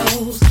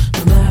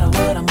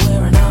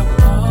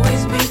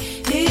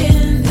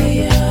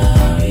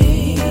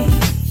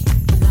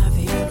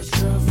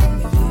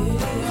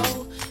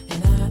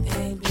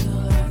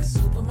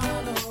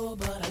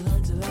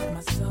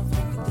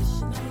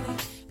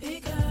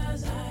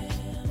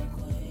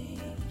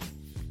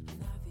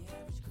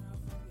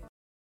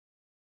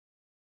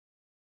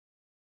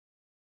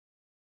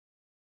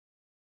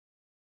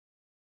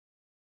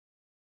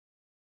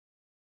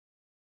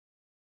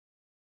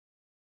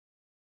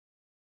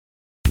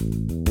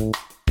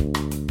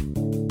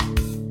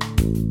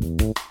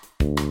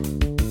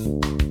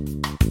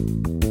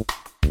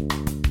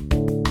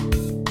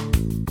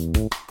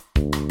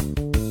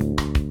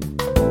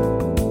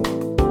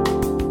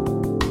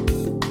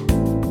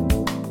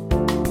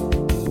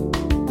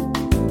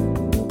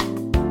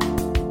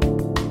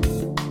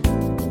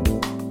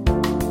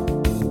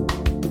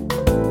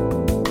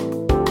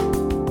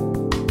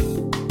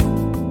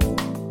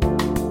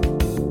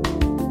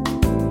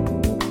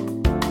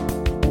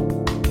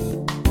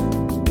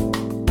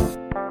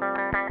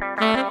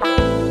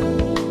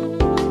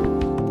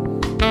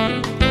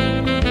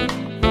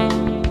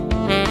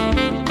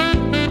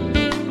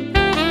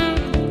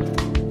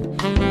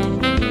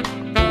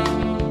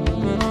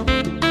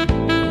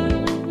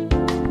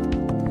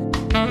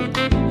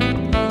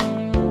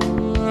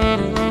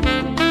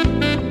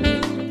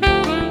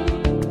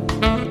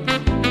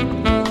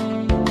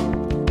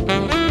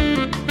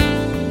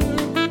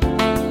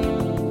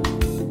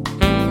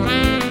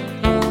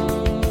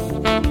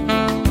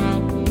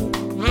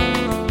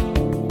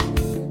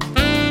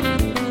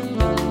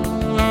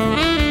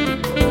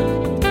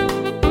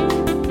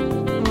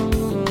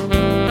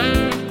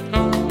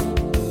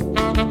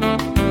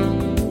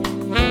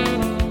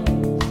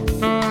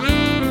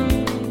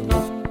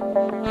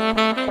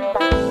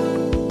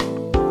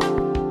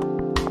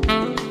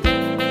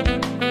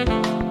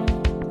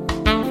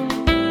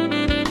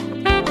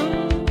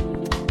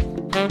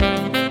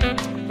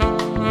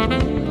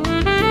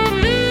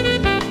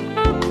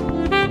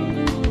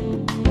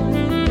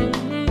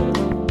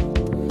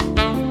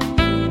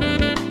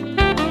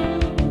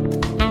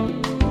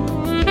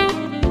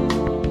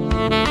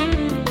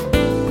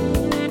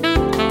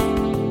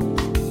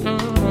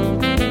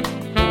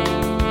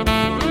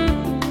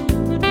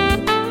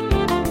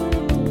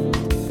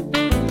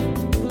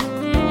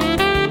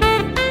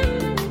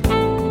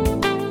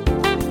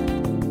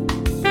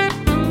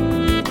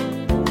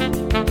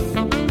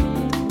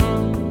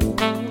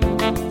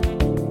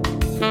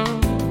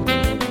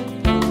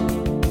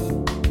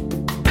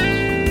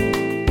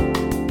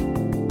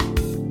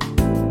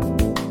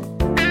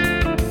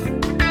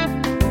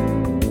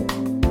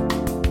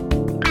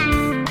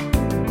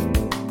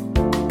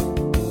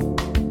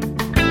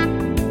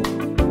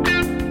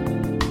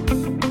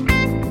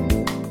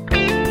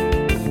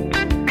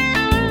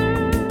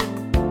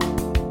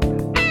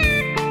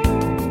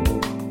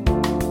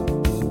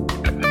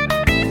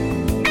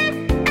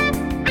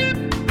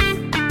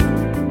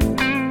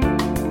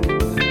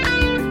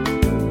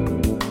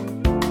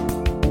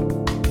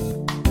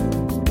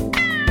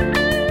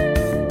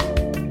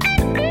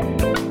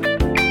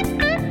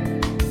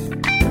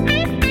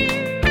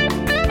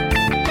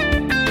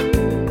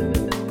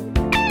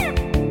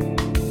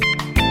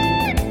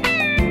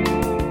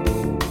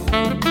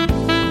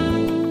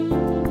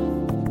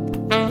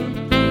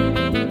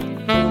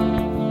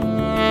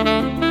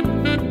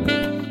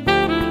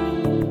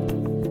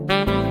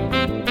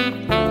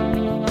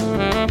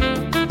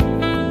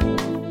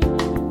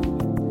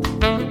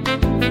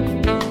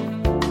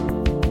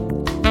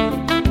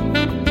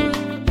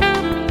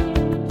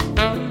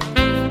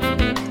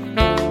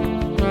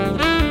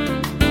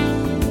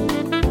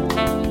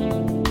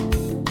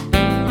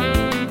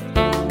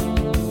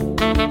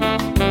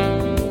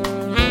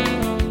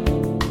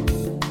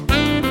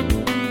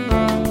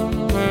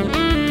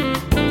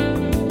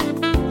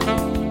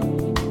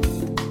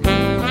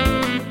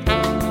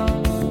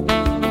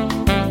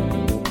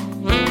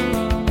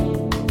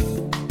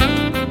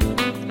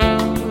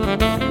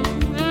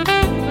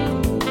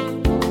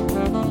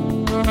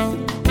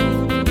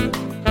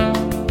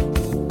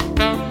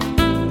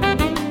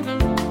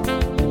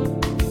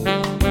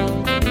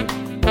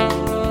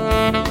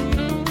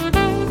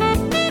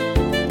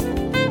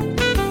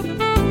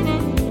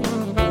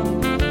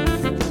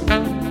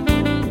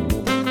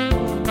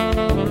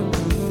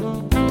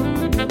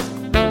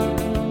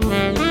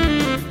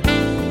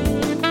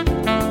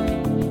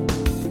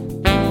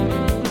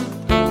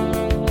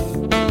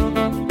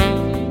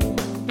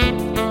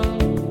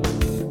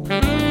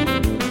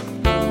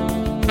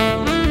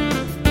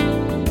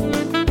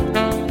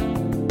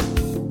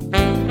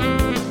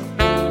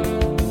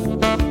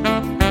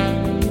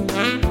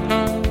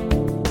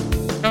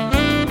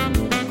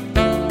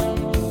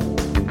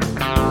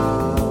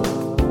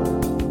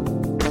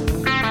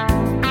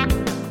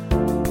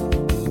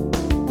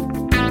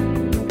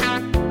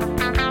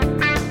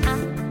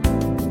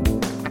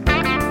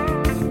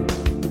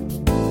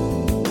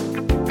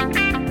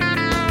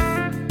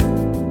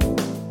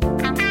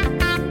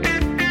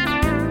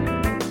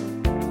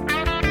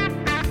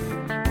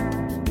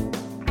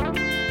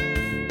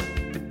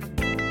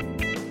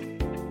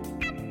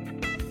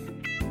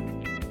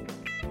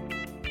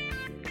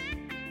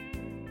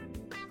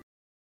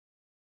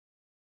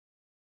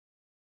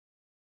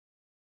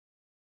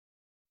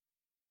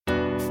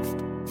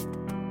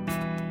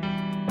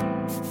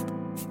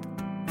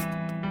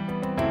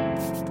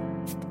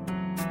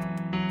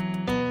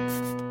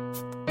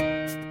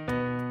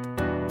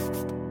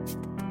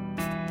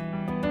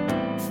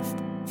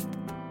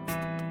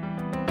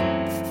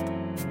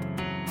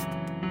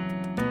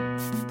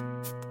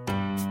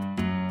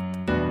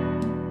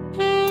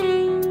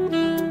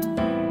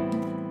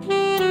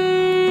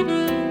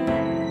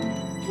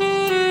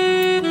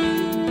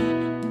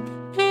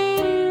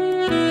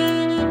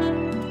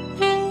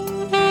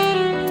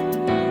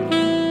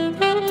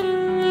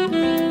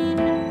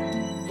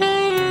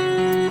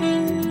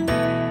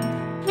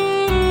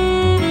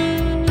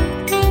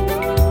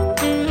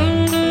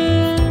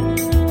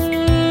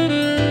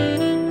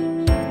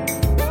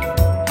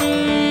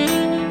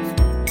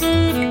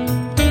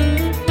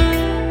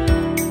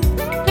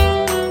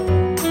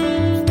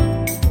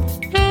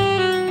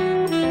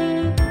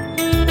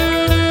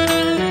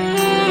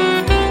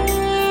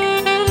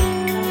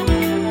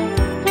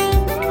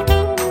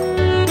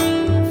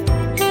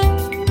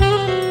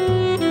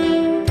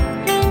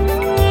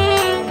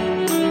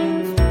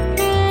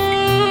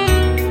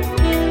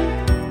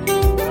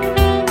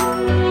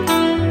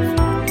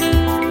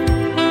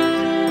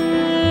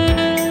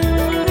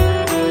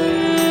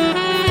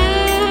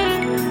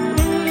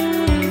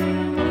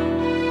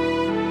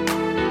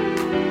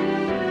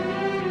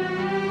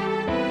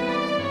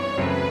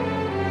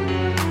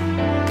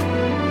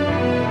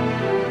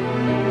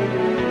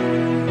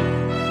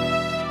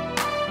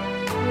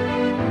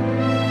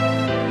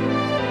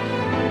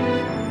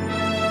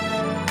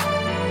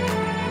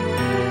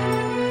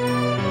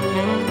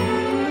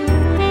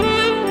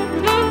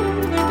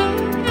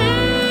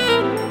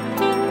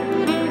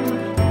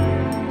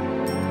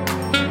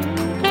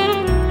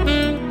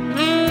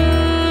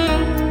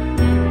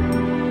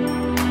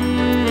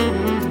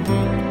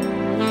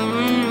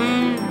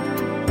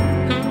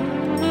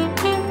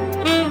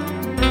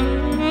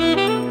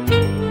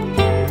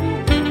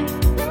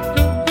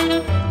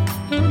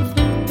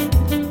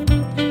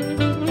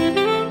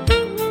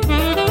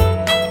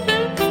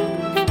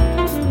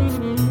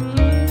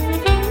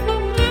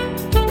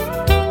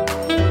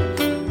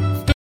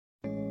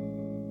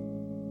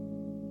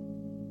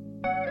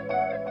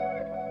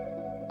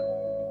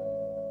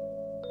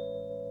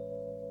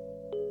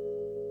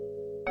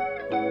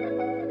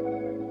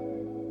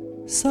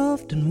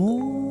soft and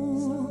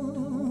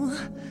warm,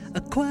 a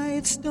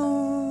quiet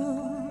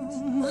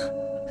storm,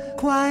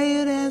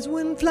 quiet as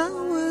when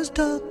flowers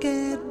talk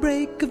at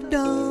break of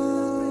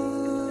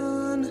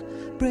dawn,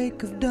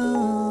 break of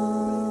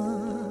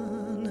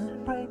dawn,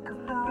 break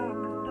of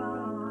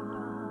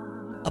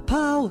dawn. A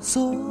power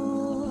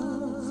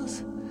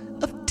source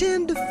of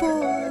tender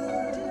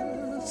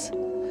force,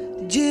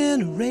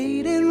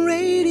 generate and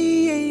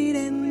radiate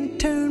and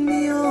turn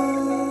me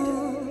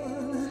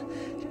on,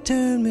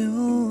 turn me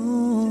on.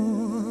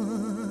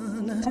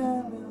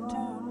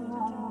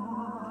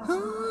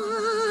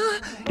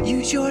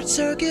 You short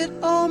circuit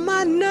all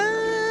my nerves,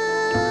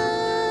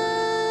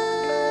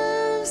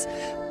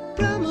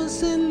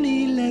 promising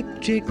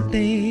electric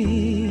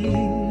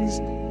things.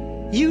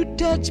 You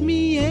touch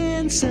me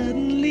and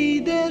suddenly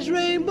there's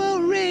rainbow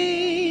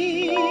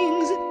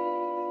rings.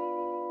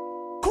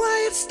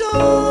 Quiet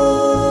storm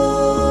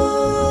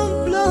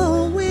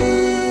blowing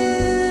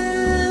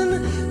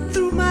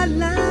through my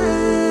life.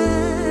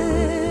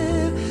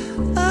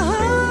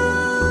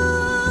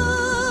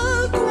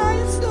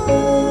 Quiet storm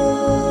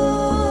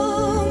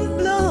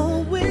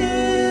blowing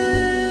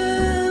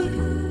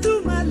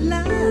through my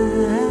life.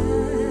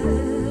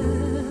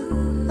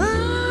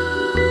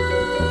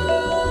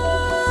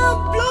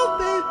 Blow,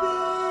 baby.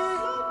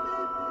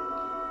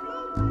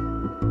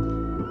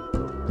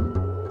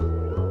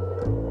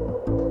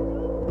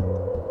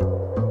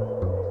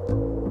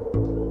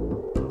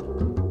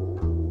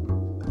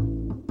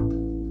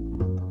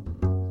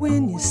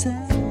 When you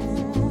sigh,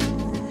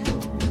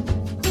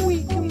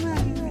 we can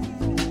ride.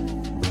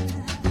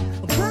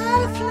 A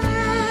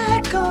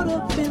butterfly caught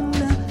up in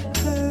the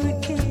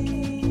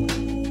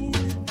hurricane.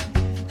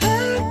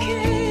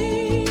 Hurricane.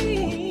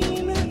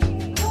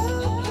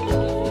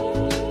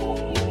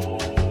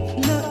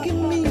 Look at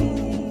me,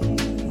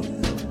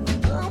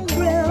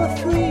 umbrella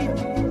free.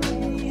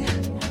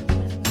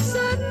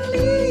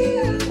 Suddenly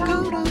I'm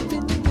caught up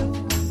in your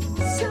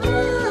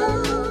sun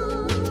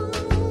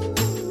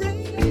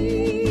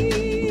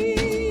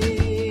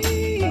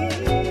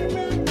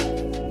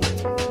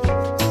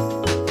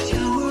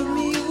shower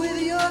me with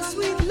your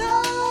sweet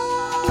love.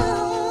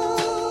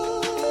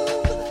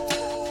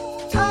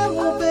 I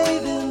will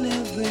bathe in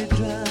every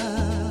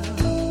drop.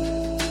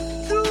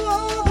 Through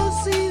all the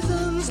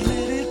seasons,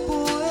 let it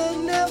pour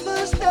and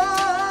never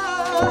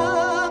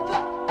stop.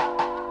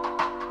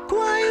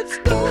 Quiet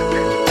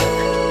storm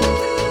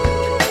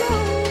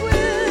blowing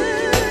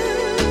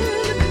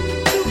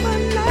through my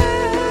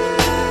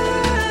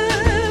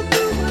life,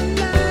 through my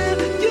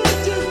life. You're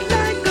just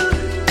like a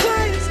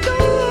quiet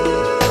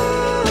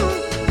storm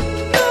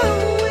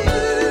blowing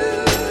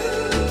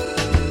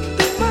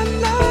through my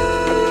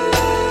life,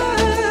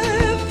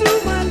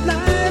 through my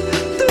life,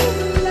 through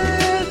my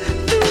life,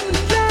 through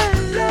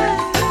my life.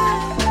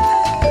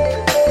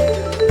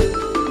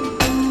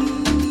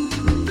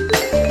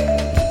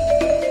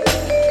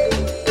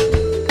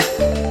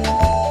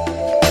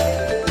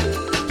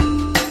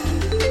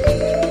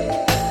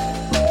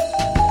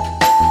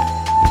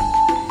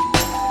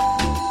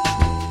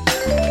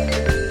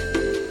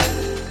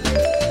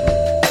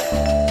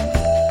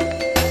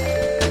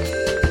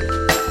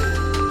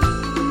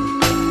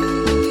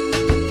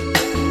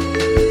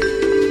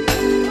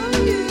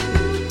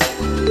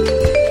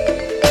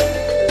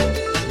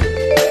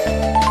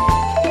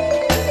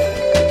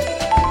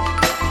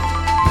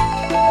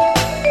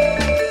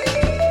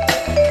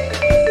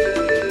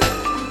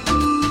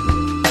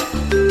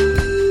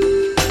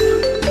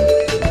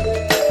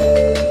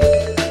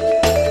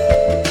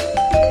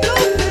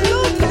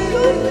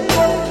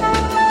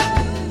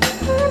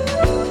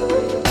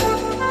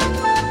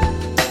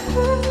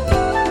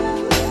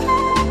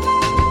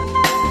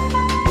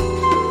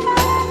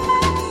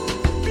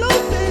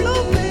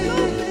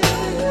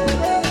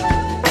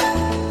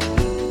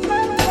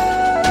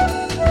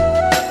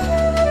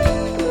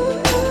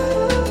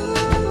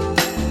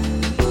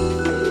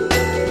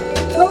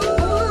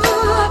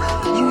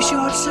 You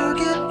short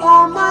circuit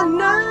all my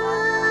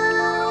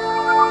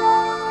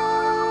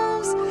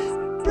nerves,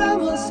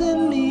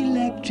 promising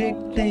electric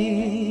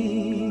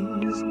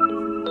things.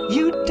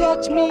 You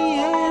touch me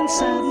and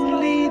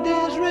suddenly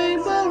there's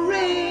rainbow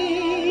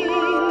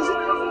rings.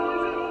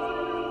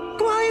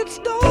 Quiet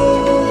storm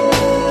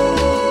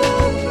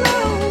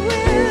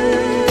blowing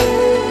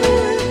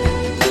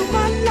through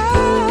my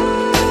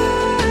life,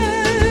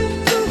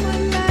 through my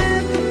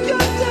life.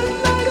 You're just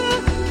like a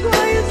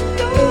quiet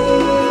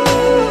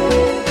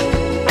storm.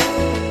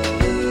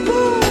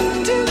 Boom,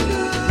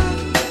 tender,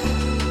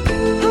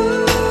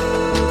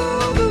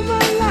 through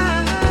my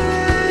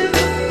life.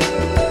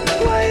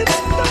 Quiet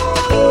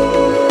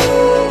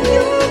storm,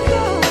 you're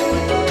gone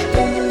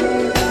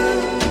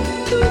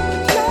through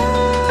my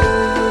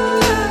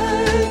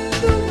life.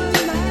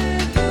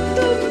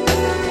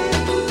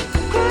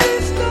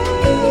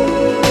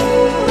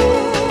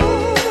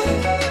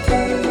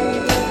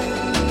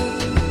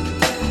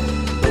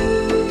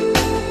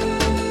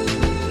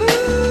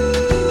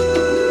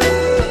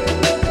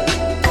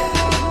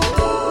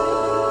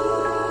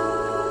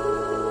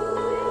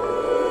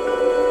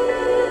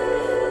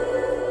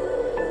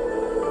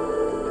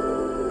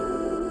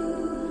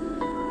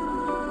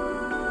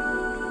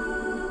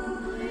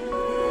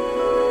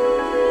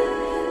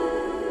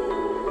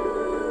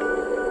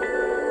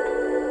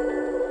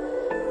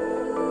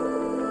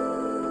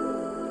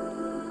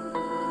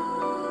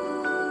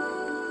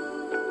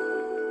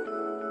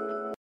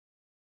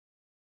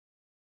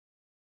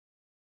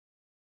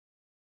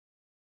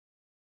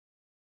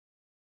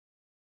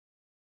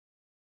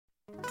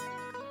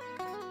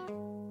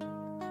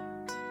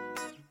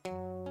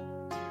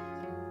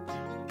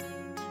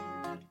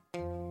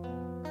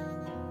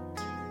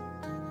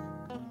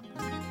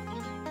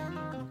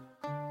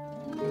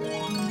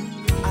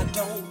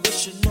 Don't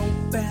wish you no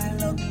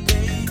bad luck,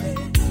 baby.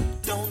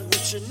 Don't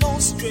wish you no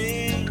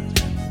strain.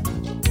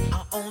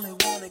 I only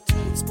wanted to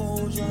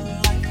expose your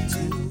life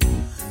to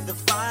the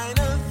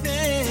finer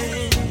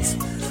things.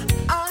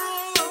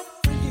 I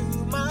offer you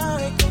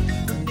my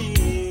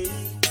company,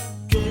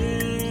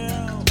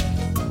 girl.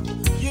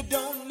 You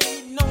don't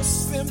need no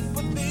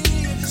sympathy,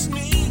 you just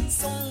need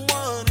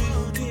someone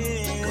who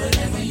cares.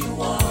 Whatever you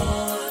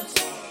want.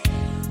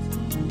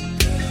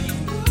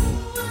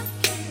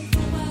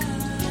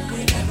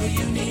 Whenever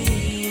you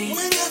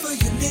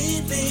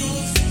need me.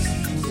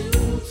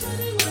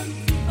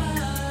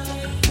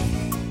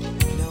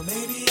 Now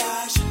maybe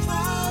I should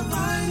drive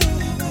right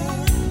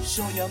over,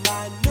 show you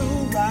my new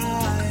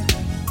ride,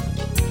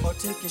 or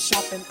take you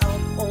shopping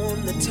out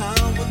on the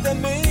town. Would that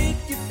make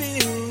you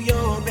feel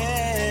your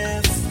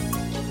best?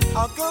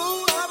 I'll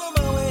go out of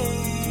my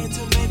way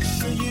to make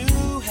sure you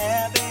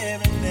have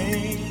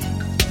everything.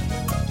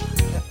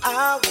 That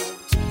I want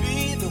to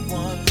be the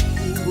one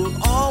who will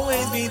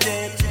always be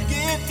there to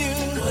give you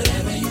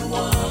whatever you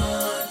want.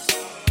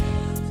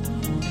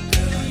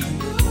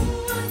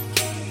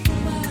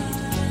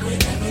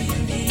 Whenever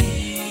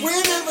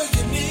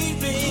you need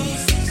me,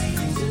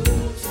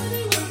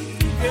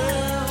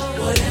 girl,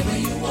 whatever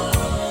you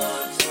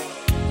want.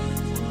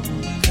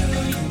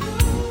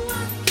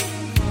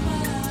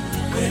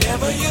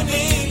 Whenever you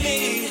need me,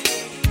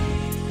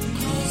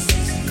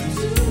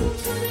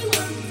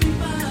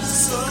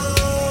 so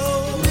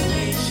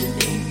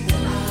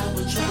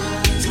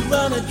to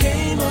run a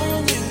game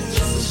on you,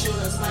 just as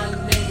sure as my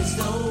name is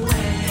no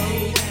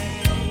way.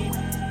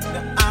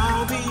 Now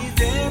I'll be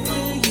there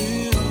for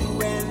you,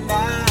 and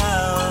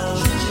I'll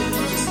treat you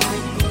just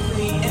like the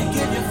queen, and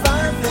give you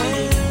 5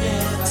 minutes.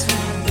 Never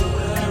have to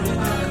worry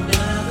about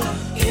another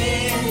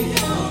in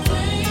your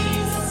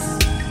place.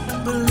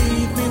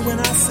 Believe me when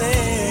I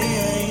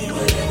say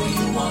whatever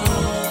you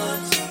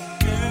want,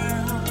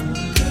 girl.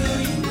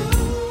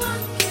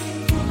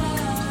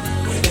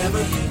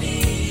 Whenever you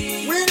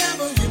need,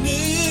 whenever you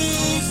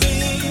need me,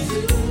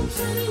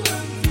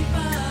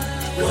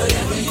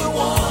 whatever you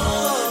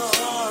want,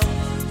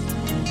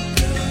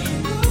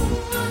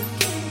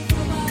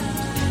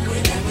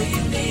 whenever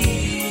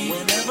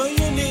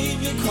you need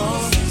me,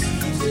 call.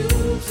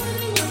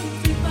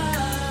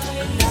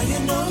 Now you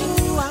know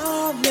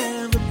I've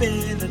never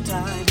been the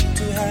type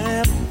to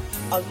have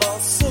a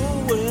loss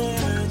of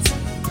words,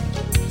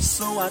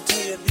 so I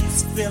tell you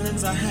these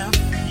feelings I have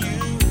for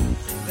you,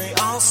 they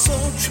are so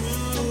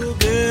true,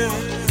 girl.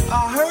 I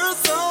heard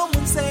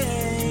someone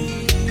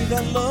say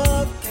that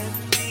love can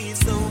be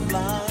so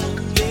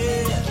blind,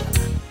 yeah.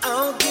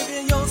 I'll give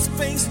you your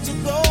space to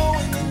go,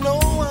 and you know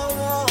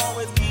I'll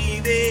always be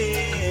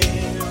there.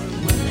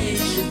 What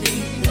makes you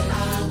think that I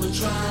would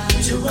try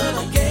to run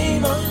a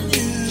game on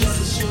you?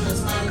 Just as sure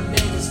as my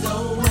name is no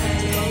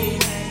way.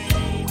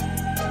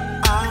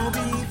 I'll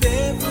be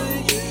there for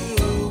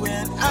you,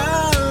 and I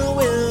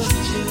will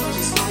treat you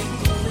just like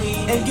the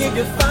queen, and give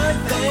you 5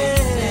 things.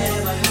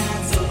 Never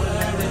have to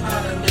worry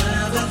about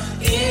another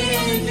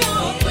in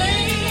your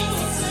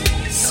place.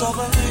 So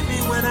believe me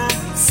when I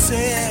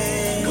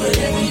say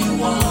whatever you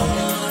want.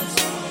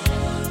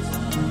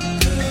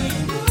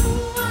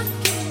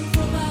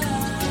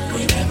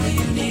 Whenever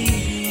you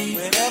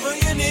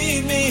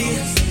need me,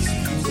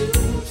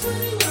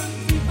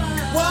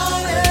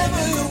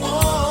 whatever you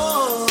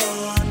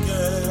want,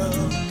 girl.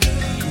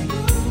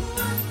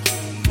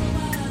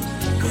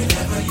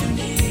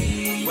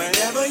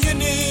 Whenever you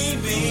need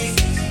me,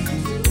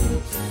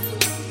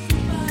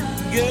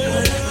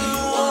 girl,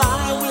 I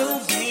will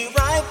be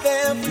right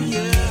there for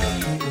you.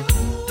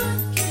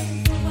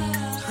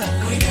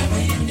 Whenever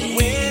you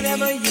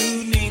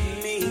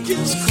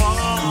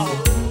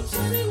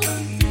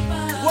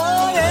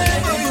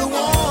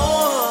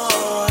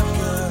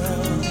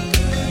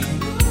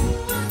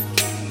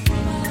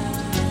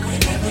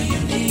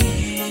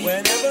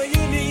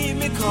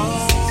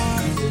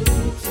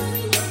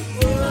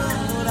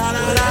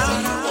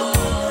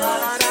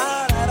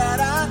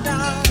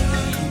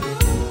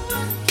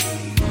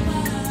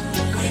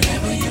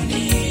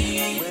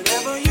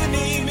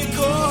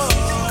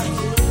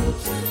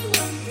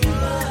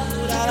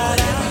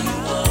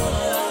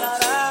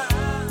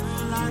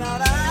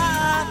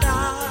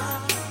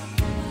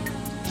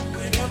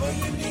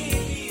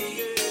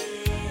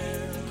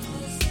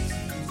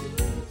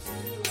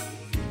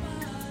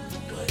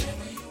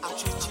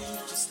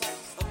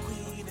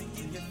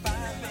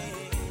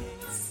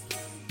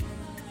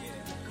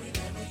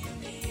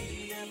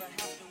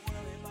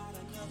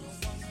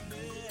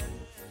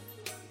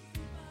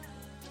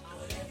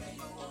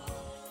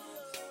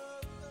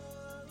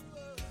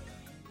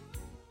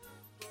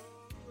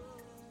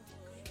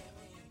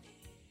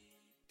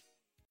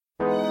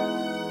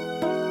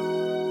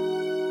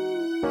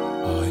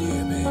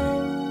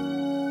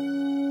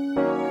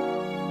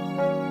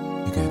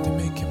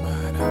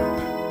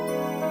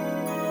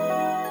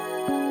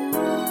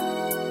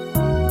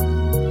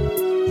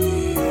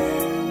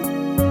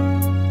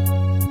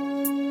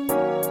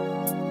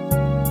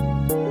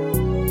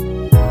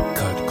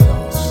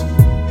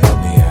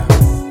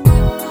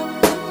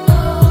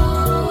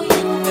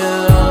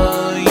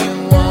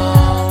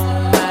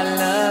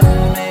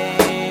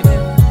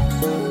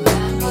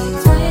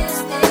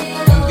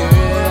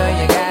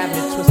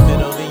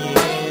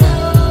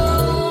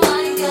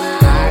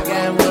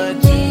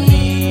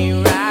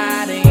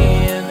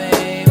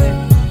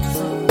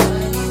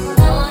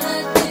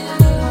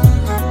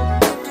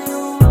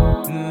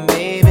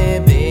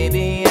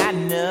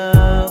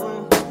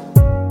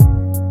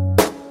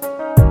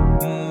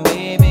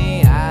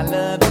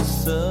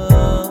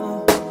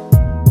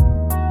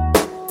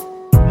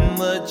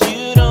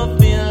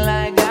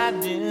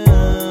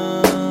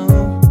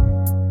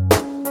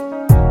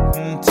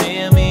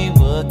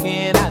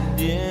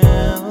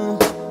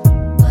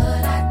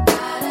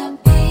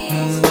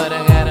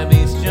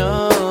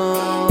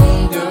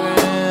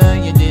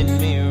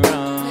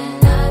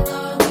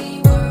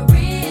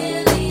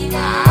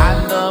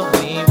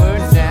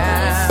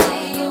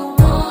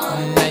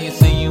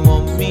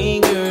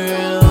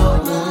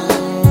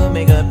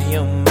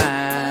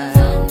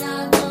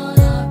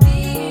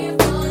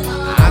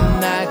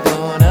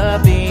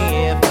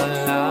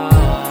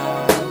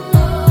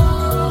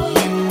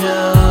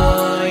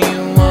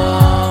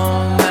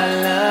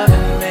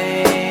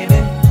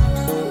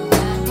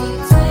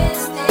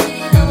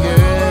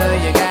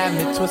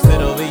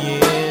twisted over you.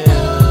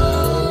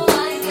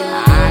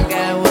 I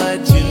got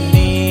what you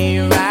need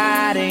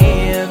right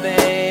here,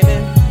 baby.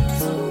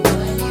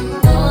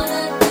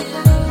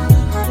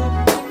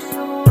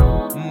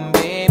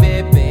 Baby,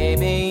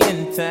 baby,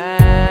 in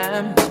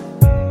time.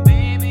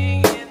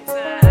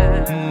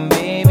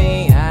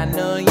 Baby, I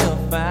know you're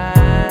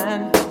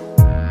fine.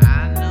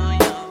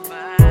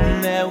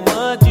 That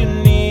what you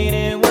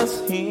needed was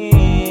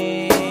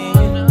here.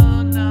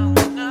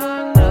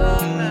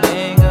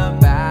 Think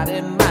about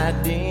it, my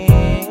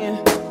dear.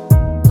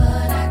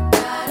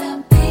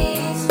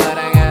 But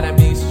I gotta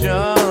be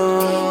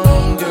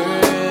strong,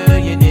 girl.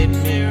 You did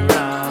me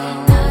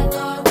wrong. I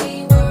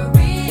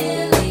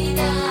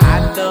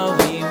thought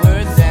we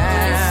were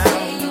down.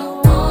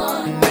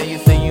 Now you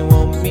say you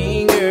want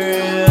me,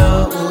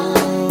 girl.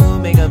 Ooh,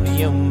 make up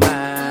your mind.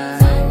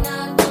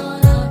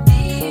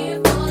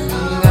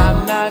 I'm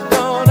not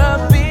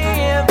gonna be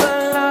here for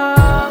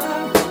long.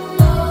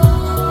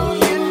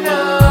 You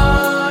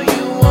know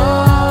you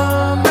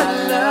want my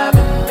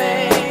loving,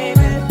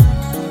 baby.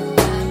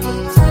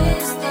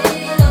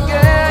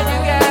 Girl, you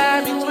got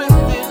me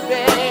twisted,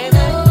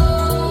 baby.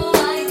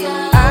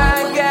 I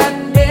got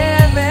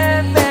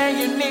everything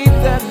you need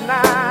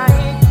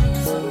tonight.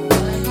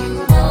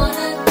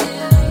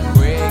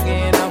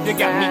 Breaking up. You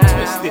got me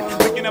twisted,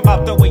 thinking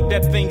about the way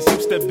that things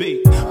used to be.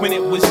 When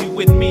it was you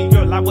with me,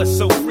 girl, I was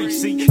so free.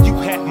 See, you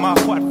had my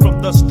heart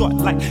from the start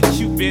like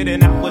Cupid,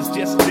 and I was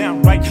just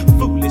downright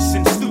foolish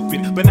and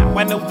stupid. But now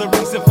I know the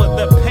reason for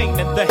the pain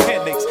and the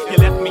headaches. You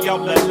left me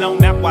all alone,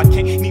 now I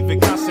can't even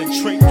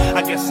concentrate.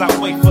 I guess I'll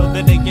wait for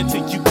the day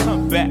until you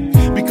come back,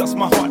 because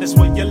my heart is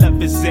where your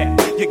love is at.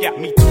 You got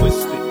me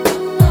twisted.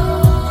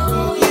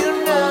 You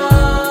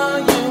know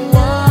you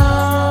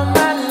want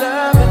my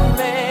loving,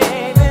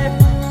 baby.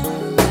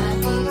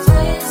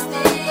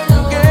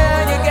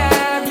 Girl, you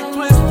got me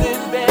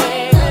twisted,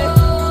 baby.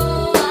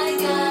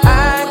 I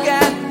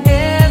got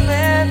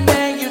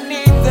everything you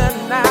need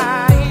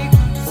tonight.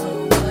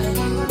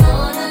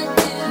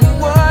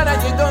 What are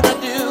you gonna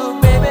do,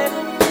 baby?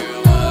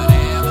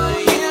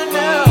 You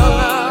know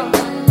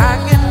I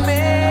can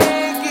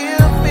make you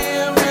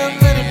feel real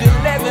good if you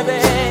let me,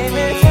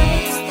 baby.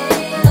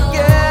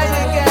 Girl,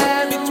 you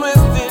got me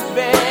twisted,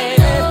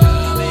 baby.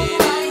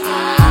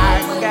 I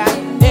got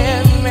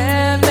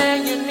everything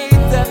you need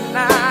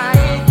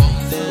tonight.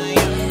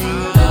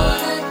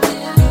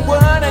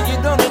 What are you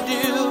gonna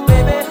do,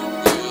 baby?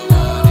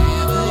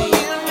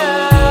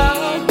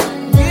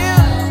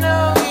 You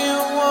know you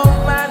want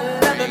my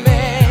loving,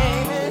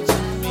 baby.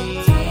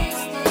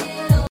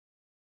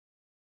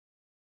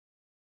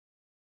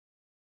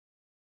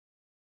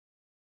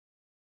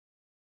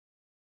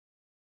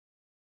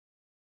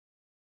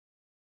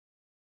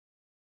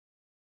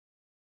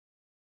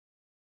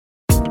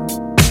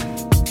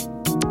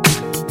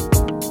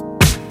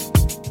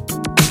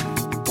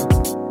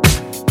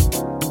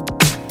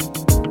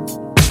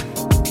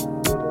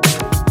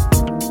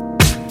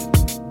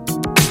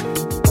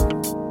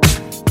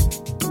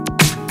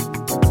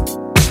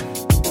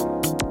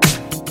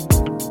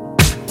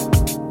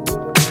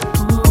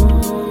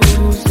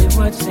 Ooh, say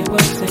what, say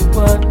what, say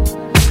what?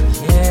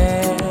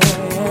 Yeah,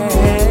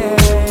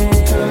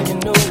 girl, you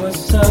know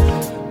what's up.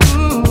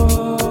 Ooh,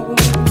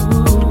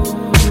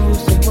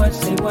 say what,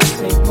 say what,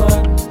 say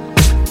what?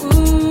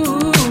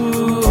 Ooh,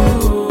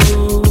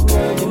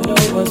 girl, you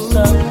know what's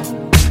up.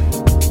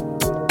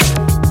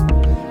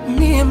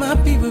 Me and my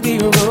people be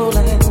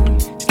rolling,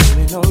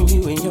 sleeping on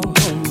you and your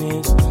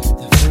homies.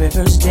 The very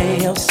first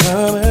day of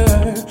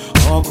summer,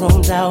 all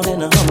grown out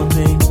in a Hummer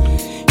Bay.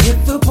 Hit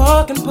the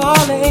park and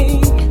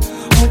parlay.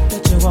 Hope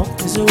that you walk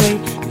this away,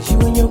 'cause you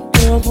and your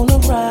girls wanna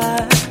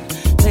ride.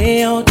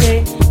 Play all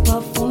day,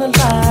 puff on the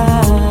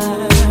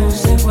line.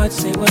 Say what,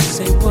 say what,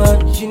 say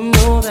what? You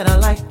know that I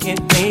like it,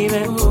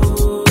 baby.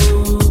 Ooh,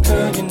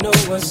 girl, you know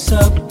what's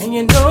up, and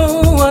you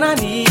know what I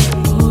need.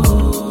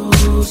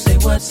 Ooh, say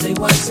what, say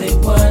what, say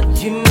what?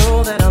 You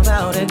know that I'm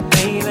about it,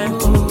 baby.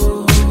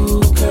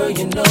 Ooh, girl,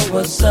 you know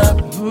what's up.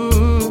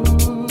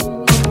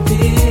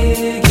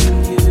 Digging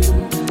you,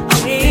 I'm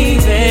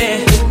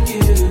leaving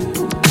you.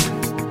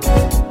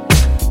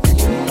 And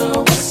you know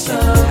what's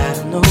up, I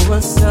know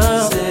what's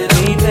up,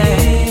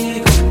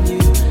 baby.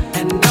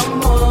 And I'm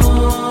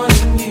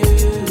wanting you.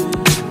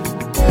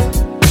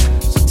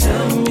 So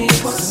tell me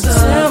what's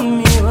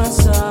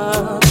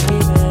up,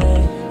 baby.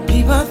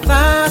 People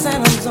thighs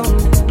and I'm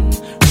zoning.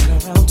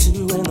 Around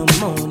 2 in the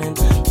morning,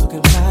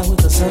 looking fly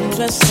with a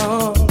sundress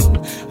on.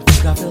 I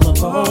think I feel a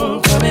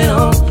bone coming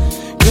on.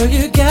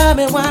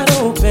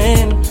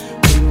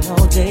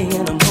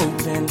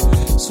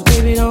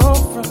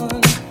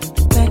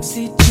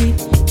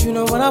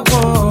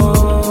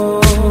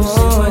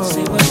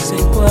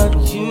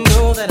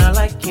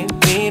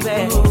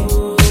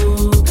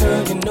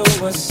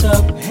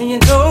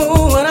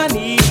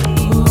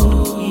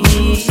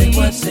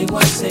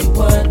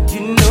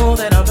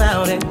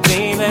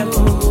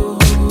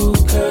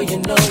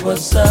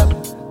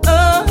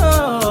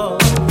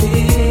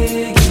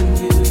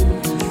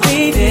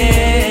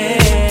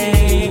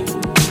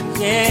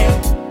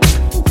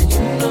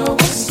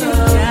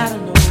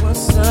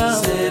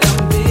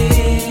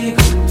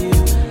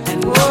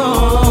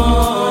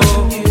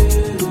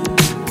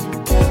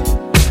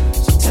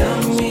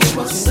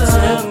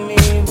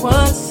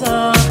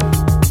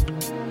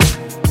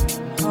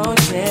 Oh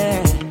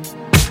yeah.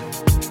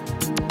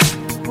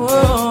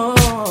 Whoa.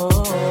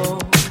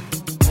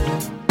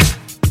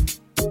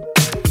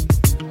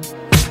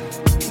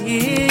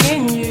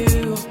 Seeing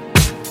you,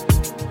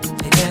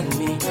 they got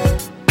me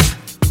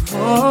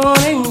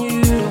wanting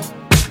you.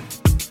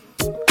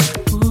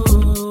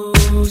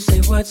 Ooh,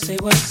 say what, say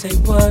what, say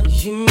what.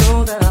 You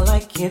know that I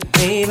like it,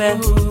 baby.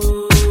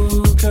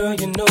 Ooh, girl,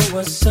 you know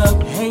what's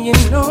up, and you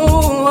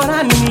know what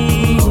I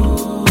need.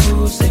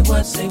 Ooh, say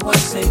what, say what,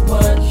 say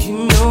what.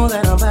 You know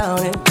that I'm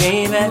about it,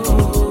 baby.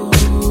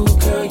 Ooh,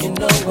 girl, you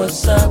know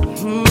what's up.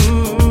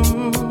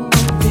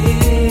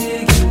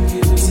 Digging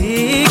you,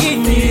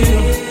 digging you,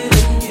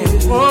 and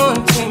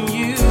wanting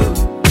you.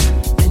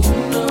 And you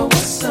know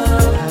what's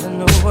up, I don't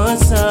know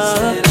what's up.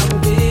 Said I'm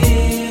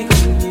big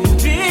on you,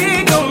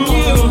 big on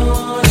you,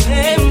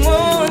 and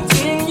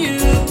wanting you.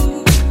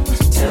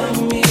 Tell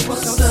me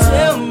what's up,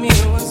 tell me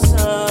what's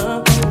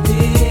up. I'm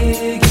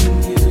digging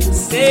you.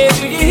 Say,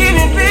 do you hear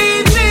me,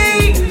 baby?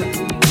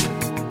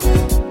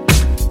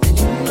 And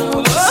you know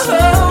what's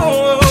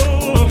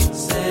up.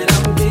 Said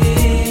I'm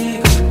big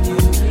on you,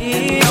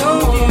 big on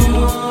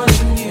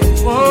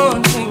you,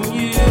 wanting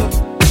you.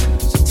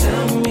 So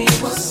tell me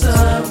what's up,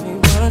 tell me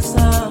what's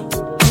up.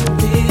 I'm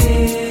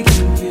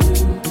digging you,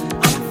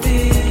 I'm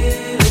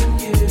feeling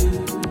you.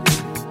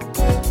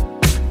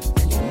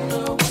 And you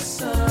know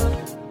what's up.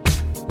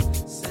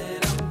 Said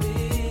I'm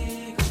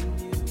big on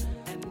you,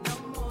 and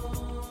I'm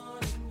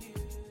wanting you.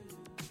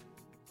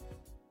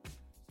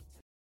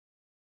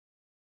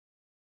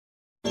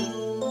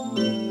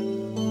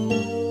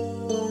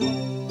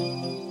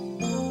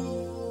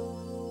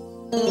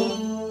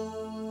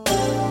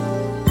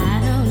 I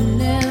don't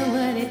know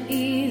what it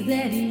is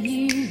that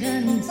you've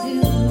done to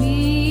me,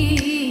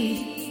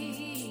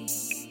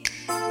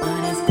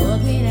 but it's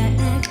caused me to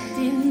act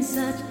in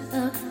such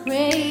a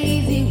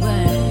crazy way.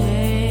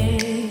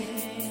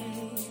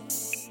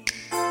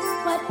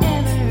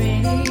 Whatever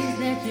it is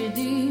that you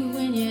do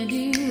when you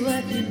do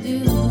what you're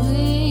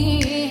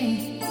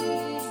doing,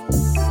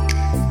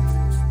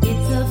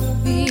 it's a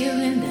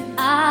feeling that I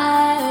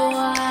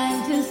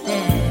want to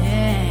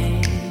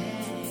stay.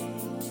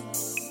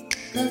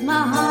 'Cause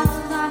my heart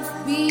starts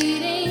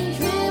beating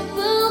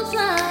triple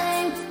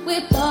time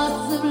with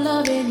thoughts of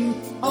loving you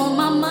on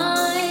my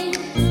mind.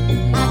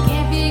 I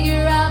can't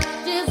figure out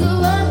just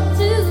what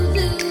to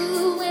do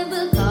when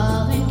the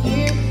calling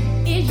here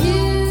is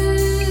you.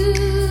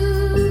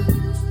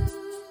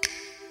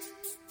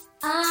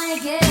 I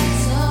get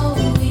so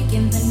weak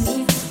in the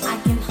knees, I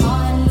can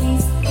hardly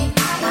speak.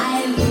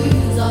 I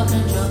lose all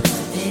control.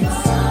 Then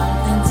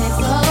something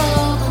takes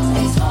over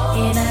me.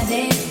 In a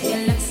day, you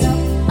look so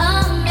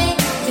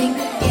amazing.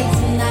 It's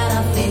not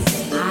a phase.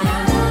 I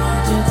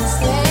want you to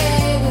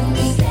stay with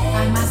me.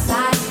 By my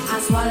side, I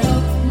swallow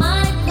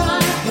my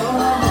pride. Your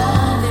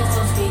love is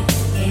so sweet,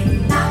 it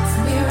knocks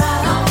me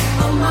right off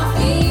of my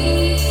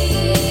feet.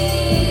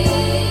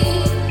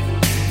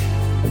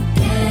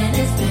 Can't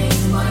explain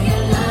why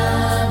your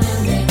love is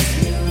makes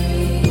me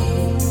weak.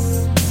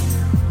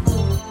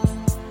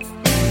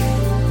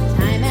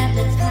 Time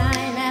after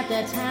time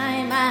after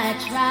time, I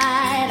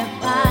try to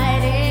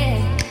fight it.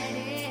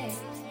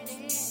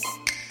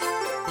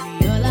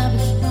 Your love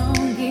is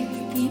strong, it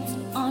keeps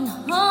on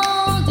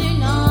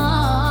holding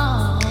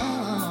on.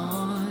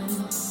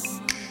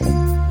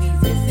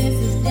 Resistance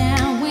is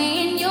down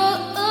when you're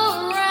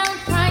around,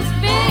 price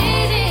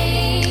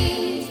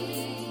fading.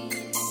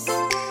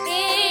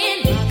 In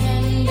my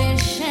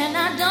condition,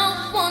 I don't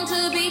want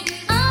to be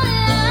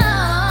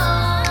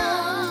alone.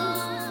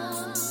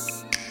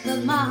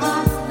 'Cause my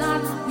heart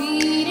starts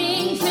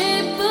beating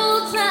triple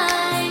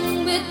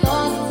time with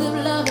thoughts of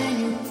loving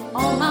you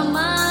on my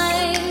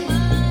mind.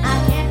 I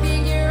can't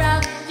figure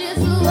out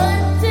just what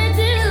to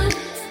do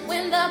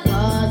when the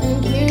father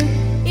here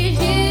is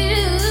you.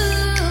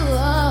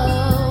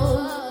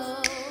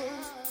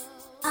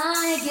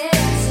 I get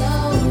so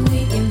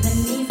weak in the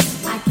knees,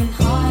 I can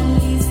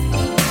hardly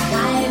speak.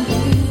 I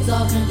lose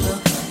all control.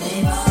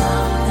 Then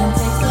something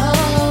takes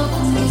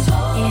over me.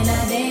 In a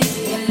day,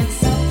 you look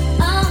so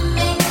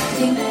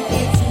amazing.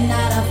 It's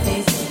not a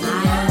phase.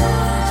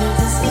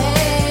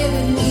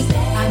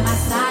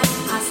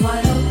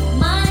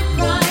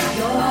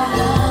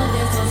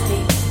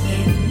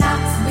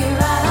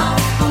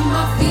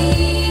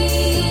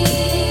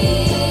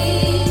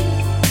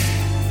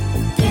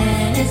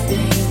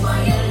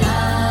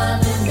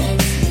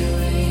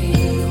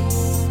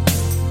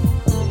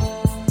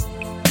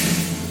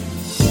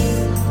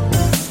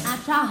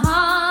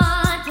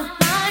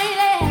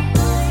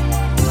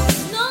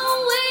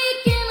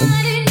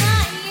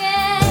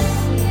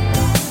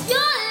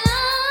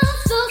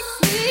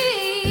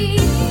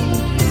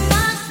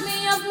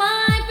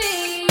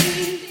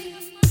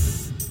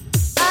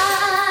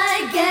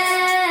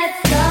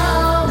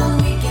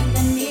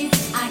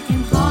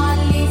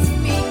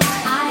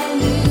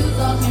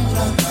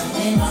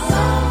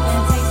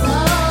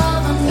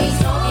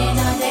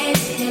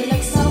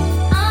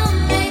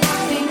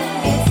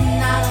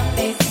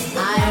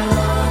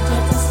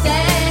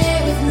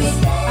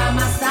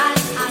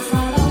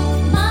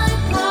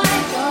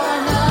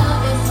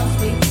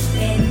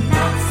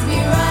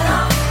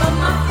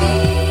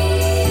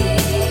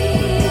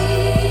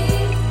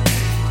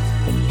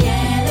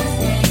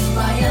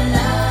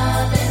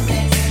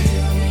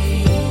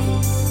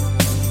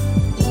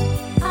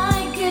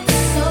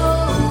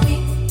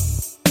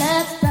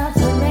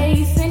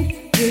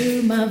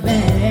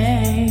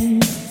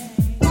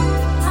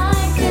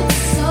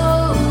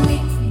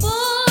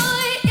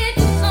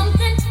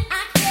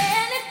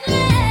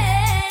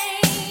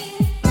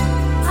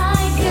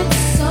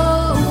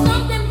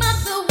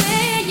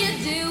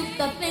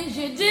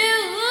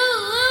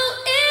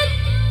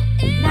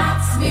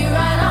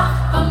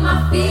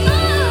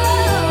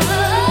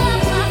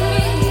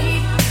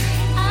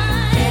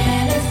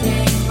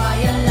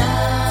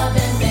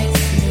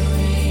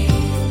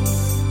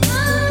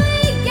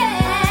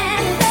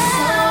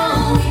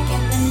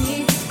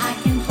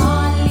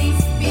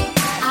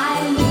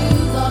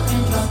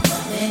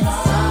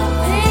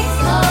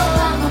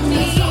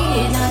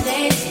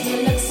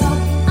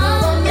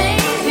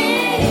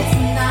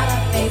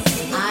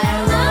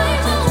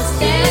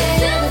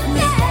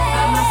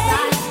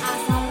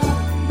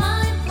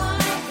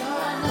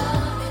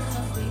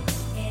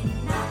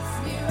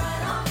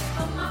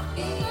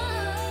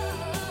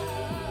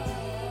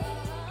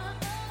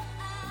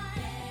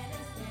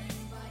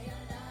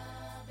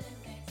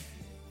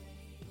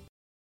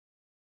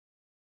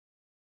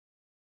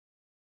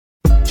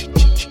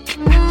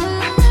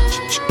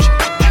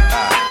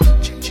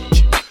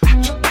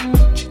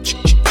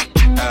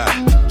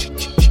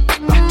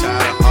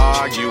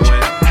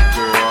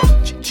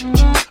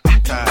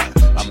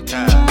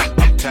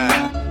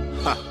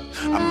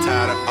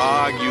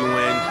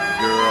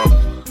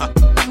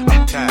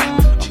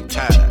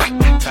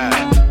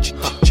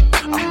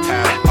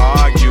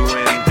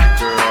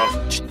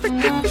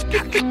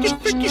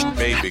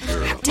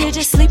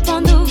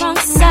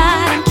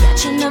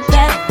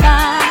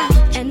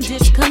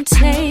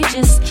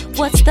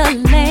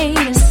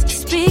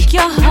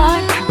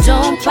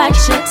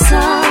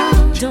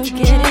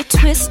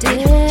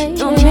 twisted,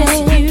 don't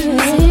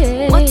misuse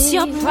it. What's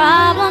your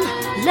problem?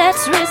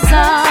 Let's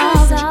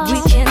resolve.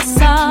 We can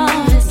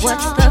solve.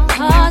 What's the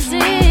cause?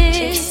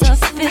 It's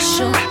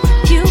official.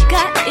 You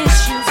got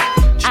issues,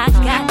 I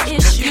got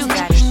issues,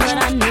 but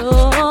I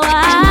know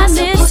I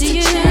miss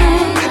you.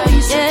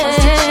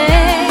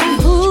 Yeah.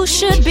 Who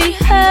should be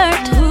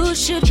hurt? Who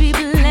should be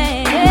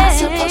blamed? Am I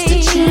supposed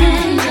to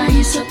change? Are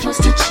you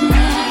supposed to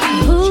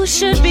change? Who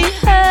should be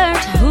hurt?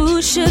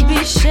 Who should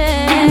be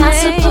shamed? Am I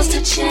supposed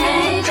to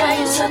change? Are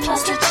you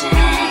supposed to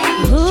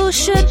change? Who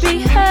should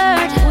be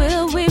hurt?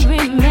 Will we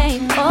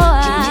remain?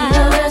 Oh, we need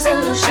a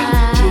resolution.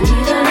 We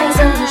need a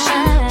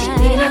resolution. We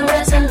need a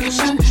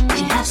resolution.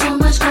 We have so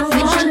much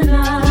confusion.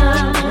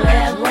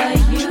 Where were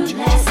you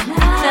last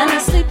night? Fell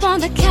asleep on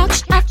the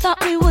couch. I thought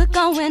we were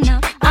going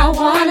out. I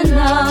wanna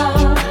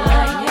know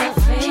what your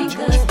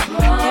fingers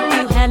broke. If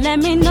you had let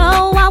me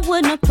know, I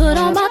wouldn't have put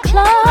on my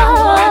clothes.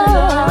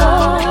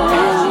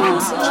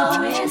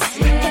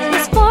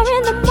 It's 4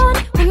 in the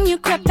morning when you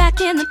crept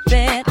back in the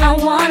bed. I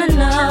wanna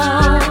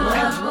know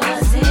what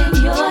was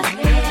in your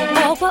head.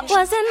 Oh, what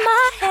was in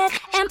my head?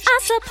 Am I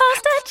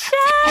supposed to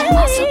change? Am I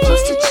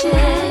supposed to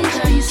change?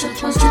 Are you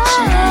supposed to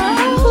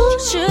change? Who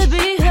should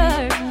be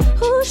hurt?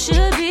 Who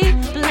should be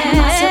blamed?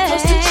 Am I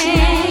supposed to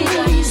change?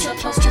 Are you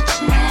supposed to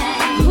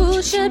change?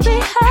 Who should be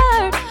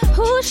hurt?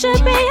 Who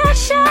should be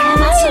ashamed?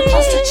 Am I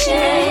supposed to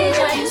change?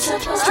 Are you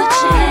supposed to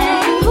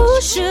change? Who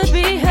should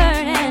be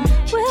hurt and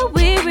will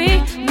we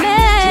remain? We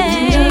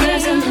need a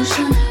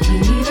resolution. We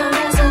need a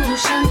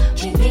resolution.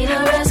 We need a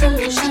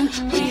resolution.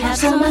 We have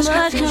so much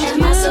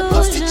confusion. Am I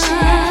supposed to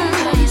change?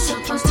 Are you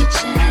supposed to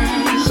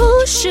change?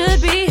 Who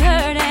should be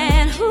hurt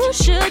and who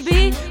should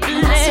be blamed?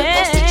 Am I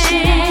supposed to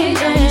change?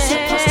 Are you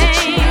supposed to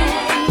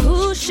change? Who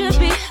should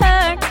be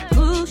hurt?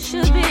 Who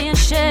should be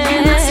ashamed?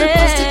 Am I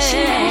supposed to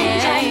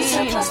change? Are you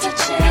supposed to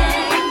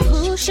change?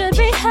 Who should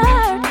be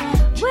hurt?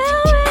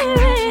 Will we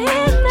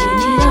remain? We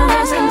need a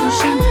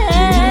resolution. We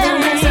need a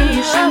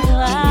resolution. We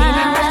need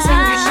a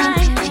resolution.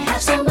 We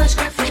have so much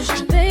confusion.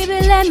 Baby,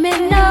 let me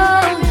know.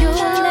 You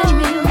let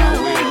me know.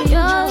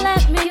 You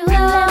let me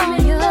know.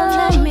 You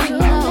let me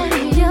know.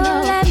 You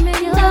let me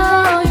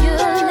know. You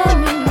let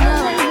me know.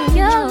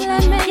 You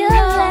let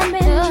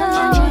me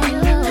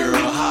know.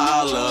 Girl,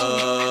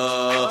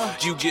 holla.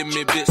 You give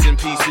me bits and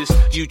pieces.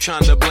 You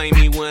tryna blame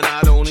me when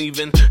I don't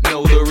even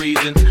know the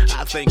reason.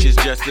 I think it's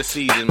just the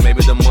season.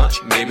 Maybe the month,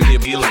 maybe the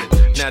feeling.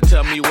 Now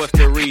tell me what's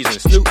the reason.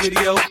 Snoop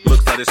video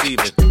looks like it's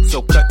even.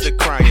 So cut the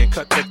crying,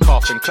 cut the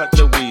coughing, cut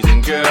the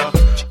wheezing, girl.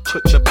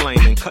 Put the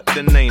blaming, cut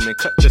the naming,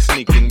 cut the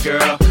sneaking,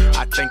 girl.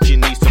 I think you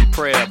need some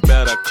prayer,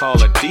 better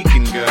call a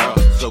deacon, girl.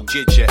 So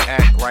get your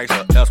act right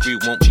or else we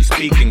won't be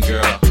speaking,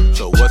 girl.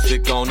 So what's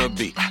it gonna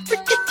be?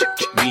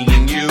 Me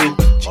and you?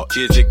 Or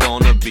is it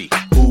gonna be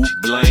who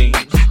blames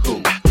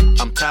who?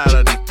 I'm tired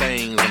of these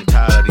things, I'm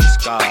tired of these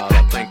scars.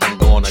 I think I'm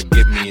gonna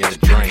give me a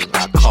drink.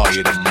 I'll call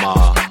you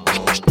tomorrow.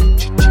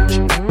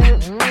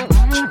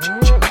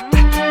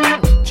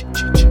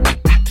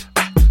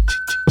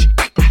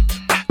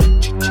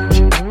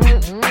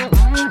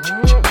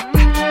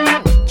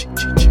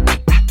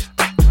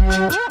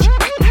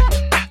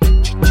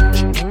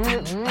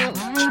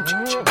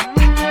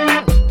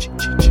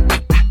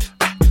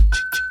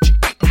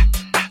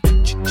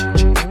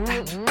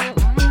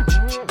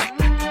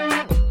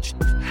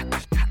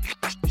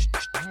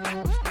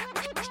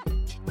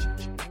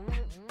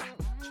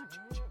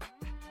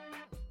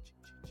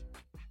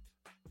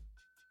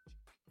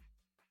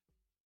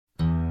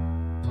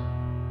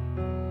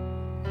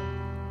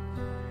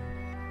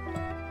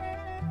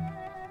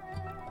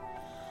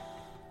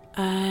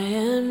 I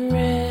am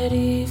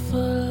ready for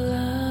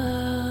love.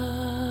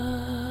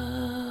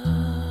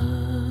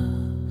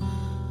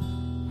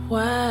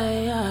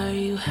 Why are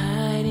you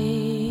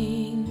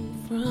hiding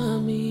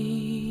from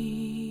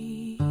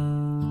me?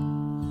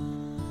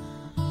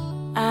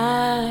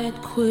 I'd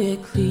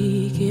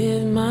quickly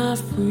give my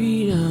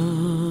freedom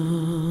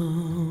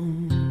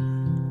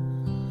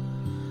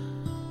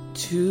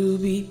to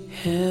be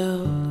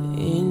held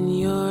in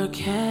your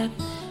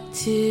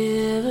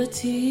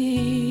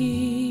captivity.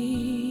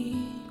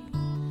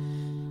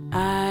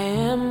 I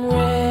am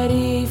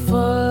ready for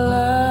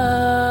love.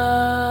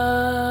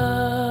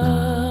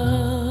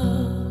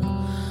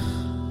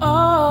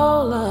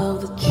 All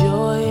of the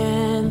joy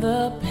and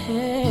the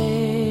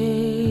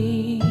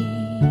pain,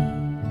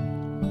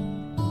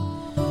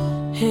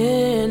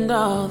 and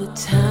all the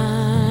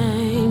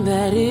time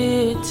that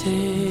it takes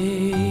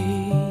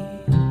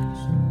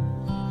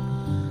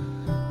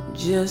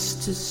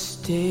just to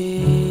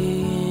stay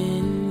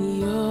in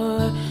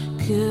your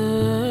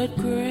good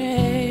grace.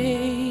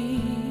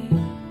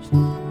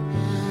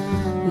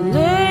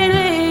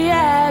 Lately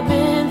I've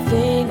been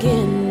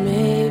thinking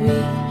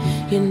maybe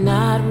you're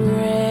not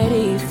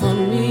ready for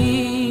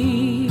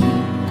me.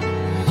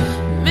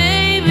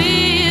 Maybe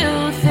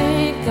you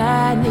think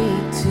I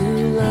need to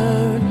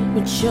learn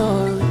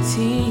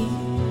maturity.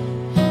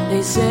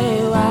 They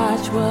say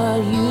watch what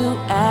you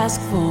ask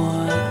for,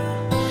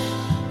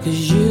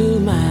 'cause you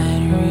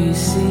might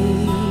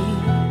receive.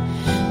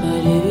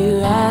 But if you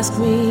ask ask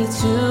me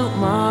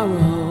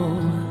tomorrow,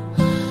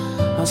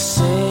 I'll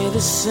say the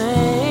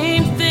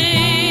same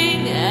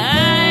thing.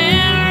 I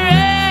am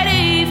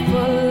ready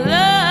for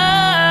love.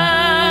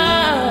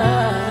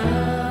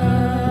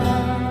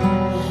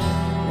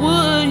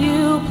 Would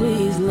you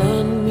please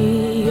lend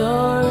me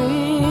your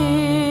ear?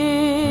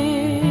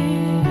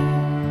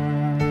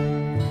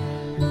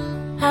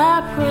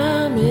 I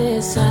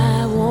promise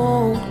I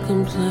won't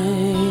complain.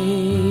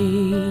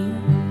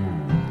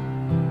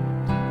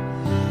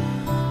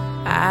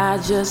 I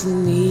just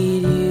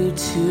need you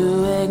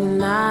to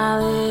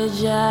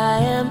acknowledge I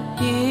am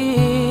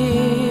here.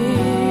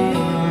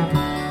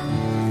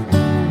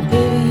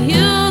 If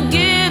you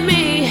give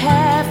me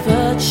half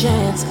a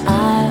chance,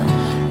 I'll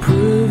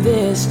prove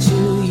this to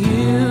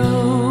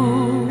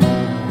you.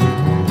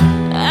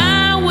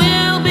 I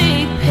will be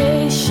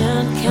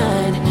patient,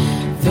 kind,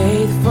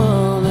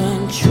 faithful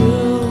and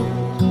true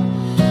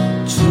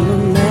to a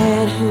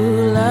man who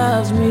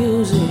loves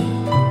music,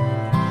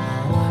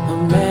 a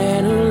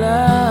man who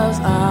loves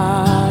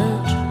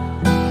art,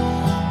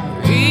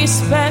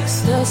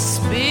 respects the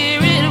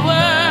spirit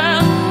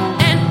world,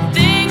 and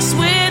thinks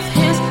with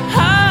his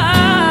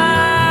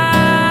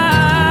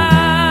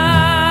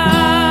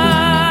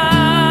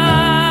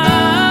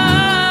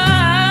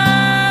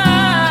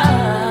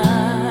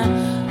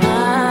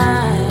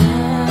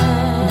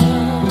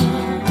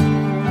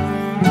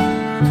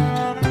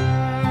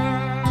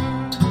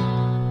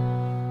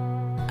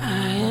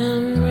I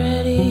am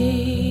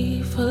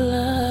ready for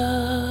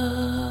love.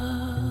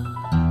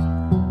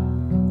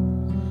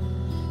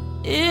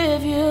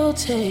 If you'll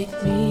take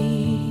me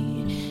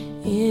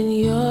in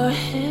your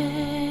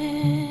hands,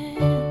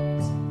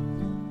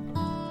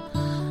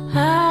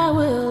 I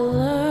will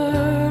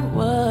learn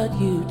what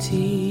you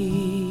teach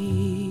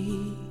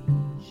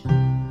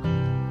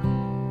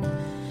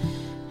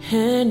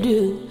and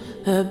do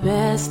the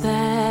best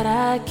that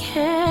I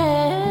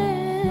can.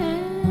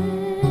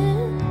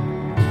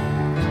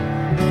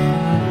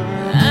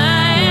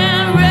 I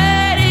am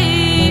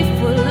ready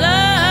for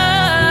love,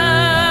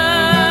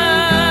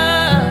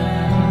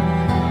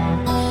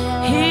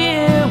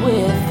 here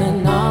with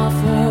an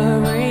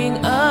offering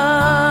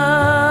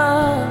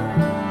of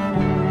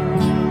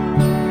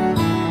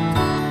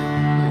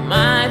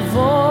my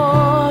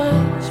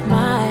voice,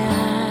 my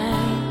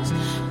eyes,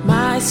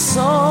 my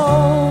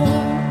soul,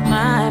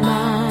 my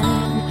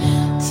mind.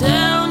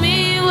 Tell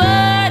me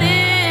what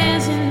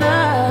is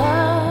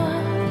enough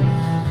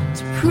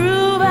to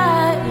prove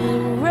I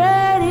am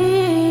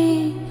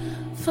ready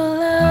for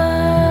love.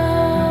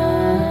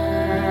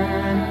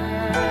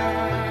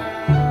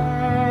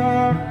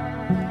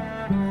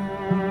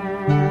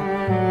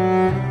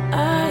 I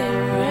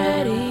am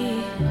ready.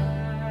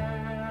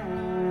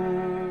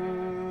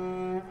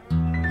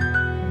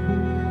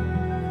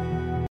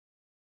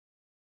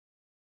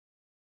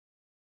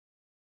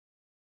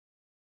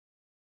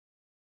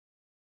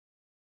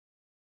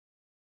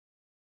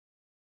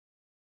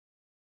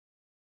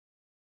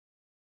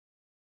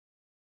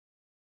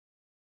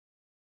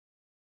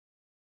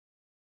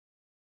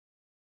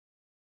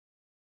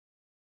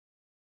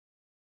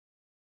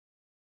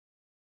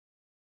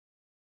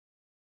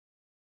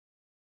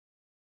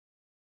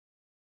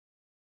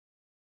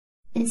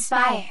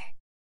 Inspire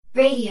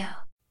Radio.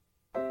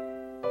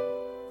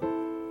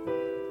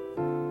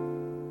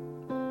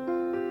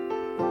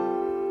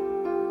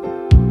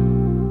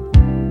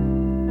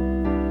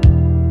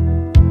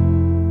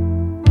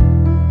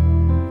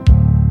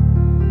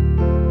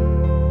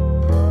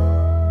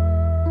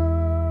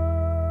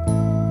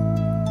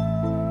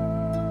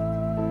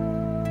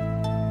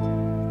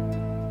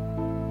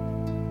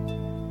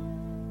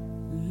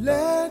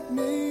 Let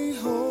me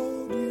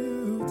hold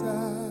you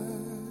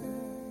tight,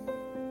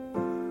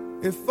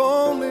 if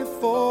only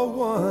for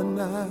one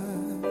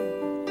night.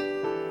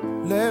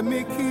 Let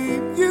me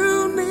keep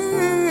you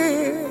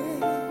near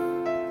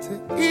to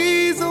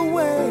ease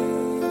away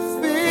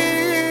your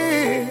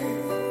fear.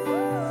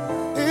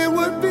 It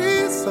would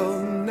be so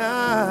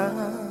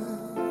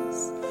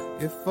nice,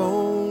 if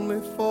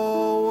only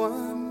for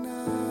one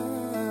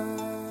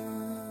night.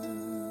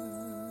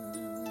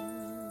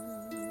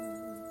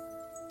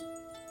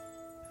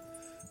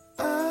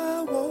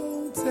 I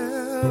won't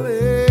tell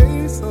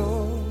a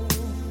soul,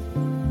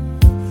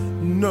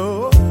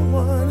 no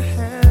one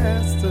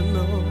has to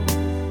know.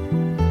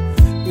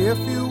 If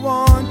you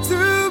want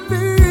to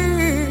be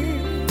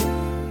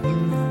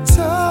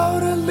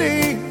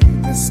totally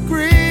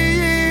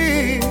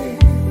discreet,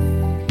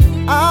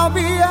 I'll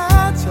be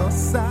at your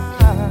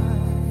side,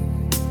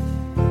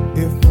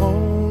 if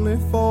only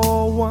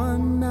for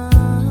one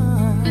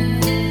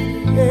night.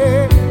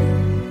 Yeah,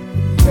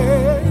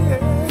 yeah,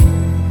 yeah.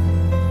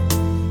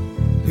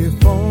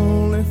 If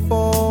only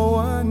for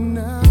one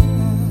night.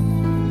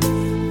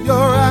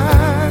 Your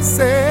eyes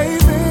say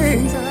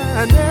things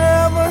I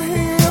never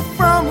hear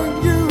from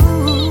you.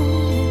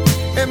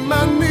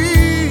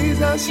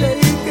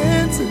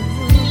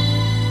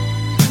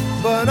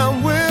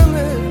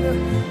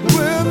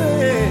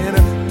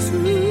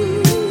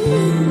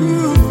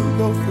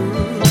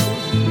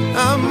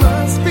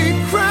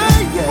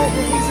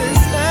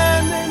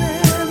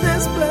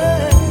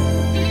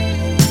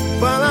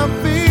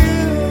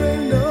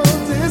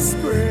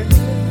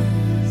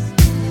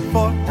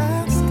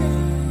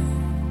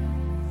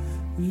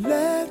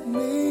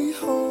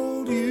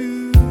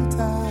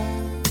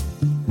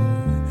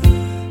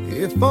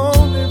 if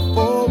only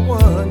for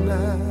one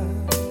night.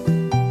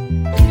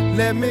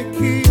 Let me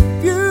keep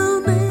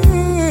you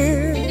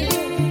near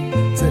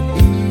to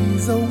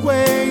ease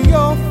away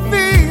your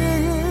fear.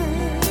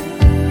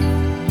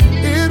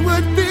 It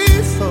would be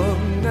so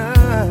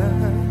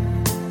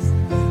nice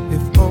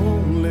if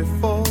only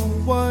for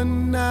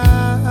one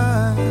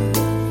night.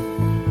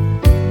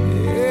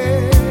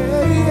 Yeah,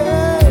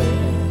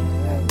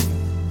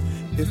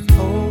 if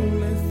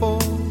only for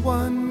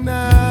one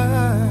night.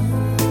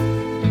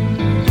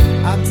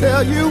 I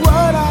tell you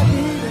what I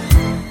need.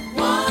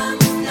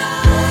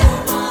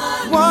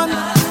 One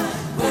night,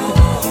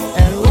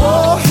 and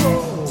oh,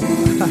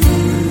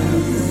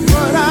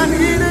 what I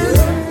need is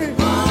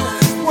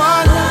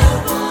one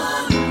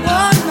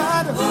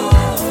night of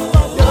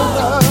your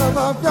love,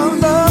 of your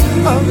love,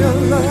 of your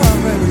love.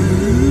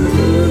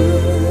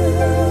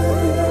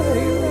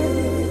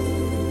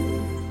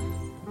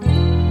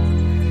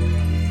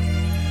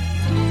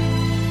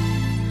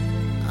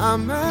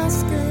 I'm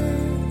asking,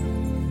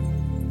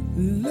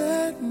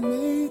 let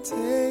me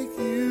take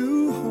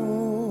you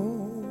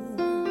home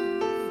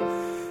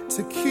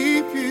to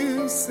keep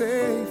you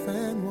safe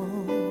and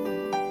warm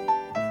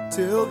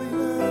till the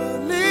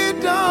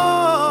early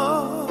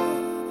dawn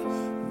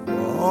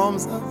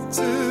warms up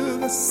to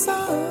the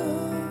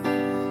sun.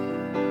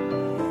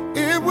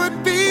 It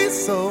would be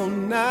so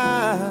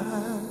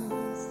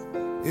nice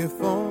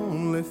if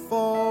only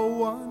for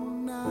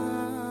one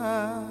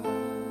night.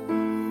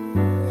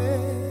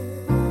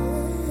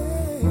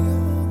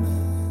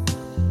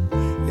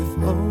 If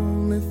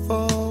only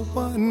for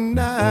one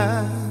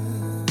night.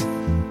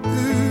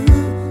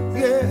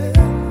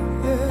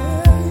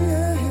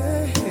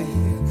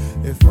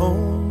 If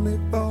only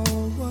for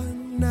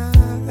one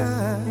night.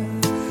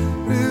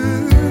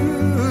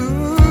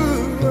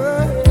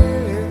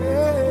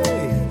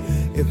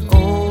 If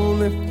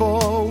only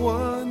for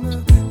one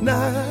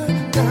night,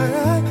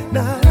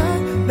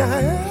 one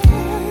night.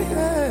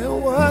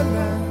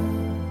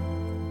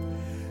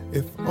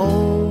 If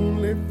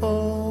only for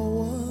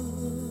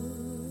one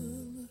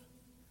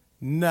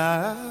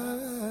night.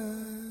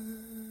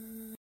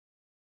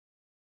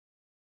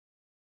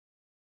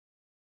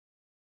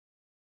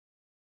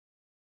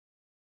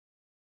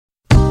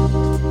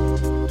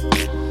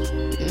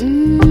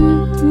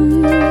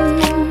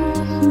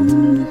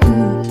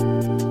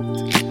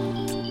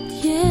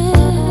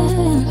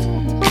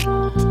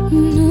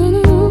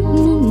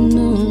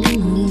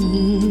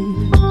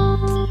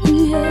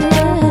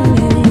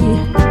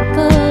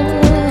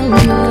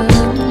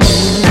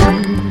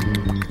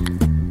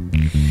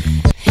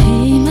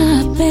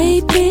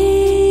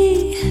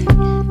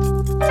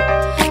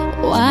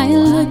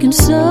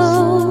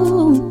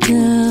 So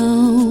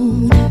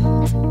down.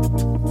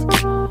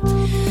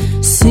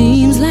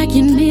 Seems like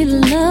you need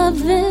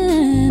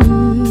loving.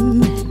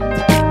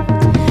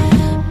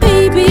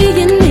 Baby,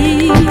 you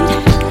need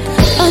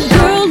a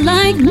girl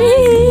like me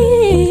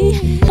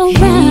around.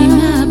 Hey,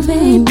 my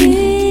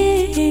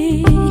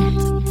baby,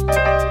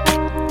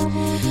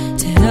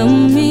 tell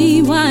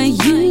me why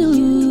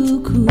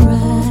you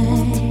cry.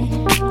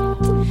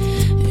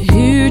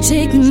 Here,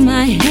 take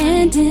my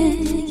hand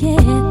and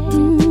yeah.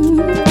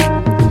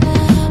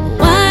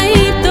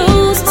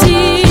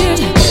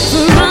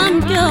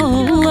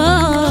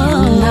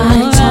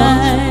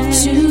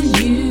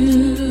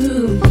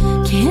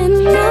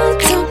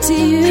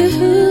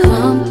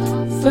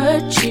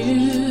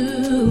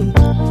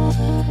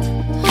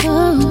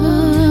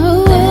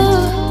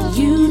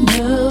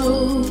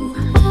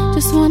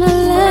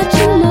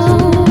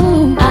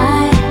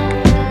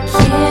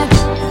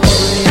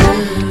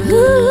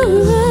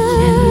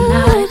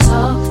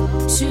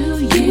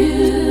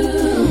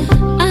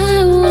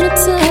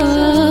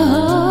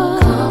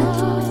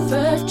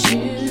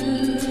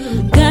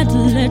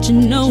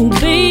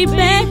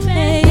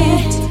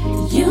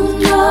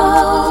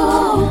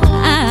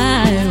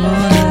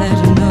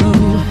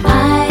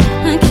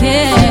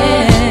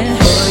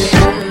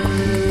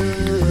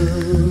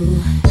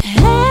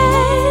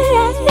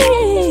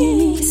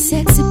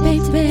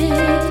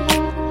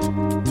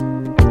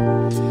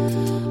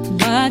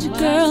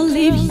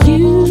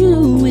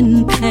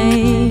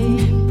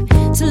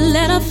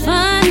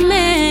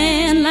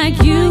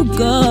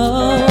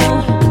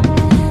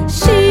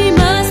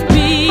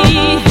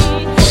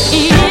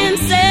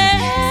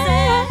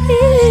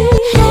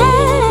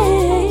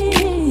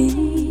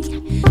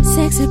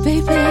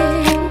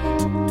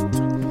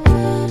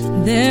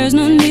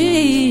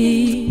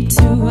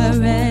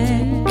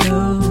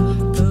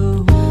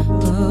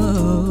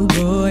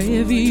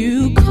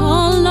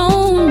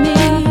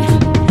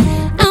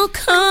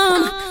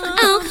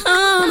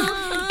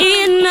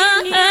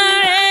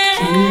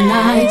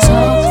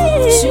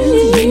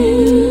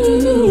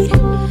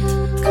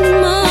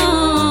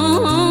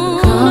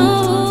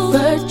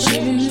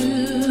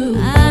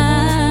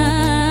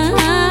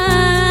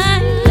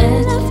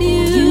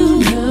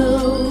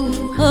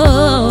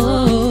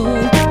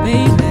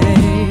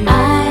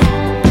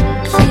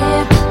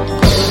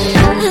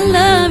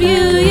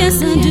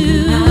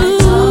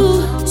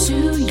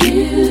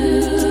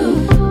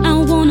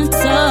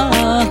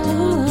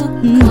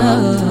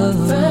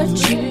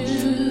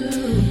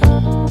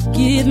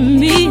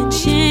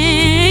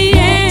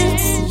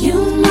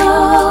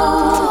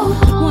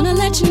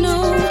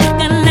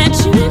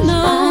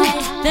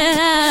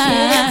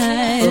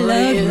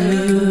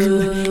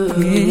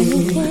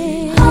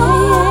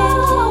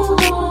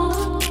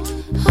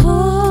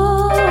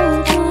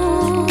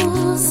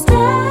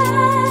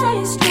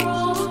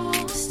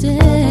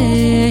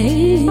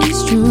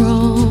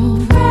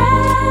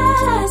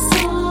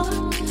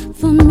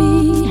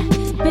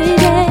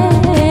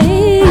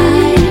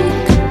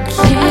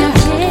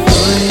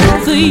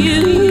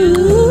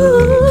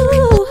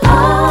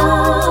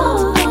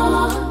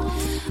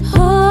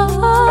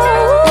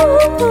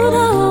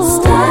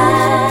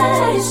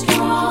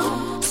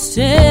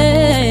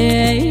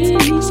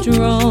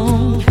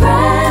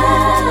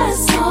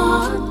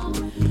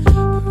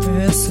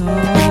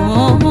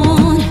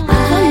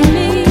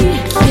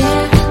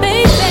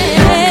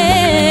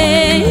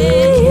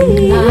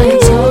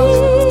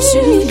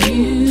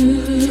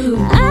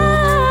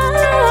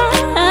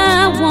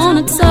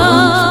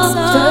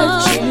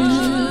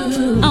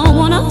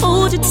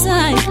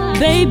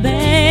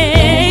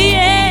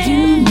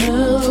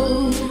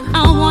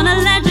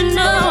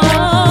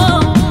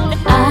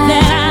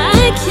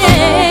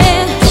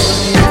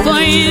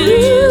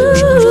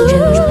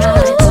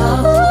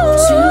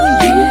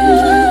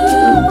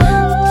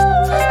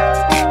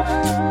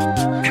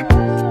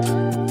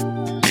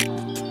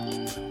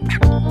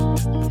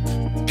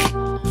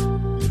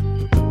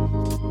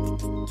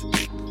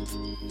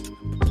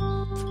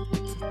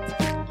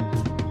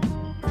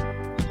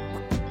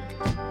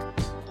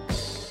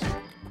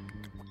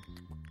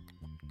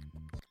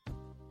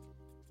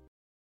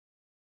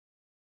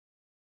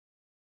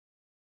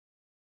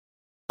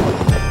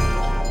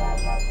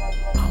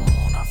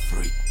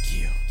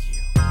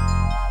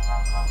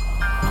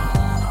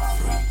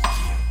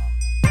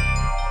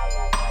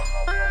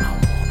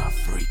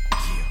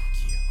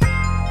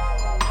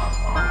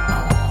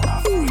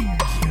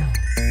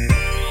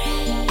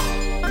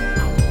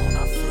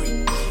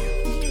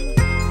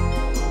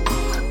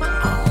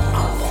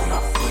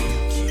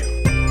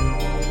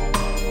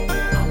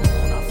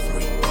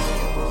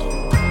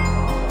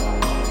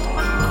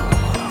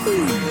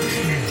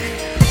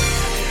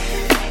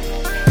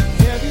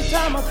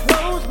 time I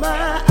close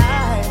my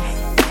eyes,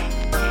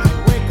 I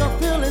wake up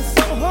feeling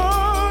so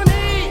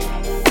horny.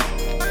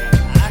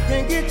 I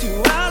can't get you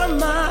out of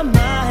my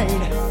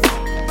mind.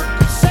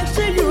 Sex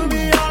to you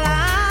be all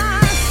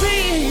I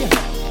see.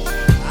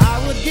 I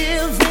would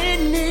give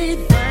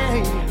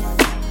anything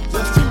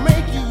just to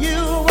make you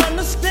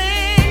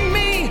understand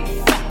me.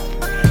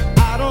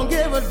 I don't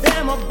give a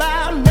damn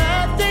about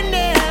nothing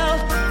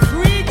else.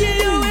 Freaking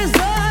you is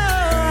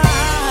all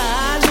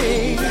I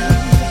need.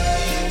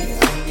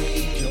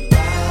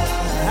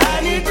 I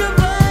need your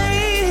body.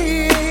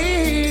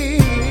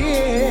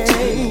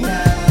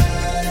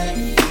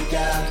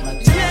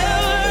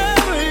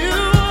 Tell you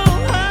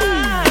I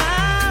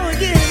would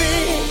give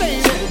it,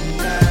 baby.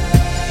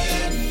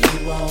 You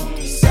want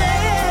to say,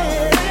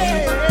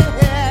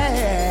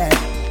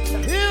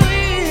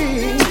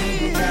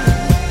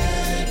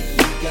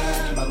 you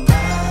got my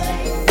mind.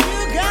 You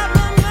got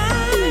my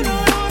mind.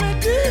 All I wanna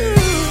do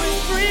is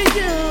freak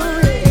you.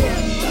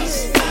 What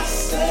must I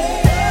say?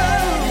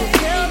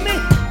 Tell me.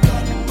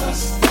 What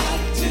must I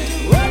do?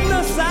 What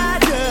must I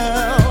do?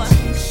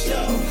 To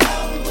show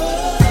how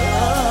much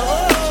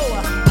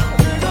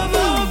I'm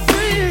gonna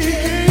freak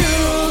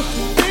you,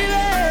 baby.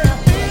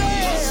 What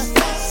must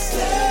I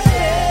say?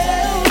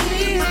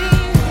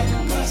 What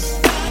must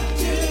I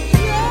do?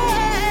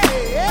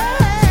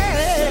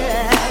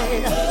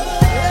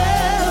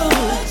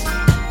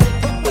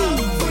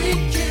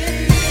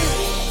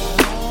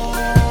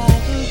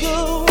 Go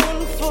on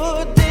for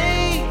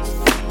days,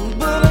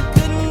 but I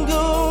couldn't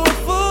go on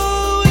for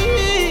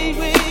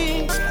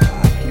weeks.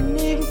 I can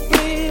even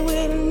play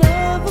with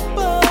another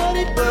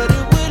body, but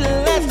it wouldn't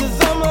last 'cause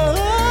I'm a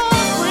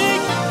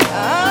freak.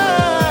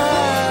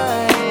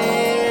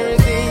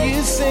 Everything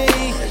you say,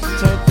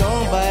 turned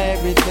on by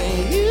everything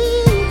you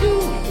do.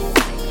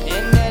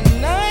 And that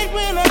night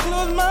when I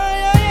close my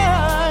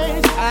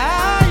eyes, I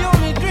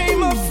only dream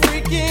of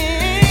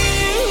freaking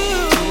you.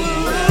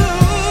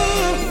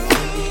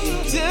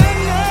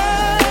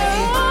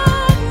 Tonight,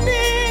 I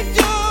need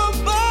your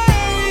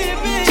body,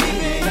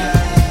 baby.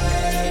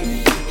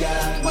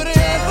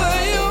 Whatever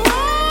you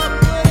want,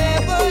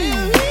 whatever you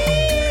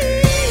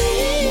need.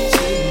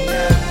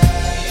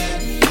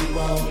 You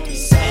won't be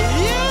sorry.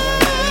 You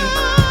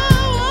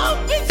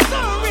won't be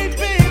sorry,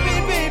 baby,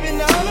 baby.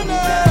 No, no,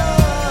 no.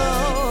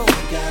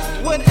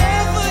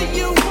 Whatever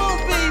you want,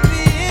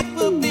 baby, it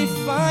will be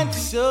fine.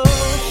 So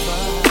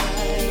fine.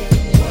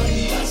 What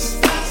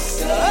must I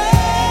say?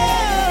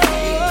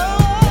 What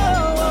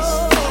must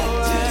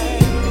I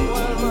do?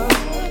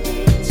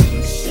 To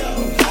show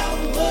how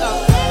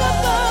much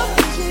I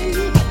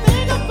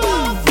think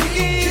about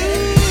you.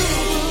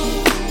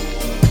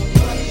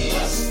 What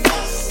must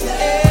I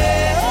say?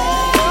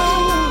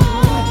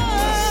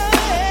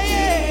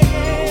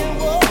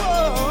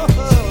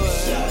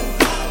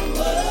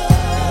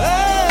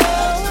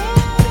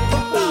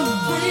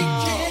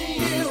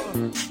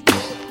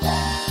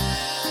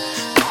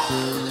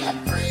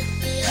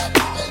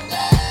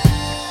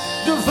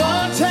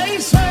 Devontae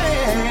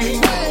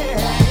Swing.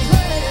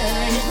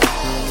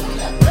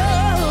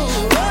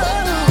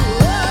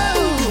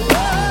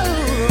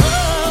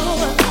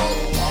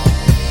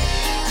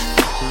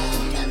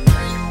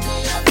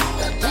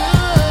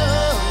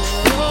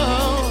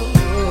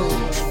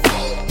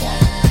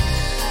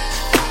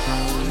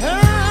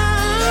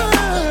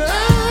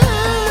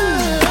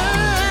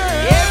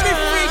 Every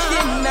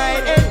freaking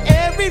night and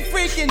every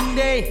freaking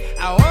day,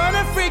 I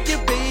wanna freak you,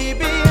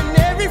 baby, in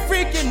every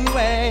freaking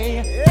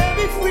way.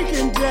 Every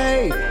freaking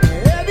day,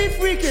 every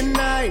freaking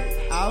night,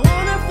 I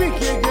wanna freak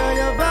you, girl,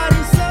 your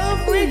body's so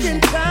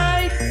freaking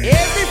tight.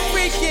 Every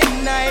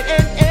freaking night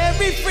and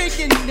every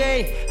freaking day,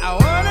 I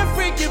wanna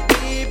freak you,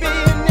 baby,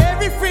 in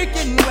every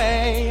freaking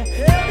way.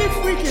 Every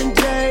freaking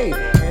day,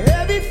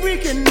 every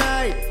freaking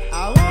night,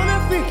 I wanna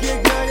freak you,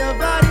 girl, your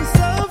body's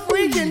so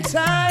freaking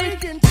tight.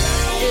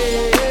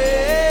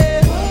 Yeah.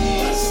 What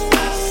must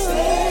I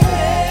say?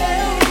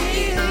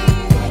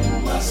 What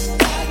must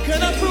I do? Can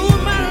I prove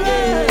my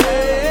love?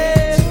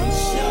 To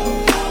show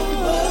how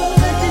much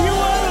taking you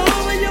all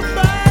over your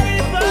body,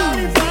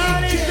 body,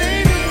 body,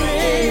 baby.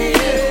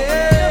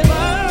 Yeah.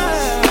 What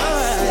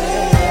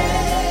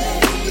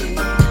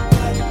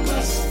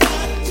must I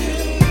do?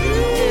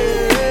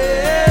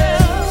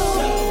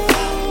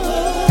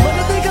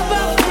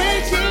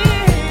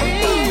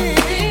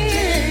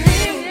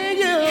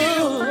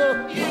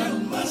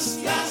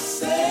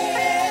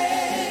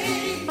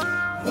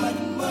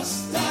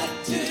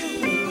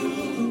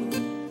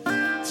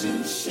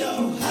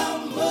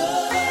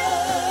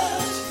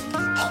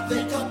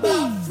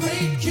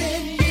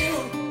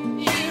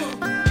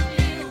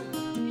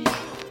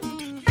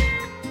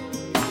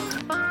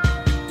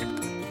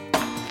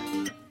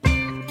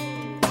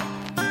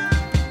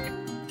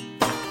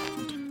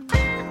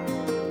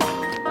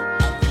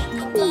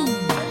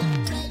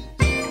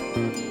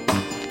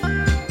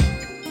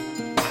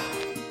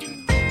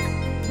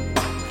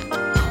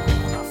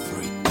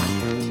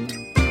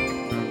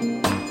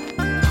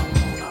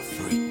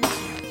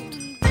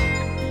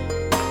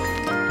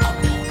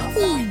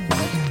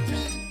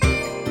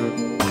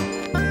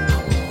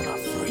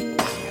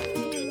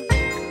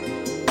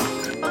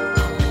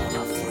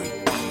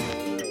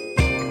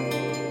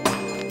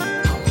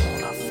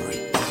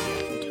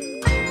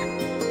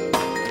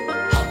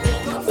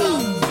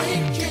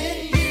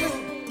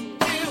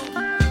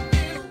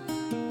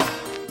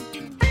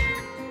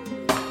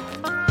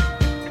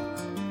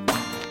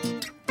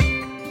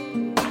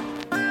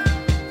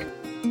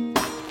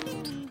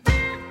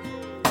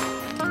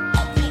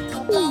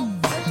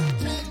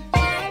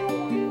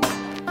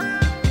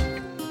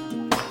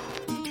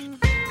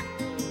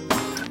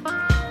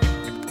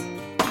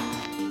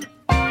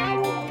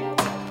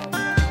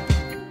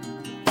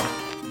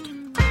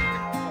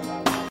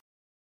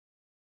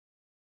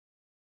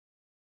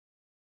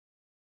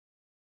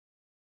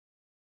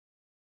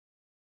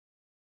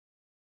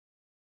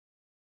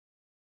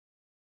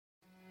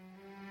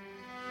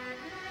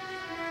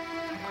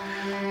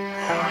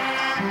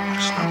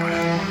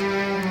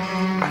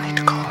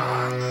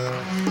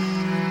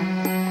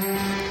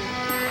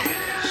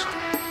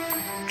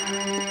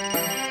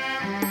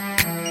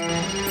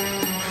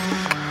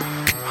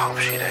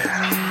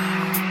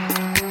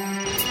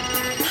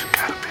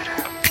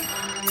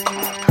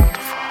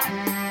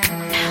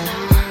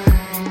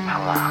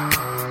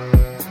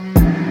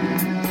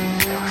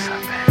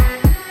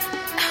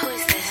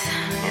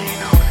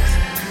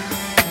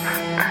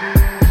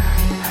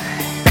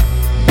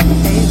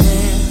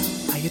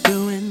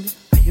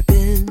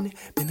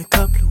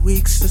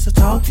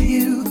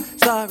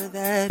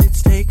 that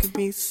it's taken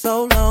me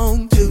so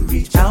long to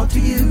reach out to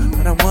you,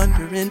 but I'm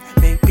wondering,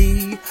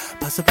 maybe,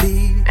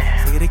 possibly,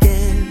 say it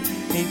again,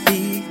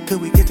 maybe, could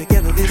we get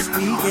together this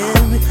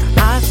weekend?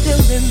 I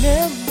still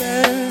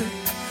remember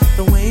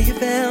the way you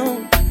felt,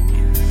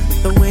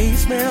 the way you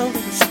smelled,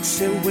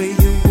 the way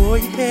you wore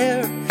your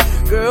hair.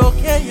 Girl,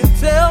 can you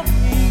tell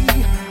me,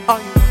 are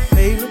you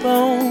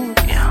available?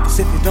 Cause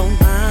if you don't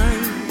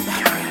mind,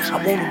 I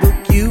wanna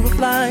book you a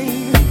flight.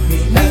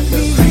 Meet me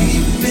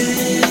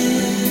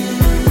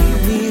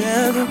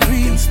at the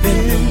creek,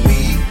 spend the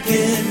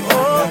weekend. I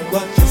got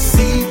what you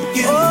see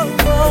again.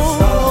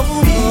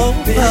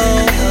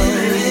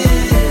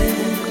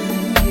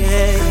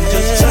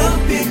 Just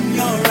jump in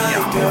your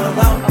ride, girl,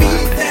 I'll be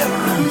there.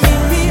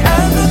 Meet me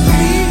at the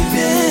creek,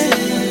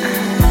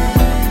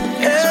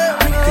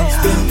 we can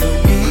spend the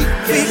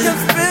weekend. We can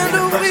spend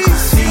the weekend.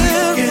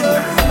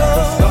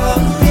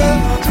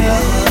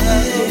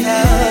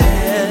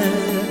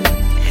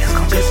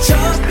 Just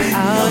jump in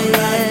your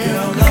ride,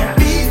 girl, I'll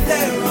be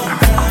there on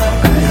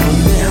time.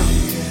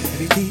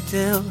 Every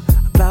detail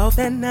about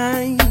that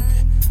night,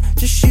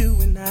 just you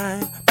and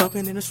I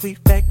bumping in the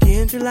sweet back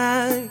in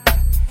July.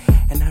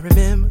 And I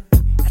remember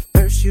at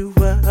first you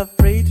were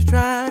afraid to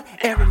try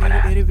every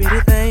little bitty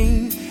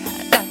thing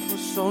that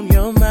was on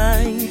your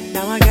mind.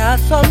 Now I got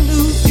some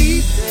new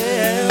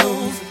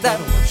details that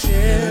I want to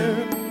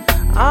share.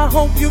 I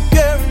hope you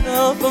care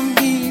enough for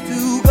me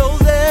to go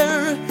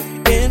there.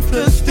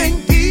 Interesting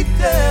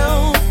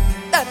details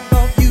that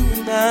involve you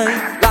and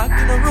I, locked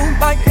in a room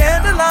by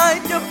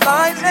candlelight. Your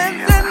flight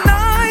ends at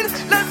 9.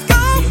 Let's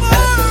go for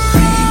a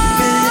ride.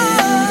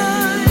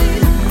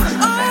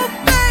 Oh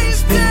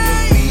baby,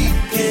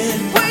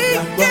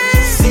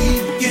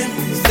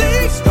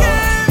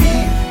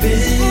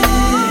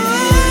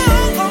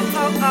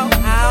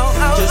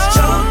 just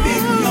jump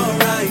in your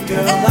ride,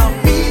 girl, I'll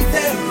be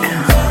there on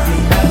time.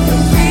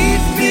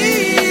 Meet me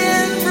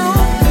in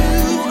room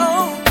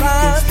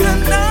 205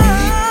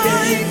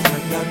 tonight.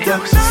 I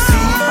got to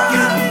see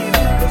again.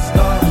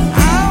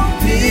 I'll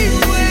be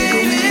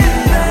waiting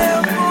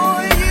there for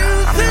you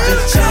to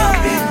just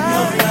jump in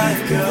your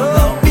ride, girl,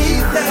 I'll be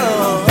there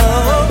on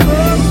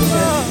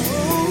time.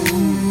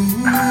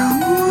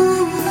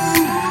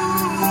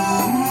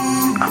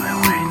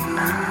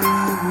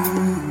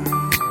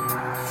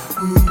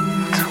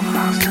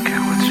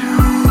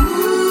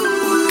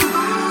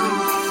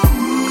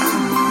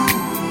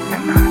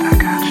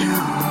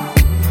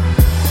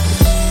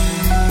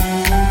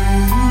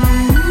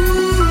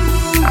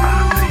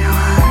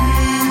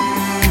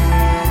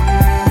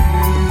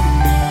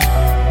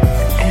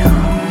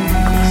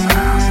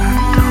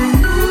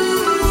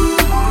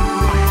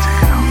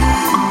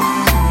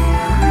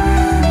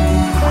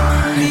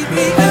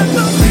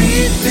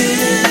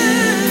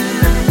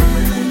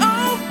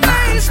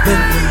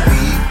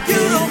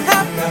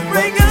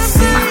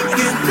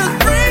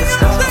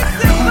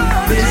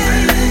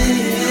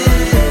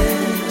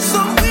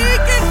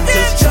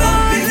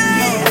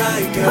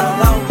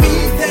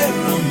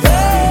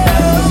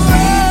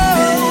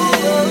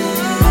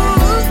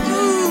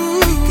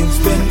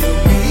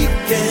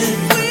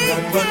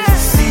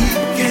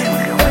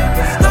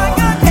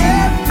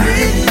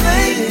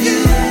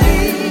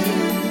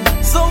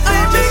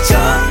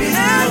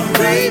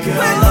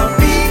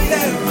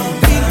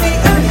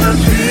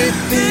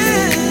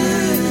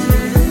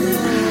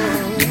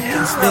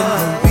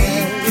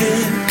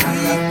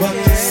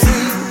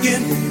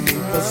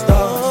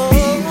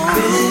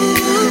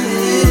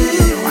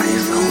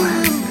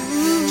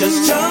 Just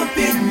jump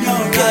in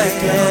your ride,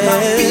 girl,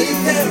 I'll be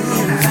there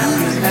on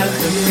time. At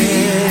the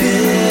weekend, we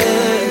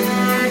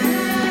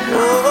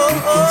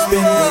can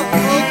spend the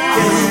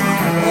weekend.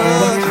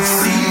 What you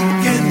see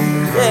again,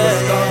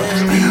 start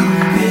speaking.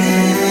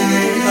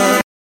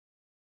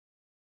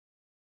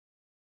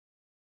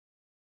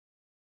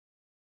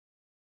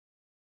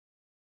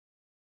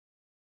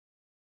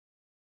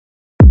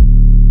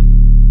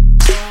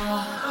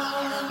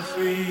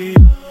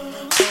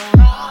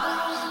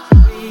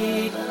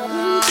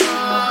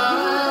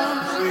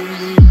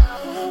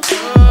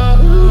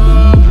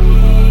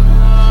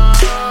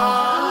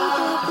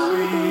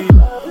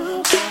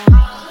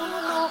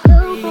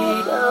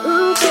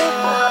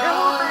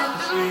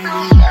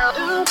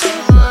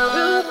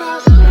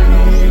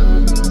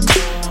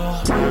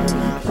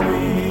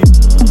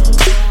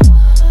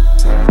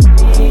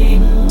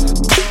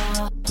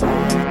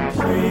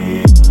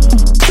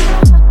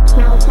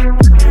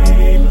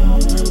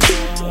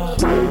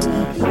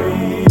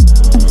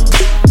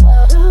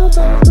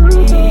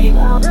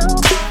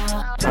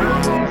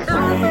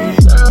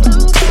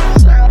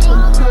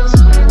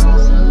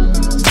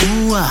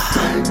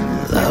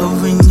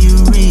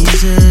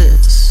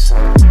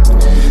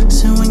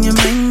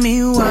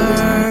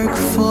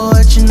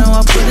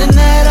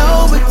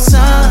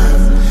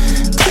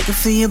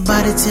 Feel your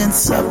body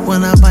tense up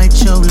when I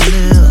bite your lip.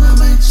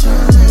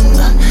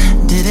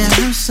 Did it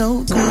hurt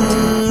so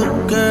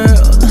good, girl?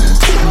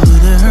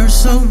 Did it hurt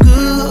so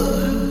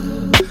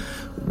good?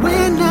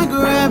 When I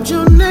grabbed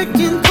your neck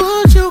and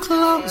pulled you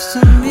close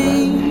to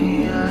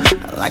me,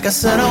 like like I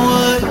said I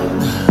would.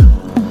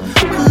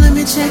 Let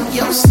me check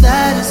your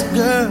status,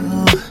 girl.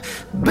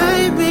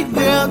 Baby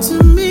girl,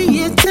 to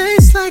me it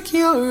tastes like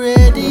you're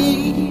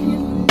ready.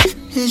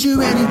 Is you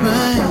ready,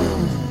 babe?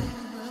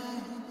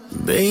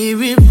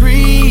 Baby,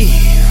 breathe.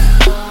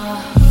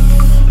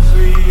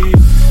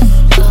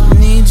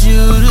 Need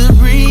you to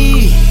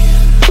breathe.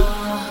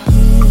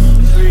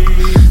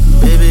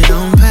 Baby,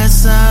 don't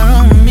pass out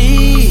on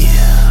me.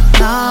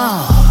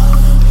 No.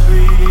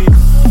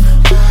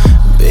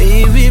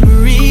 Baby,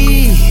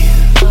 breathe.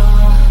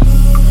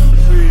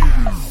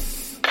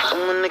 I'm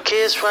gonna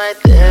kiss right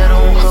there.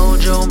 Don't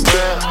hold your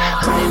breath.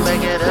 Let me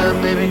back it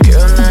up, baby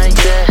girl, not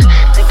yet.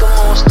 Think I'm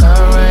gonna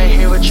start right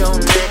here with your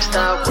next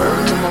stop.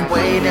 Working my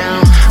way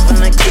down.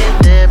 When I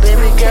get there,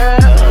 baby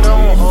girl,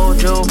 don't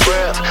hold your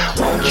breath.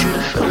 Want you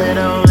to feel it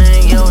all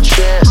in your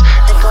chest.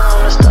 Think I'm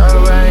gonna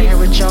start right here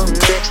with your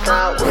next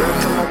stop.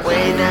 Working my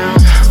way down.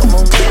 I'm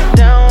gonna get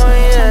down,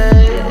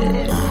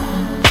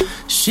 yeah.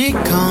 She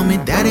call me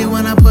daddy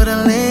when I put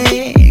her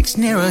legs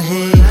near her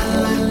head.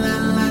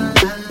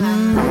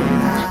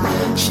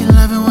 She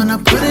love it when I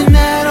put in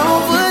that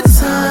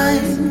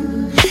overtime.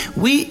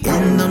 We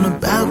end on the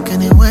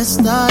balcony where it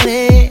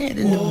started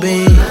in the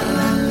bed.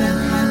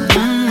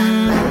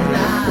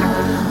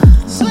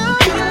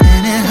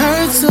 And it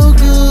hurts so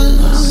good.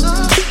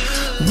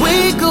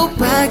 We go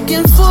back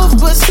and forth,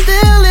 but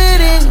still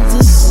it ain't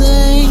the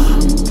same.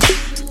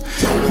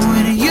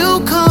 When you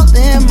call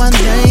them my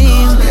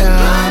name,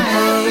 girl,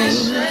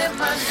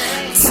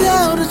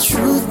 tell the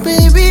truth,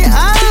 baby,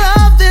 I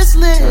love this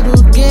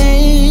little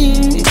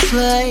game you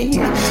play.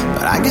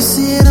 But I can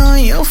see it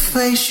on your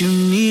face, you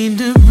need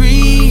to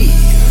breathe.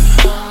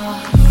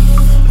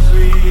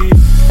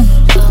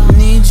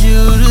 Need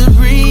you to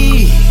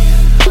breathe.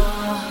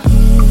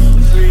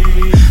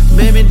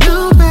 Baby,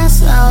 don't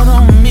pass out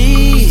on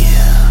me.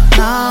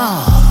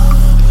 No.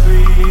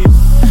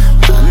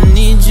 I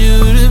need you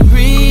to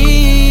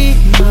breathe.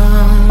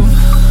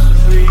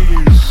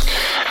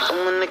 I'm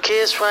gonna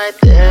kiss right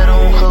there,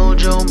 don't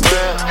hold your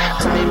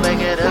breath. Let me back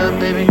it up,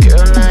 baby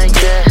girl, not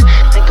yet.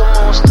 Think I'm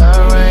gonna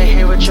start right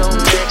here with your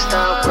next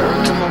stop.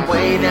 Working my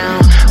way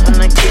down.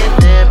 When I get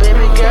there,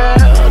 baby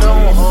girl,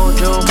 don't hold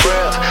your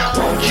breath.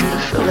 Want you to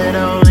feel it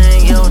all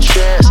in your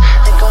chest.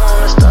 Think I'm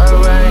gonna start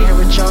right here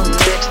with your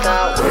next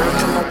stop.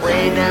 Working my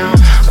way down.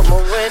 I'm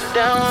gonna way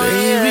down,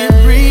 baby,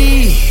 yeah.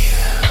 Breathe.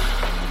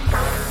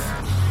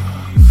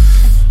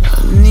 I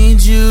need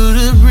you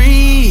to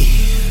breathe.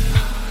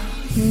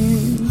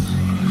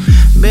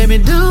 Baby,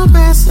 don't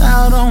pass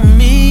out on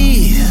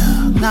me.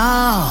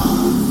 No.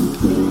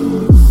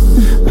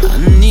 I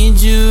need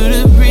you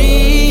to breathe.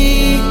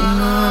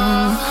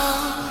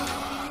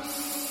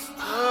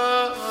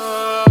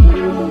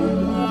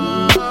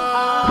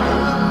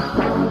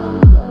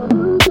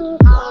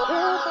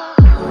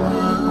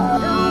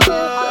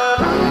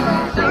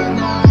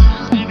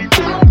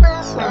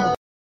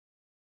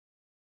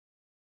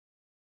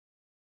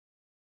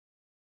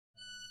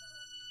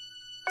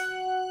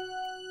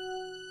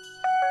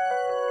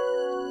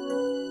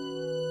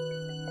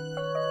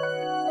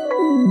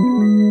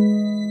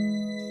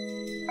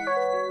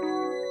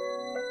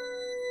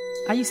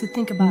 I used to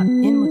think about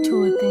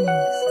immature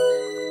things.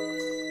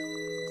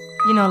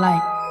 You know,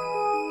 like,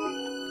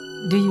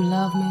 do you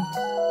love me?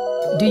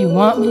 Do you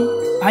want me?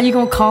 Are you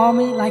gonna call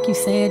me like you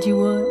said you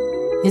would?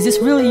 Is this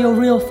really your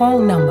real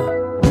phone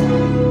number?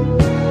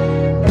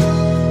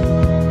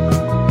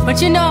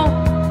 But you know,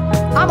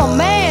 I'm a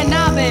man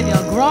now, baby,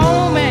 a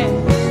grown man.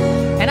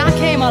 And I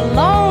came a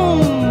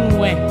long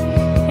way.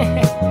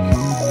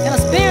 And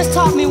experience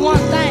taught me one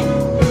thing.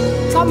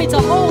 Taught me to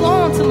hold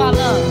on to my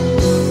love.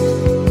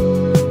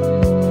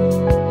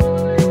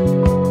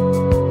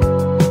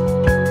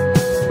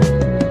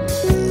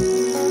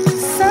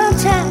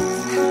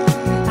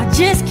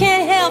 Just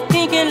can't help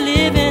thinking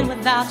living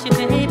without you,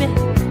 baby.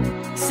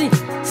 See,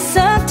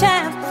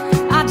 sometimes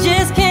I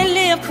just can't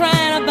live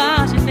crying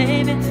about you,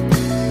 baby.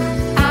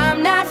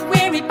 I'm not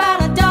worried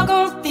about a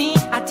doggone thing.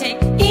 I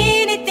take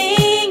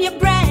anything you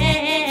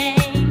bring.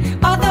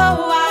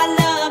 Although I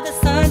love the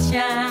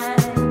sunshine,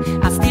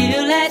 I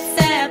still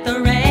accept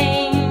the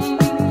rain.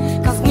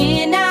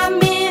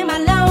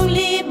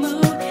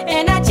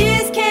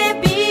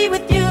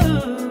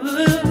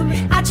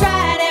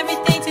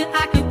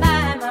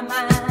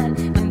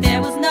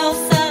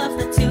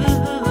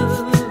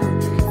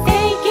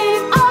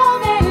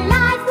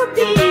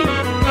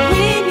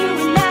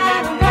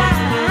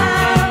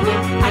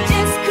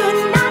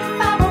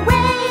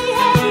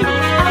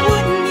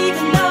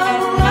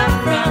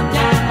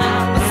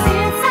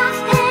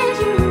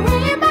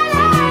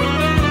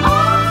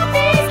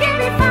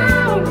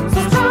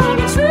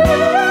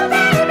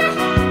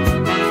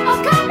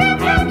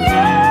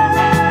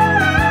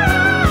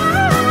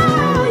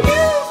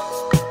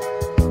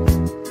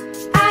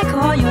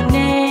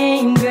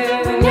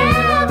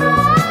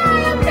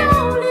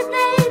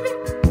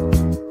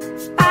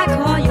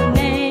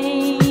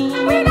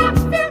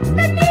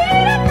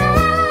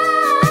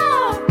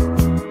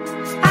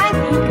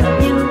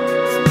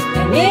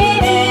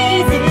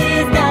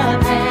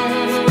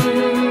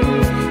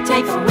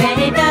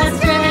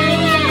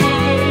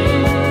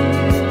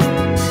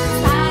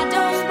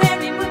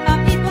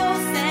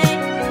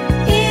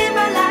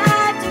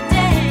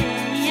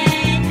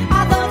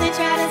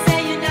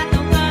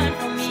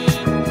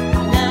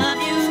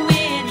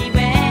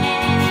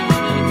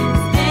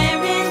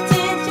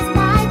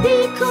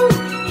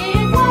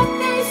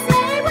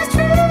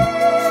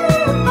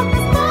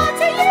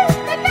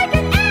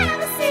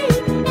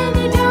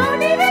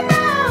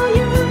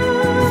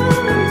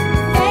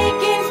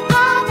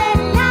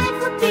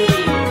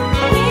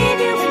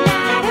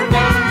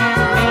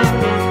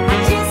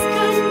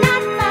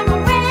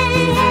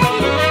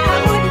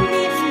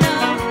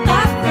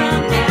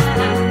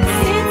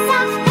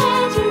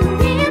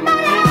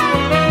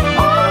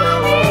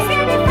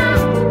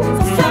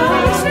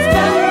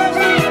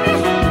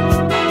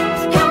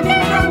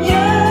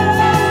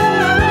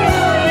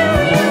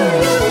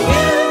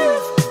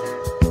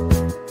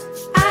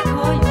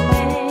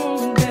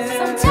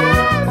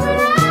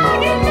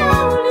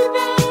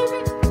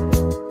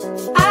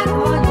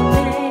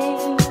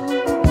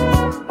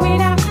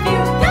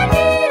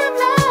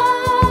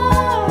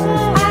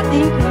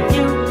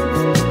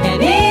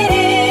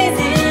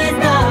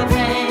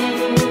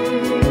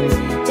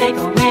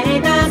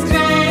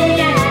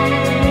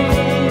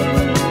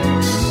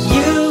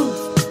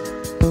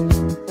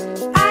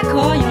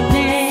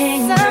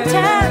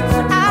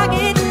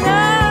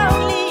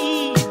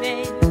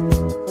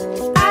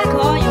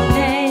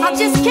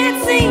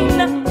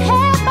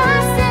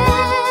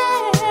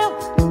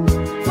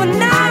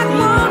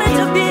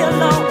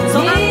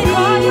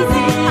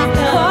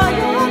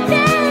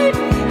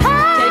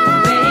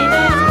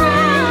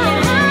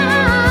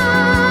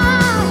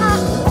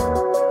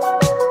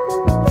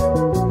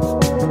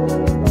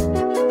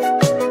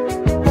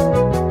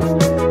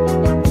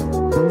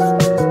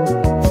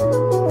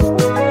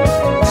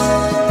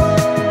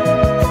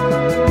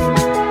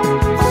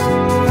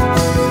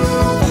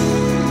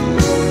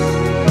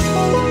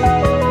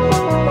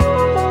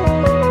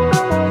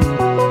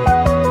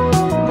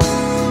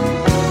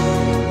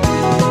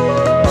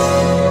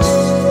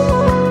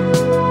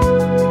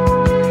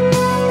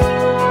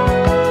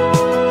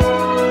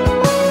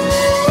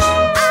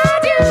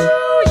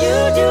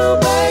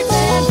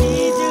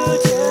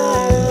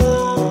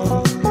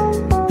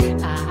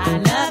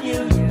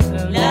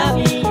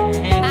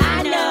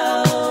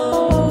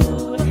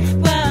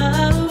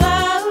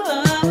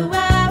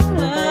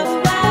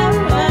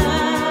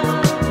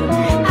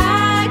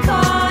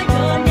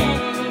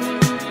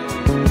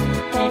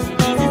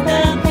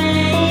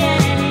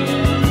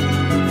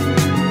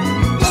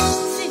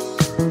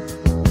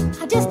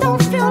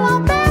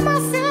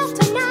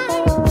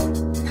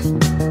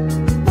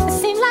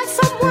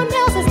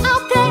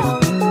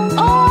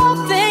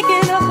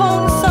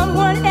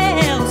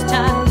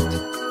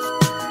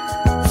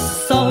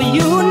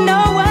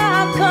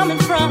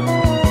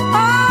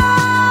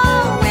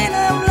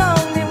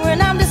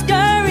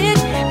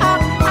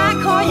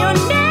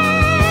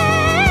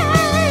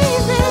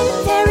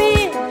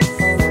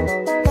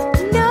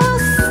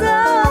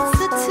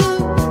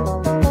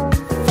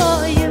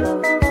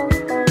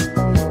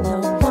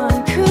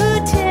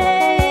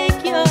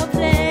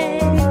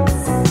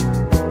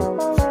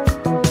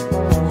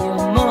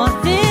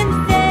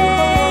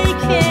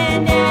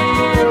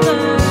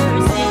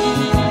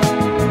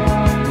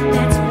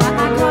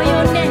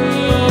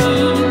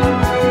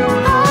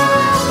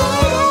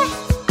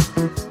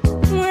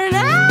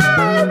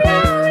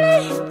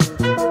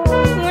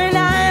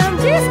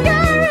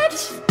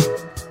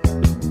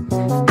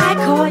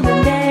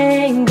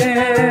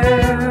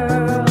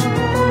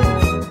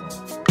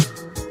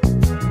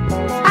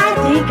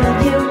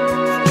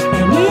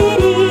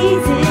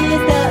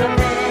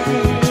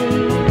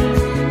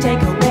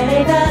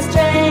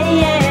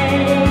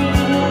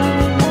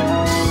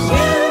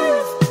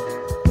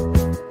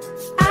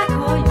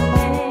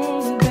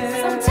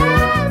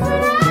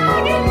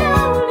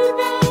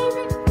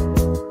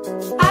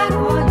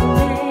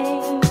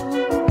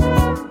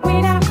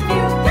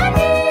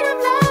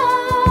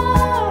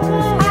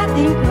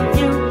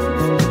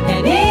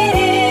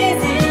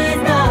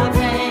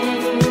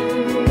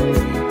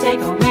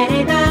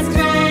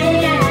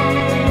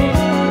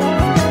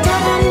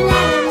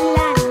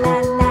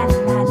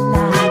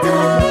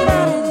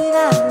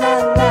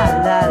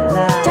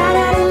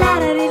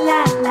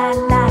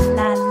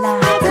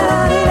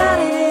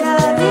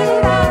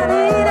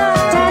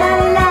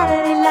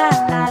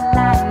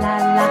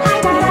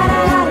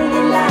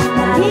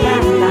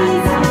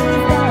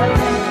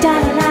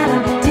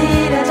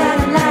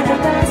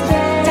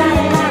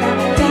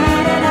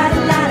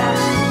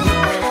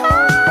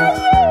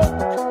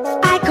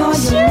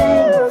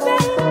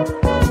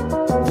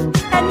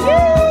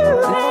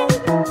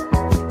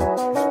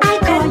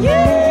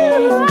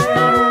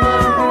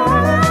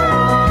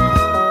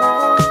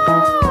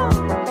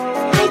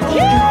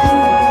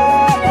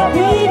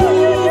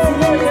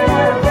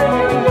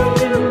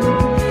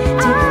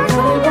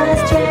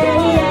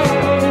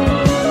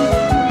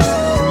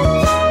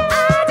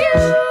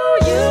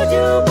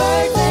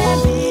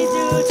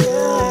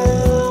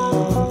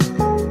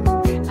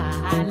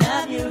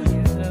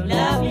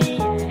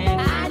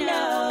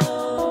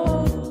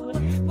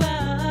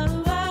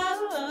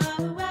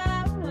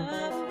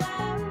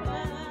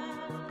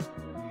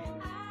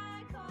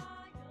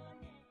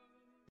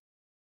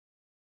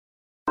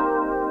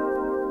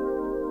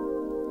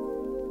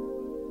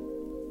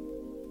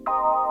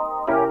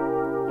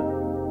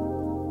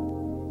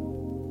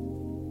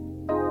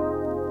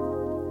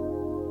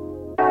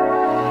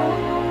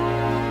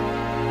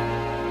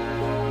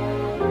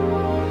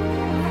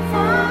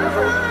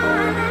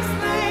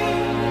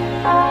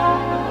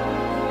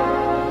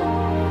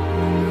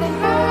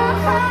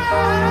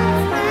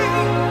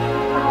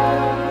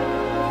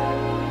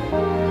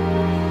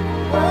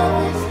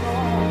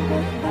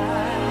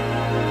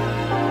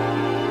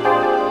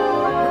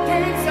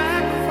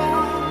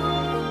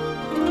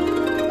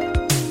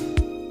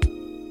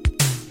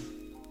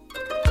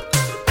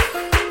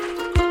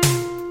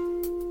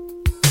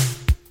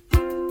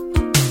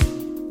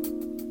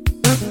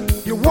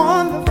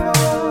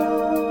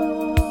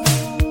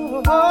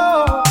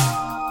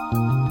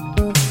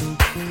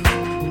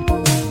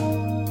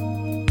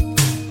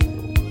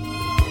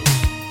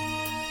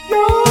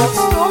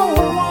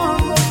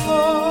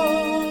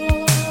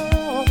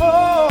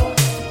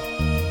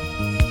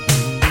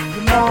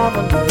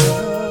 our love.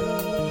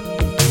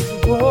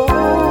 Whoa.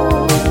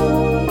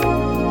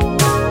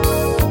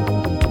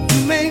 You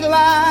make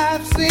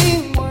life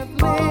seem worth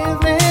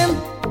living.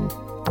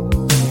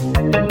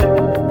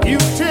 You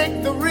take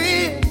the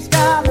risk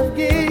out of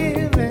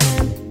giving.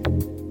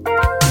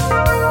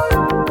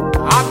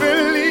 I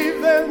believe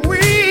that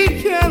we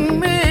can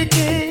make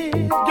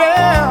it,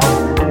 girl.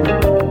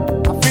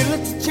 I feel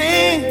it's a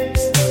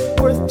chance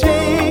worth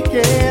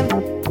taking.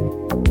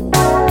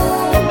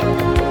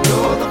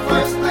 You're the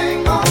first thing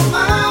on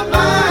my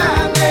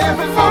mind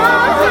every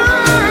morning.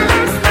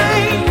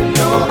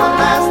 You're the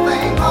last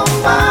thing on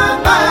my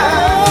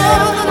mind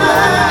every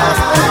night.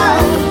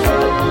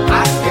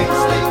 I can't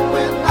sleep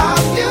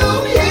without you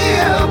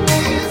here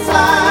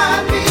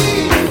beside me.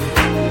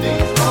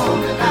 These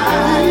lonely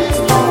nights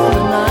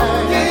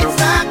can't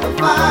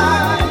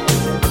sacrifice.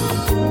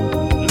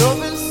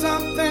 Love is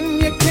something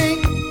you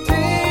can't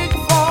take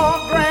for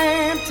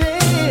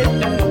granted.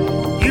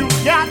 You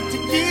got to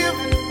give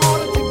in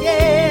order to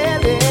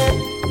get it.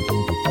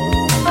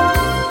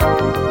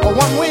 A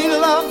one-way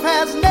love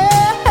has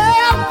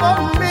never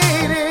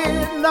made it,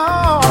 no.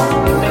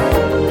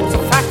 It's a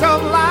fact of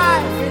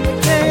life and you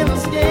can't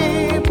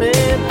escape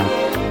it.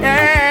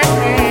 And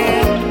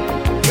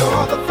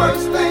you're the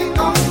first thing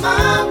on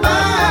my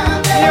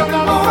mind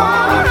every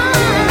morning.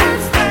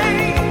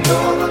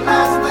 You're the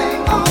last thing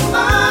on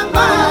my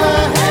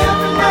mind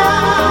every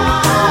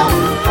night.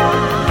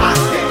 I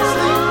can't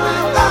sleep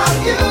without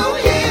you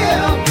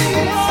here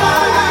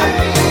beside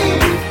me.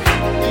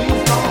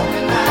 These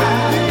lonely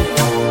nights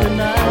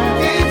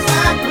can't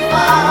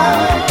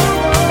sacrifice.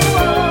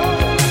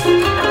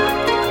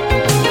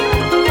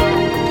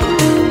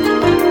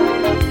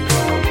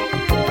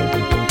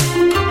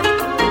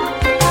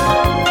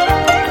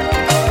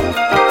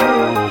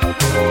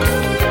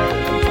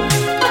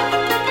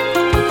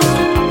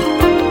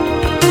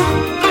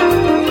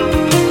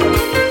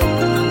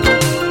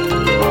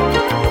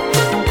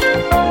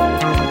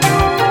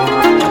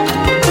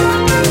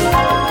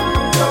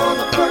 You're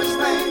the first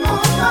thing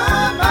on my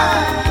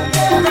mind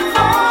every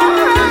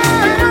morning.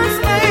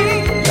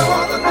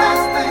 You're the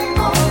last thing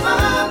on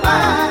my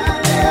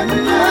mind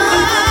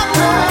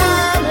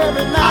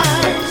every night. I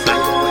can't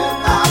sleep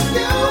without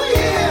you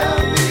here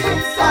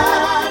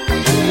beside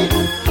me.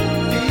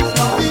 These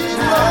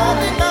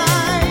lonely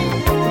nights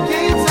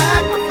can't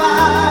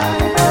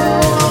sacrifice.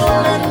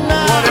 What am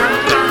I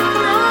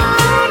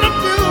gonna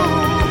do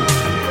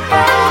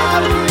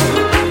without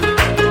you?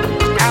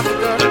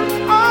 After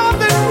all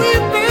that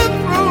we've been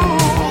through,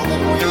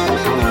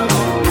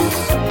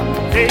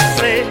 they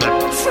say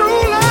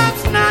true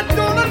love's not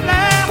gonna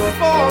last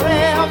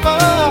forever.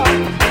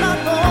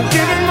 I'm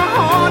giving my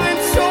heart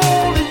and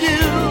soul to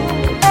you.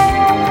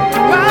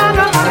 La,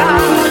 la, la.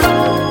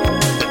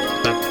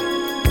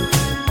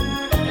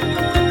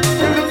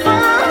 And the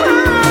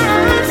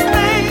first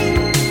thing,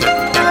 my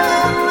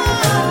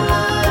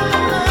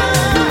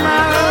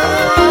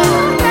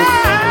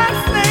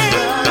last thing.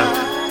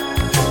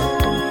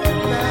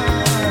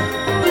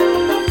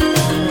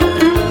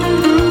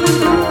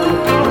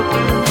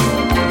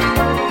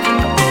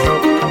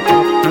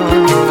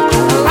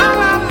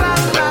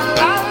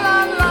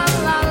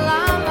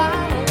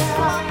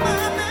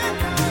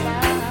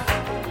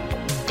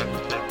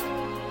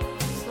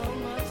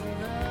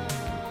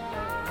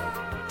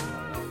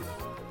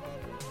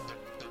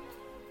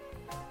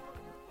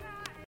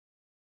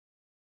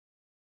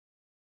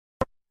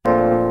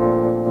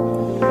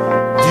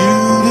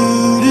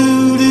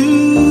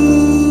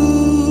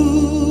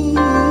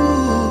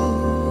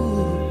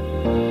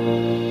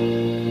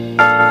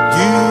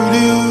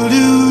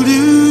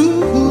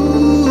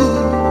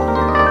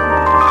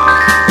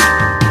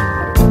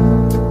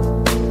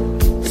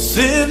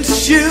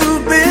 Since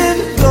you've been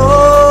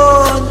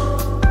gone,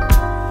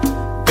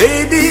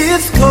 baby,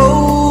 it's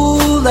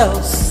cold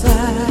outside.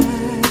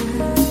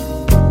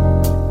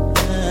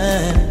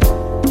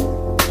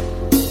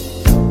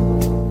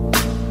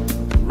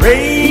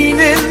 Rain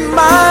in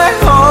my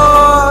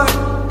heart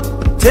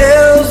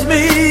tells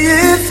me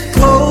it's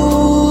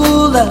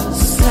cold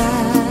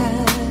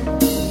outside.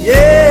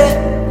 Yeah,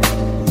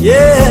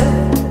 yeah.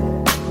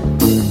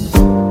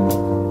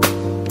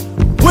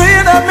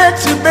 When I met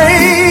you,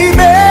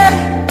 baby,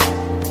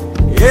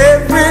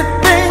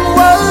 everything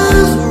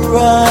was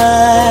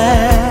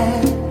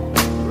right,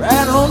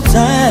 right on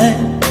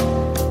time,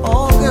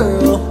 oh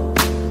girl,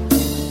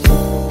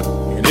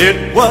 and it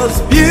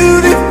was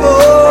beautiful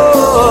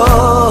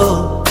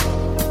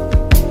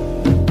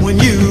when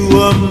you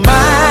were mine.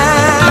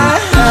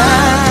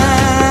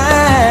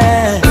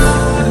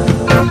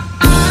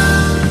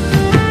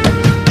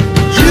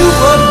 You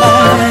were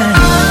mine.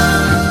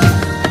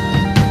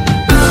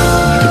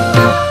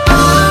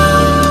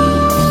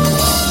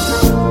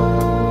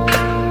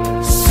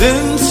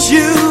 Since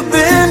you've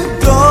been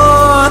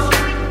gone,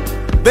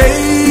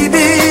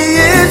 baby,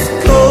 it's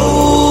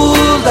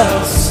cold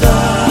outside.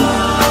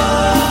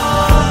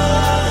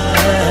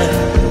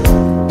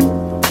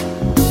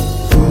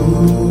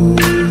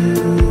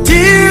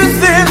 Tears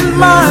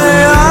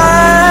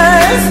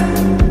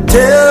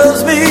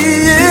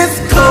it's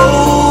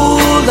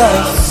cold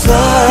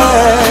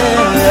outside.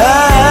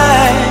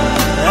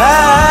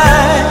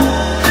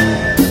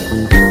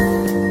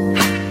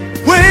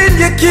 When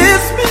you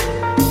kiss me,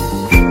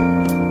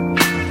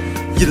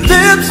 your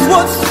lips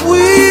were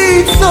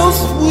sweet, so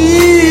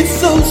sweet,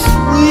 so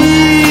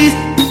sweet,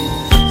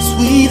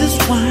 sweet as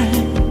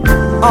wine.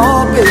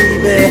 Oh,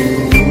 baby,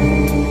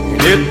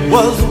 it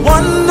was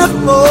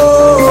wonderful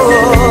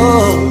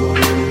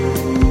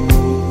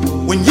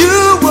when you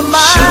were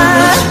mine. Sure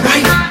was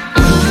right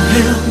when you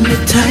held me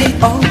tight.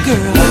 Oh,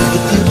 girl,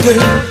 with you,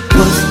 girl,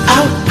 was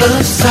out of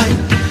sight.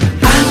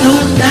 I know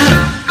now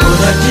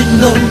what I didn't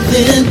know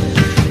then.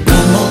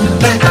 Come on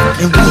back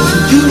and we can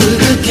do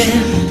it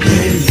again.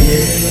 Yeah, yeah.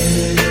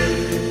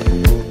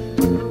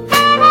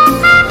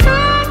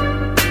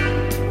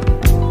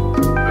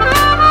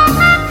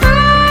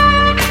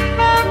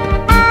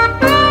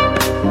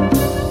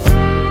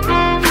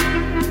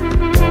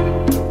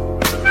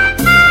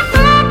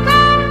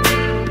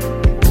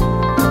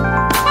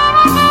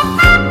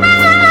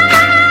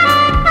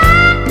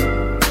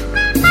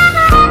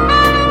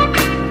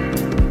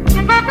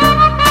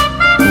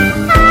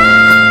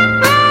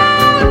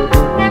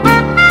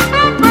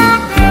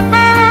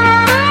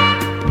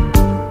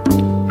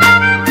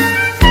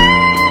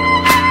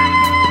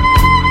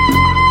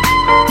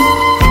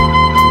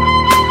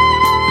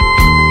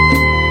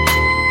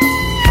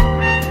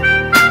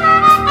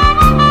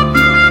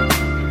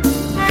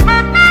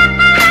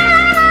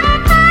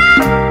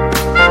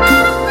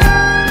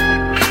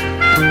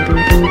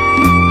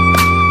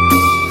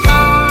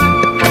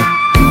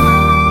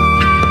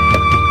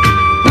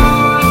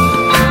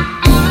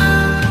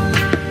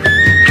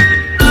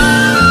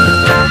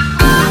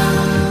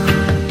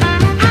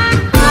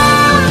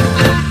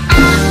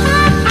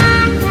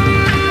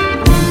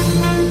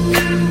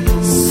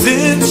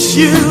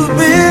 You've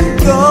been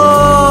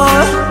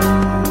gone,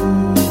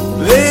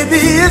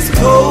 baby, it's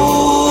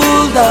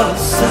cold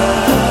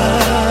outside.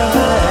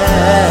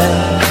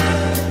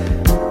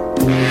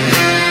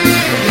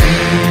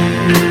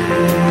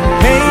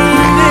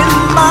 Pain in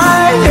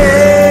my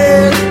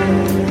head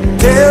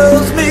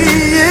tells me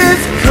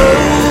it's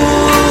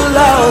cold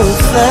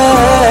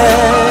outside.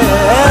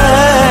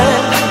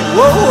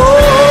 Whoa, whoa.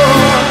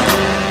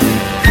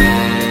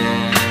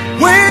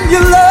 When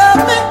you love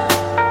me,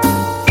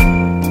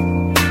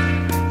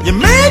 you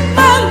made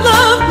my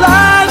love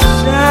light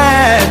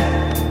shine.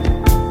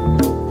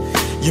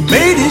 You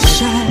made it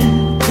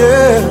shine,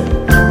 girl.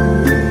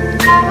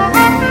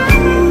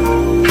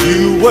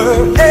 You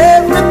were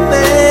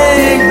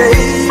everything,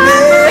 baby,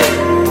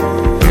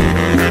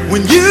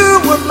 when you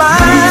were mine.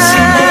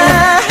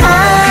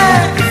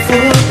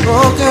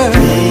 Oh, girl,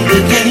 baby,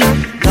 again,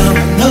 now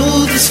I know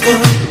the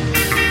score.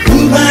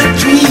 Through my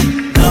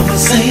dream, now I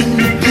sing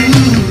the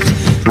blues.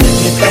 Let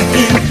me back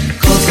in,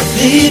 'cause I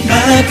paid my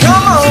dues.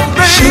 Come on,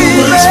 baby. Sure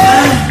was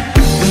fine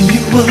when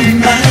you were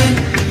mine.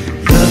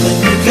 Loving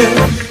you, girl,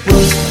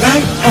 was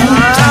right on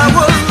time.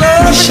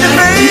 Wish I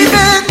did,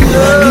 but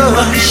I knew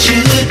I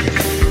should.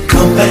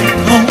 Come back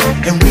home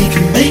and we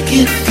can make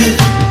it good.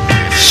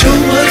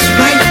 Sure was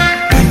right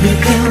when you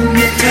held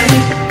me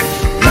tight.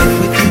 Life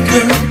with you,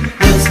 girl,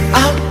 was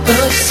out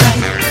of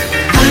sight.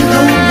 I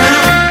know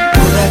now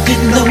what I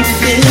didn't know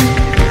then.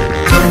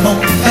 Come on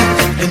back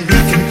and we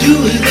can do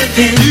it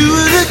again. Do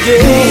it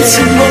again. Need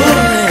some more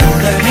than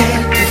what I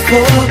had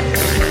before.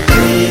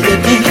 Play it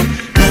again,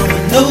 now I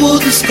know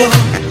the score.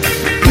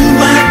 Through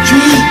my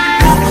dream,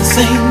 now I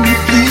sing the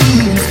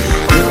blues.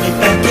 Put me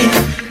back in,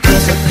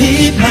 'cause I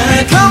paid my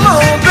dues. Come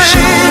on, baby.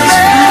 Sure was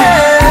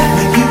fine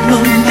when you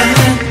were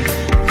mine.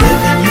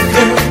 Loving you,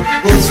 girl,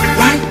 was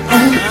right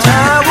on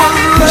time.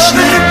 Wish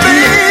I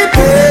did,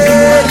 but I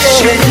knew I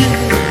should.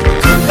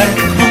 Come back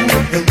home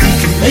and we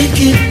can make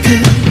it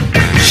good.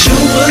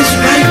 Sure was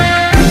right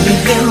when you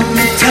held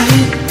me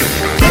tight.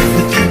 Life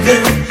with you,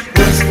 girl,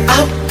 was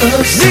out of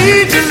sight.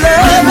 Need your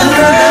love,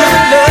 love,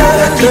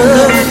 love,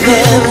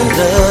 love,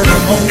 love.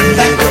 Come on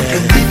back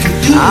and we can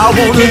do it. I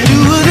wanna do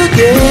it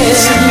again.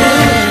 Listen,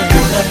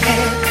 what I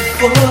had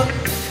before.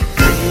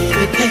 Play it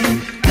again,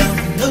 now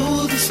I know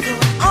the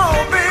score. Oh,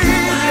 baby.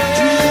 My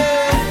dream,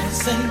 I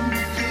sing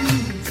the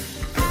blues.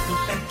 Put me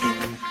back in,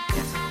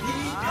 'cause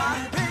I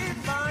paid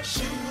my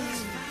shoes.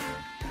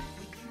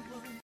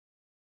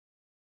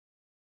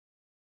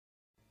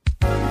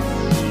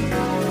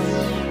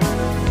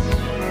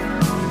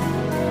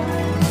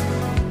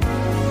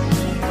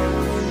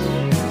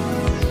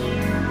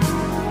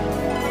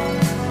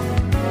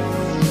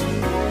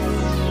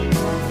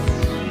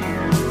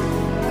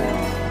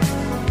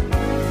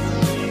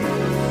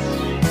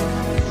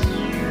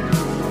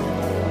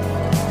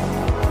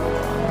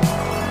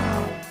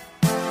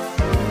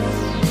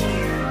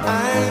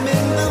 I'm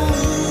in the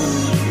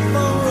mood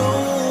for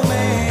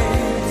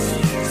romance,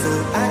 so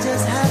I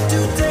just have to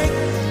take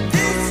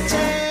this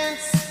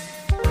chance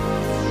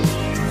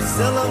to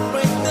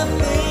celebrate the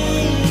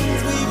things